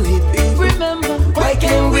 Only people. Remember, why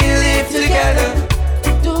can't we live together?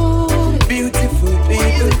 Beautiful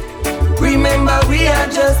people. Remember we are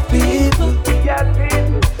just people.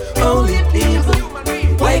 Only people.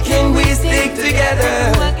 Why can't we stick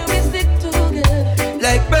together?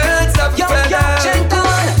 Like birds of a feather.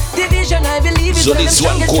 Division, I believe So this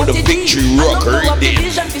one called the Victory Rock right there.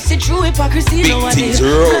 Big things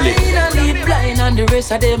rolling. Blind and the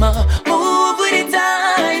rest of them move with the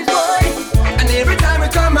times, boy. And every time we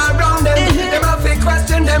come around them, them have to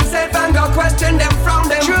question themselves and go question them from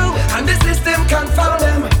them. True. And the system confound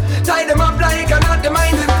them. Tie them up like another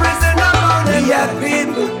mind in prison around them. We are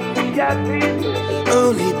people.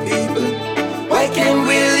 Only people. Why can't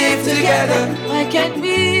we live together? Why can't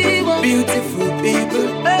we? Beautiful people.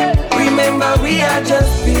 Remember we are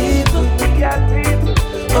just people.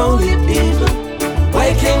 Only people.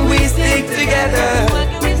 Why can't we stick together?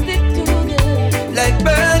 Like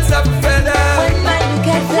birds of a feather. When I look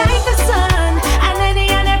at like the sun and any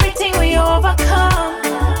and everything we overcome,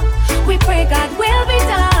 we pray God will be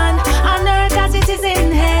done on earth as it is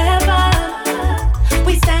in heaven.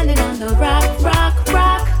 We standing on the rock,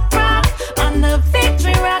 on the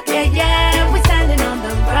victory rock, yeah. We standing on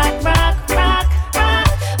the rock,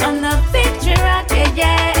 on the victory rock,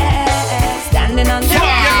 yeah. Standing on the rock,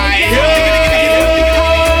 yeah.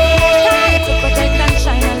 To protect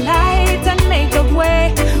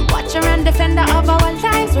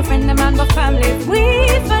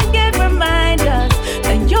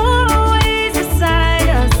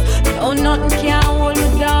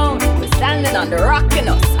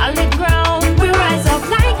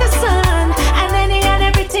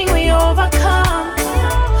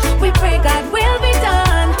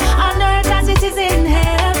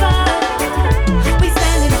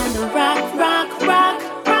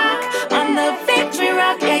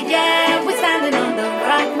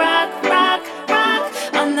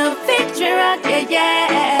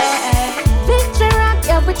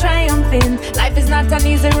Life is not an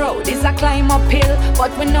easy road, it's a climb uphill.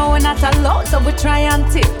 But we know we're not alone, so we try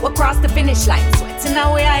until we cross the finish line. Sweating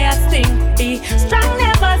away higher sting. Be strong,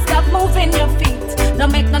 never stop moving your feet.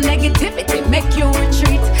 Don't make no negativity, make you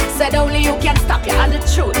retreat. Said only you can stop, you are the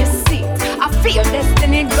truth, you see. I feel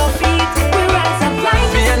destiny go beat. We rise up like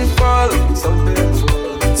painful, so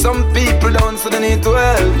painful. Some people don't see the need to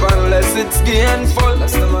help unless it's gainful.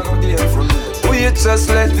 That's the man of gainful. We just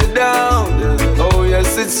let it down. Oh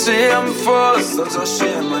yes, it's shameful. Such a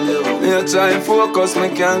shame, man. You try and focus, me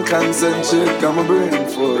can't concentrate. Got my brain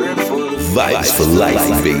full. Vibes for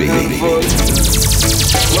life, baby.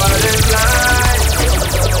 What is life?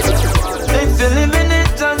 If you're living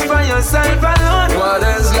it just for yourself alone. What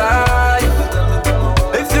is life?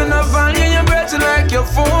 If you not value your breath like your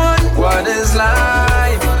phone. What is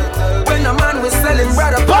life? When a man was selling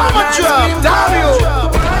bread up on my street.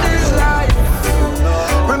 What is life?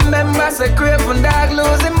 Remember, say crave when dog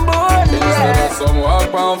losing bone. Yeah. Some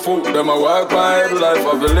walk on foot, them a walk on head. Life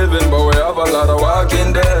of a living, but we have a lot of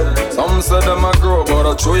walking dead. Some say them a grow, but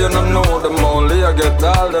I true you don't know them. Only I get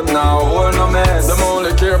all them now, hold no mess. Them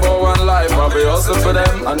only care about one life, I be hustle for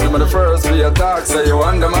them. And them are the first to attack, say you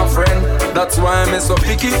want them a friend. That's why I'm so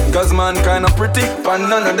picky, cause man kinda pretty. But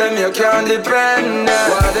none of them you can't depend.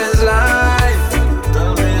 What is life?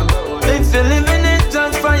 Tell me about it. If you're living it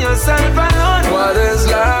just for yourself alone. What is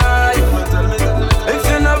life? If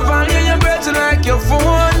you not value your breath like your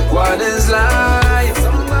phone. What is life?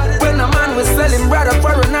 When a man was selling brother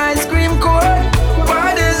for an ice cream cone.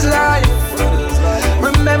 What is life?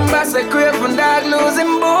 Remember, say crave when dog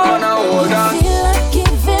losing bone. Now hold on. If you feel like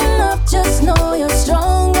giving up, just know you're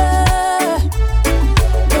stronger.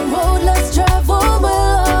 The road less traveled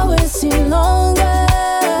will always seem longer.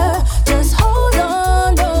 Just hold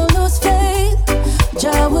on, don't lose faith.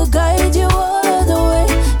 Jah will guide you all the way.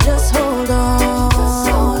 Just hold on.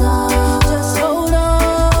 Just hold on.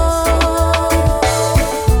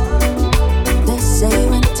 They say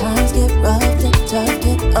when times get rough, the tough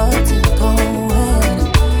get up to going.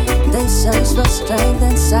 They search for strength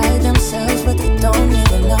inside themselves, but they don't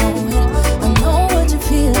even know it. I know what you're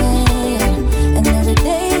feeling, and every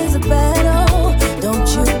day is a battle. Don't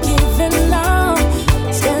you give in now.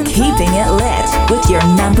 Keeping it lit with your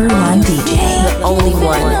number one DJ, the only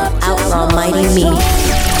one, Outlaw Mighty Me.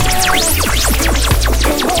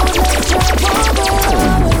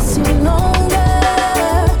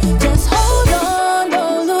 Just hold on,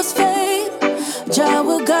 don't lose faith. Jah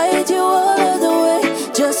will guide you all the way.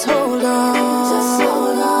 Just hold on. Just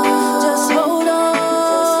hold on. Just hold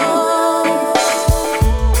on.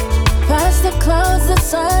 Past the clouds, the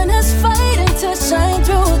sun is fighting to shine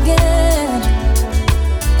through again.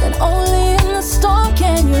 And only in the storm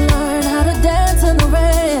can you learn how to dance in the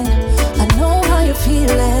rain. I know how you're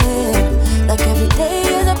feeling, like every day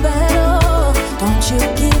is a battle. Don't you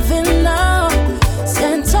give in now,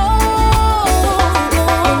 stand tall.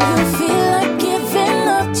 When you feel like giving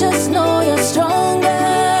up, just know you're stronger.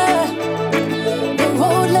 The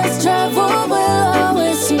road less traveled will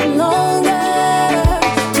always seem longer.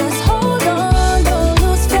 Just hold on, don't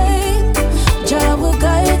lose faith. Jah will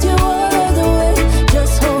guide you all the way.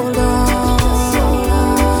 Just hold on.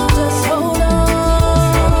 Just hold on.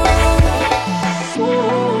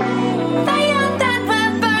 Fire that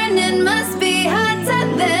we're burning must be hotter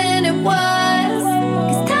than it was.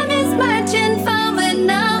 'Cause time is marching forward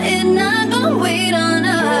now, it not gonna wait on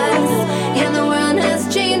us. Yeah, the world has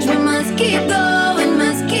changed, we must keep going,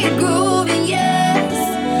 must keep grooving, yes.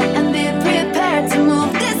 And be prepared to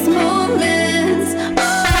move this movement.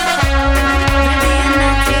 Ready or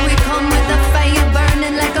not, here we come with the fire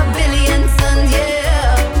burning like a billion suns,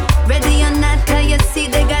 yeah. Ready or not, how you see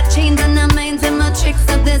they got chains on their minds and more tricks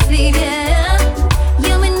up their sleeve, yeah.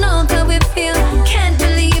 Yeah, we know how we feel, can't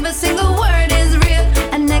believe a single word is real.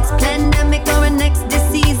 A next pandemic or a next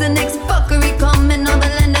disease, a next fuckery coming on the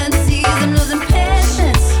land and seas. I'm losing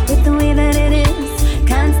patience with the way that it is.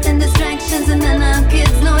 Constant distractions and then our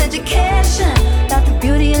kids, no education about the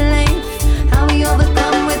beauty of life. How we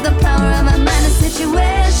overcome with the power of our mind and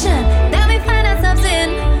situation that we find ourselves in.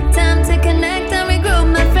 Time to connect and regroup,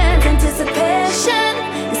 my friends. Anticipation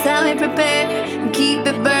is how we prepare and keep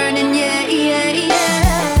it burning, yeah, yeah,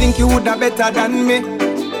 yeah. Think you woulda better than me?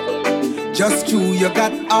 Just true, you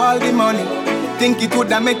got all the money. Think it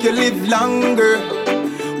woulda make you live longer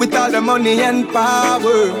with all the money and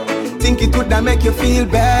power. Think it woulda make you feel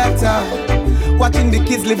better watching the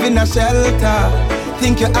kids live in a shelter.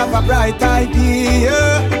 Think you have a bright idea,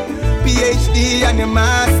 PhD and your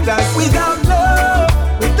master's. Without love,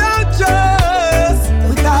 without trust,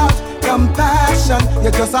 without compassion,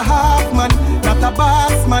 you're just a half man, not a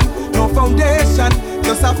boss man. No foundation,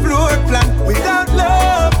 just a floor plan. Without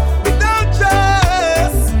love, without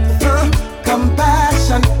trust,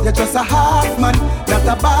 compassion. You're just a half man, not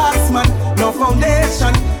a boss man. No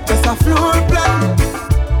foundation, just a floor plan.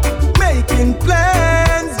 Making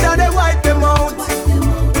plans, now they wipe them out.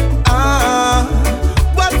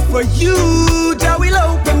 But for you, Jah will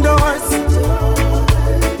open doors.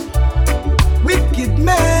 Wicked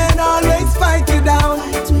men always fight you down.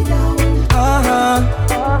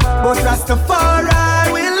 But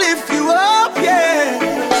Rastafari will lift you up, yeah.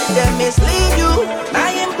 Them mislead you,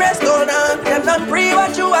 I impress hold on. Them don't pray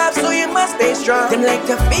what you have, so you must stay strong. Them like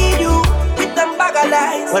to feed you with them bag of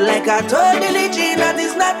lies. But like I told Lily Jean, that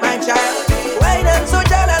is not my child. Why them so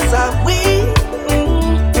jealous of we?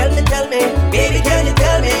 Tell me, baby, can you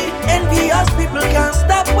tell me? Envious people can't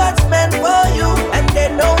stop what's meant for you, and they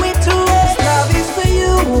know it too. This love is for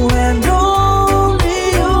you and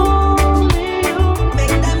only you.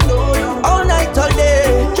 Make them know all night, all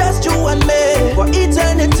day, just you and me for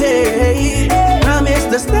eternity. Promise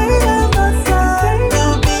to stay on my side.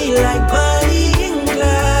 You'll be like Bonnie and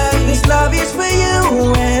Clyde. This love is for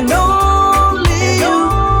you and only you.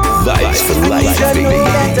 Vibes for life, baby.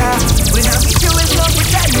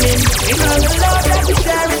 In all the love that we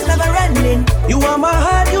share is never ending. You are my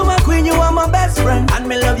heart, you my queen, you are my best friend. And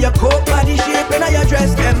me love your coat, body shape, and how you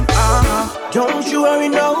dress them. Don't you worry,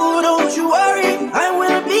 no, don't you worry. I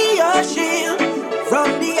will be your shield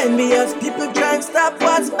from the envious people trying to stop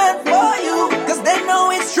what's meant for you. Cause they know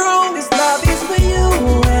it's true. This love is for you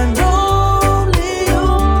and only you.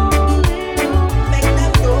 Make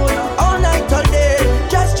them know all night, all day,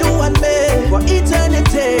 just you and me for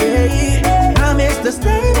eternity. Promise to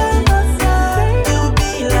stay there.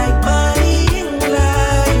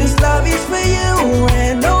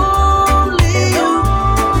 And only you.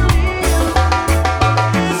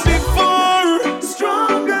 Before,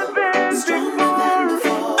 stronger than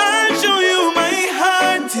before. I'll show you my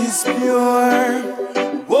heart is pure.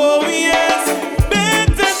 Oh yes,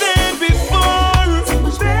 better than before.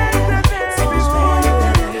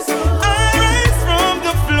 I rise from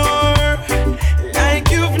the floor like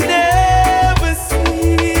you've never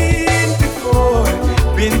seen before.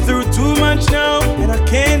 Been through too much now, and I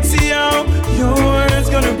can't see how your words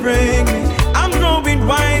gonna break me. I'm growing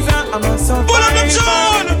wiser, I'm a survivor.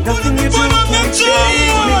 Nothing you do can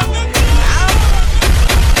change me.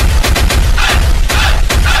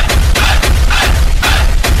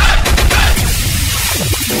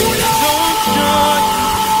 Don't judge,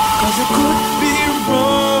 cause it could be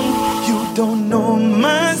wrong. You don't know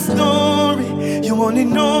my story, you only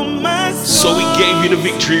know my story. So we gave you the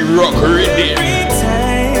victory rock right there.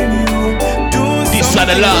 These are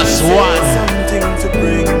the last one.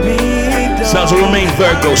 Sounds will remain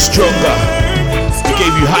Virgo stronger. We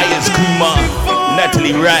gave you Hyans Kumar,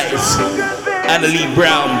 Natalie Rice, Annalie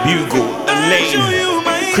Brown, Bugle,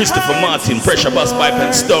 Elaine, Christopher Martin, Pressure Bus Pipe,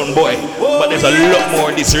 and Stone Boy. But there's a lot more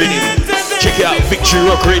in this rhythm. Check it out, Victory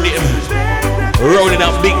Rock rhythm. Rolling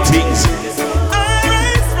out big things.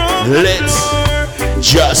 Let's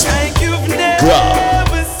just go.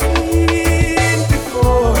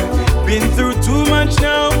 Been through too much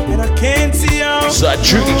now, and I can't see how. So I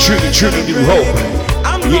truly do hope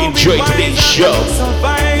you enjoy today's show.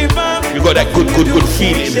 You got that good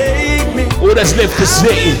feeling. All that's left to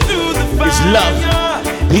say is love,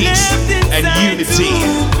 peace, and unity.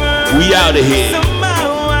 We out of here.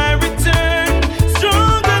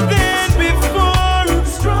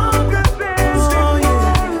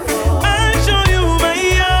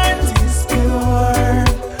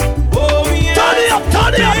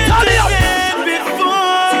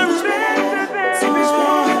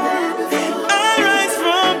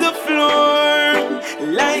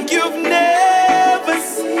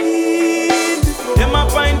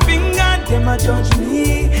 Judge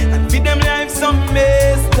me and feed them life some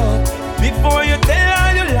messed up. Before you tell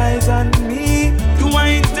all your lies on me, do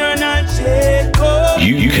I turn and check up?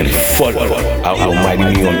 You can follow Outlaw Mighty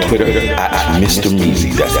Me on Twitter at Mr.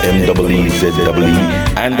 Meezy, that's MeeZee,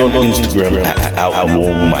 and on Instagram at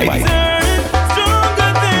Outlaw Mighty.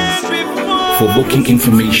 For booking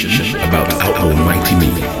information about Outlaw Mighty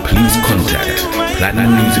Me, please contact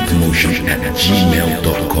Platinum Music Promotion at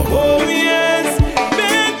gmail.com.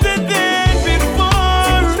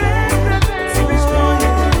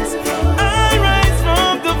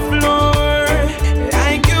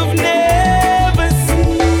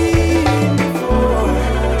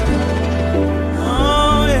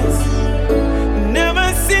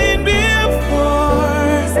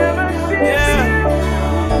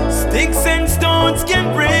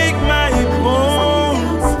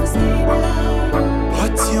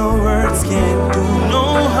 Can't do no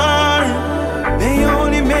harm.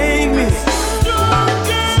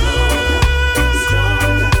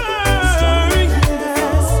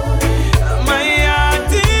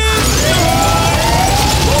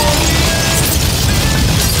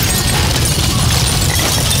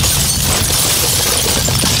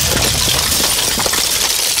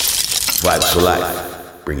 Vibes for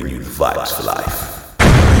life, bringing you the vibes for life.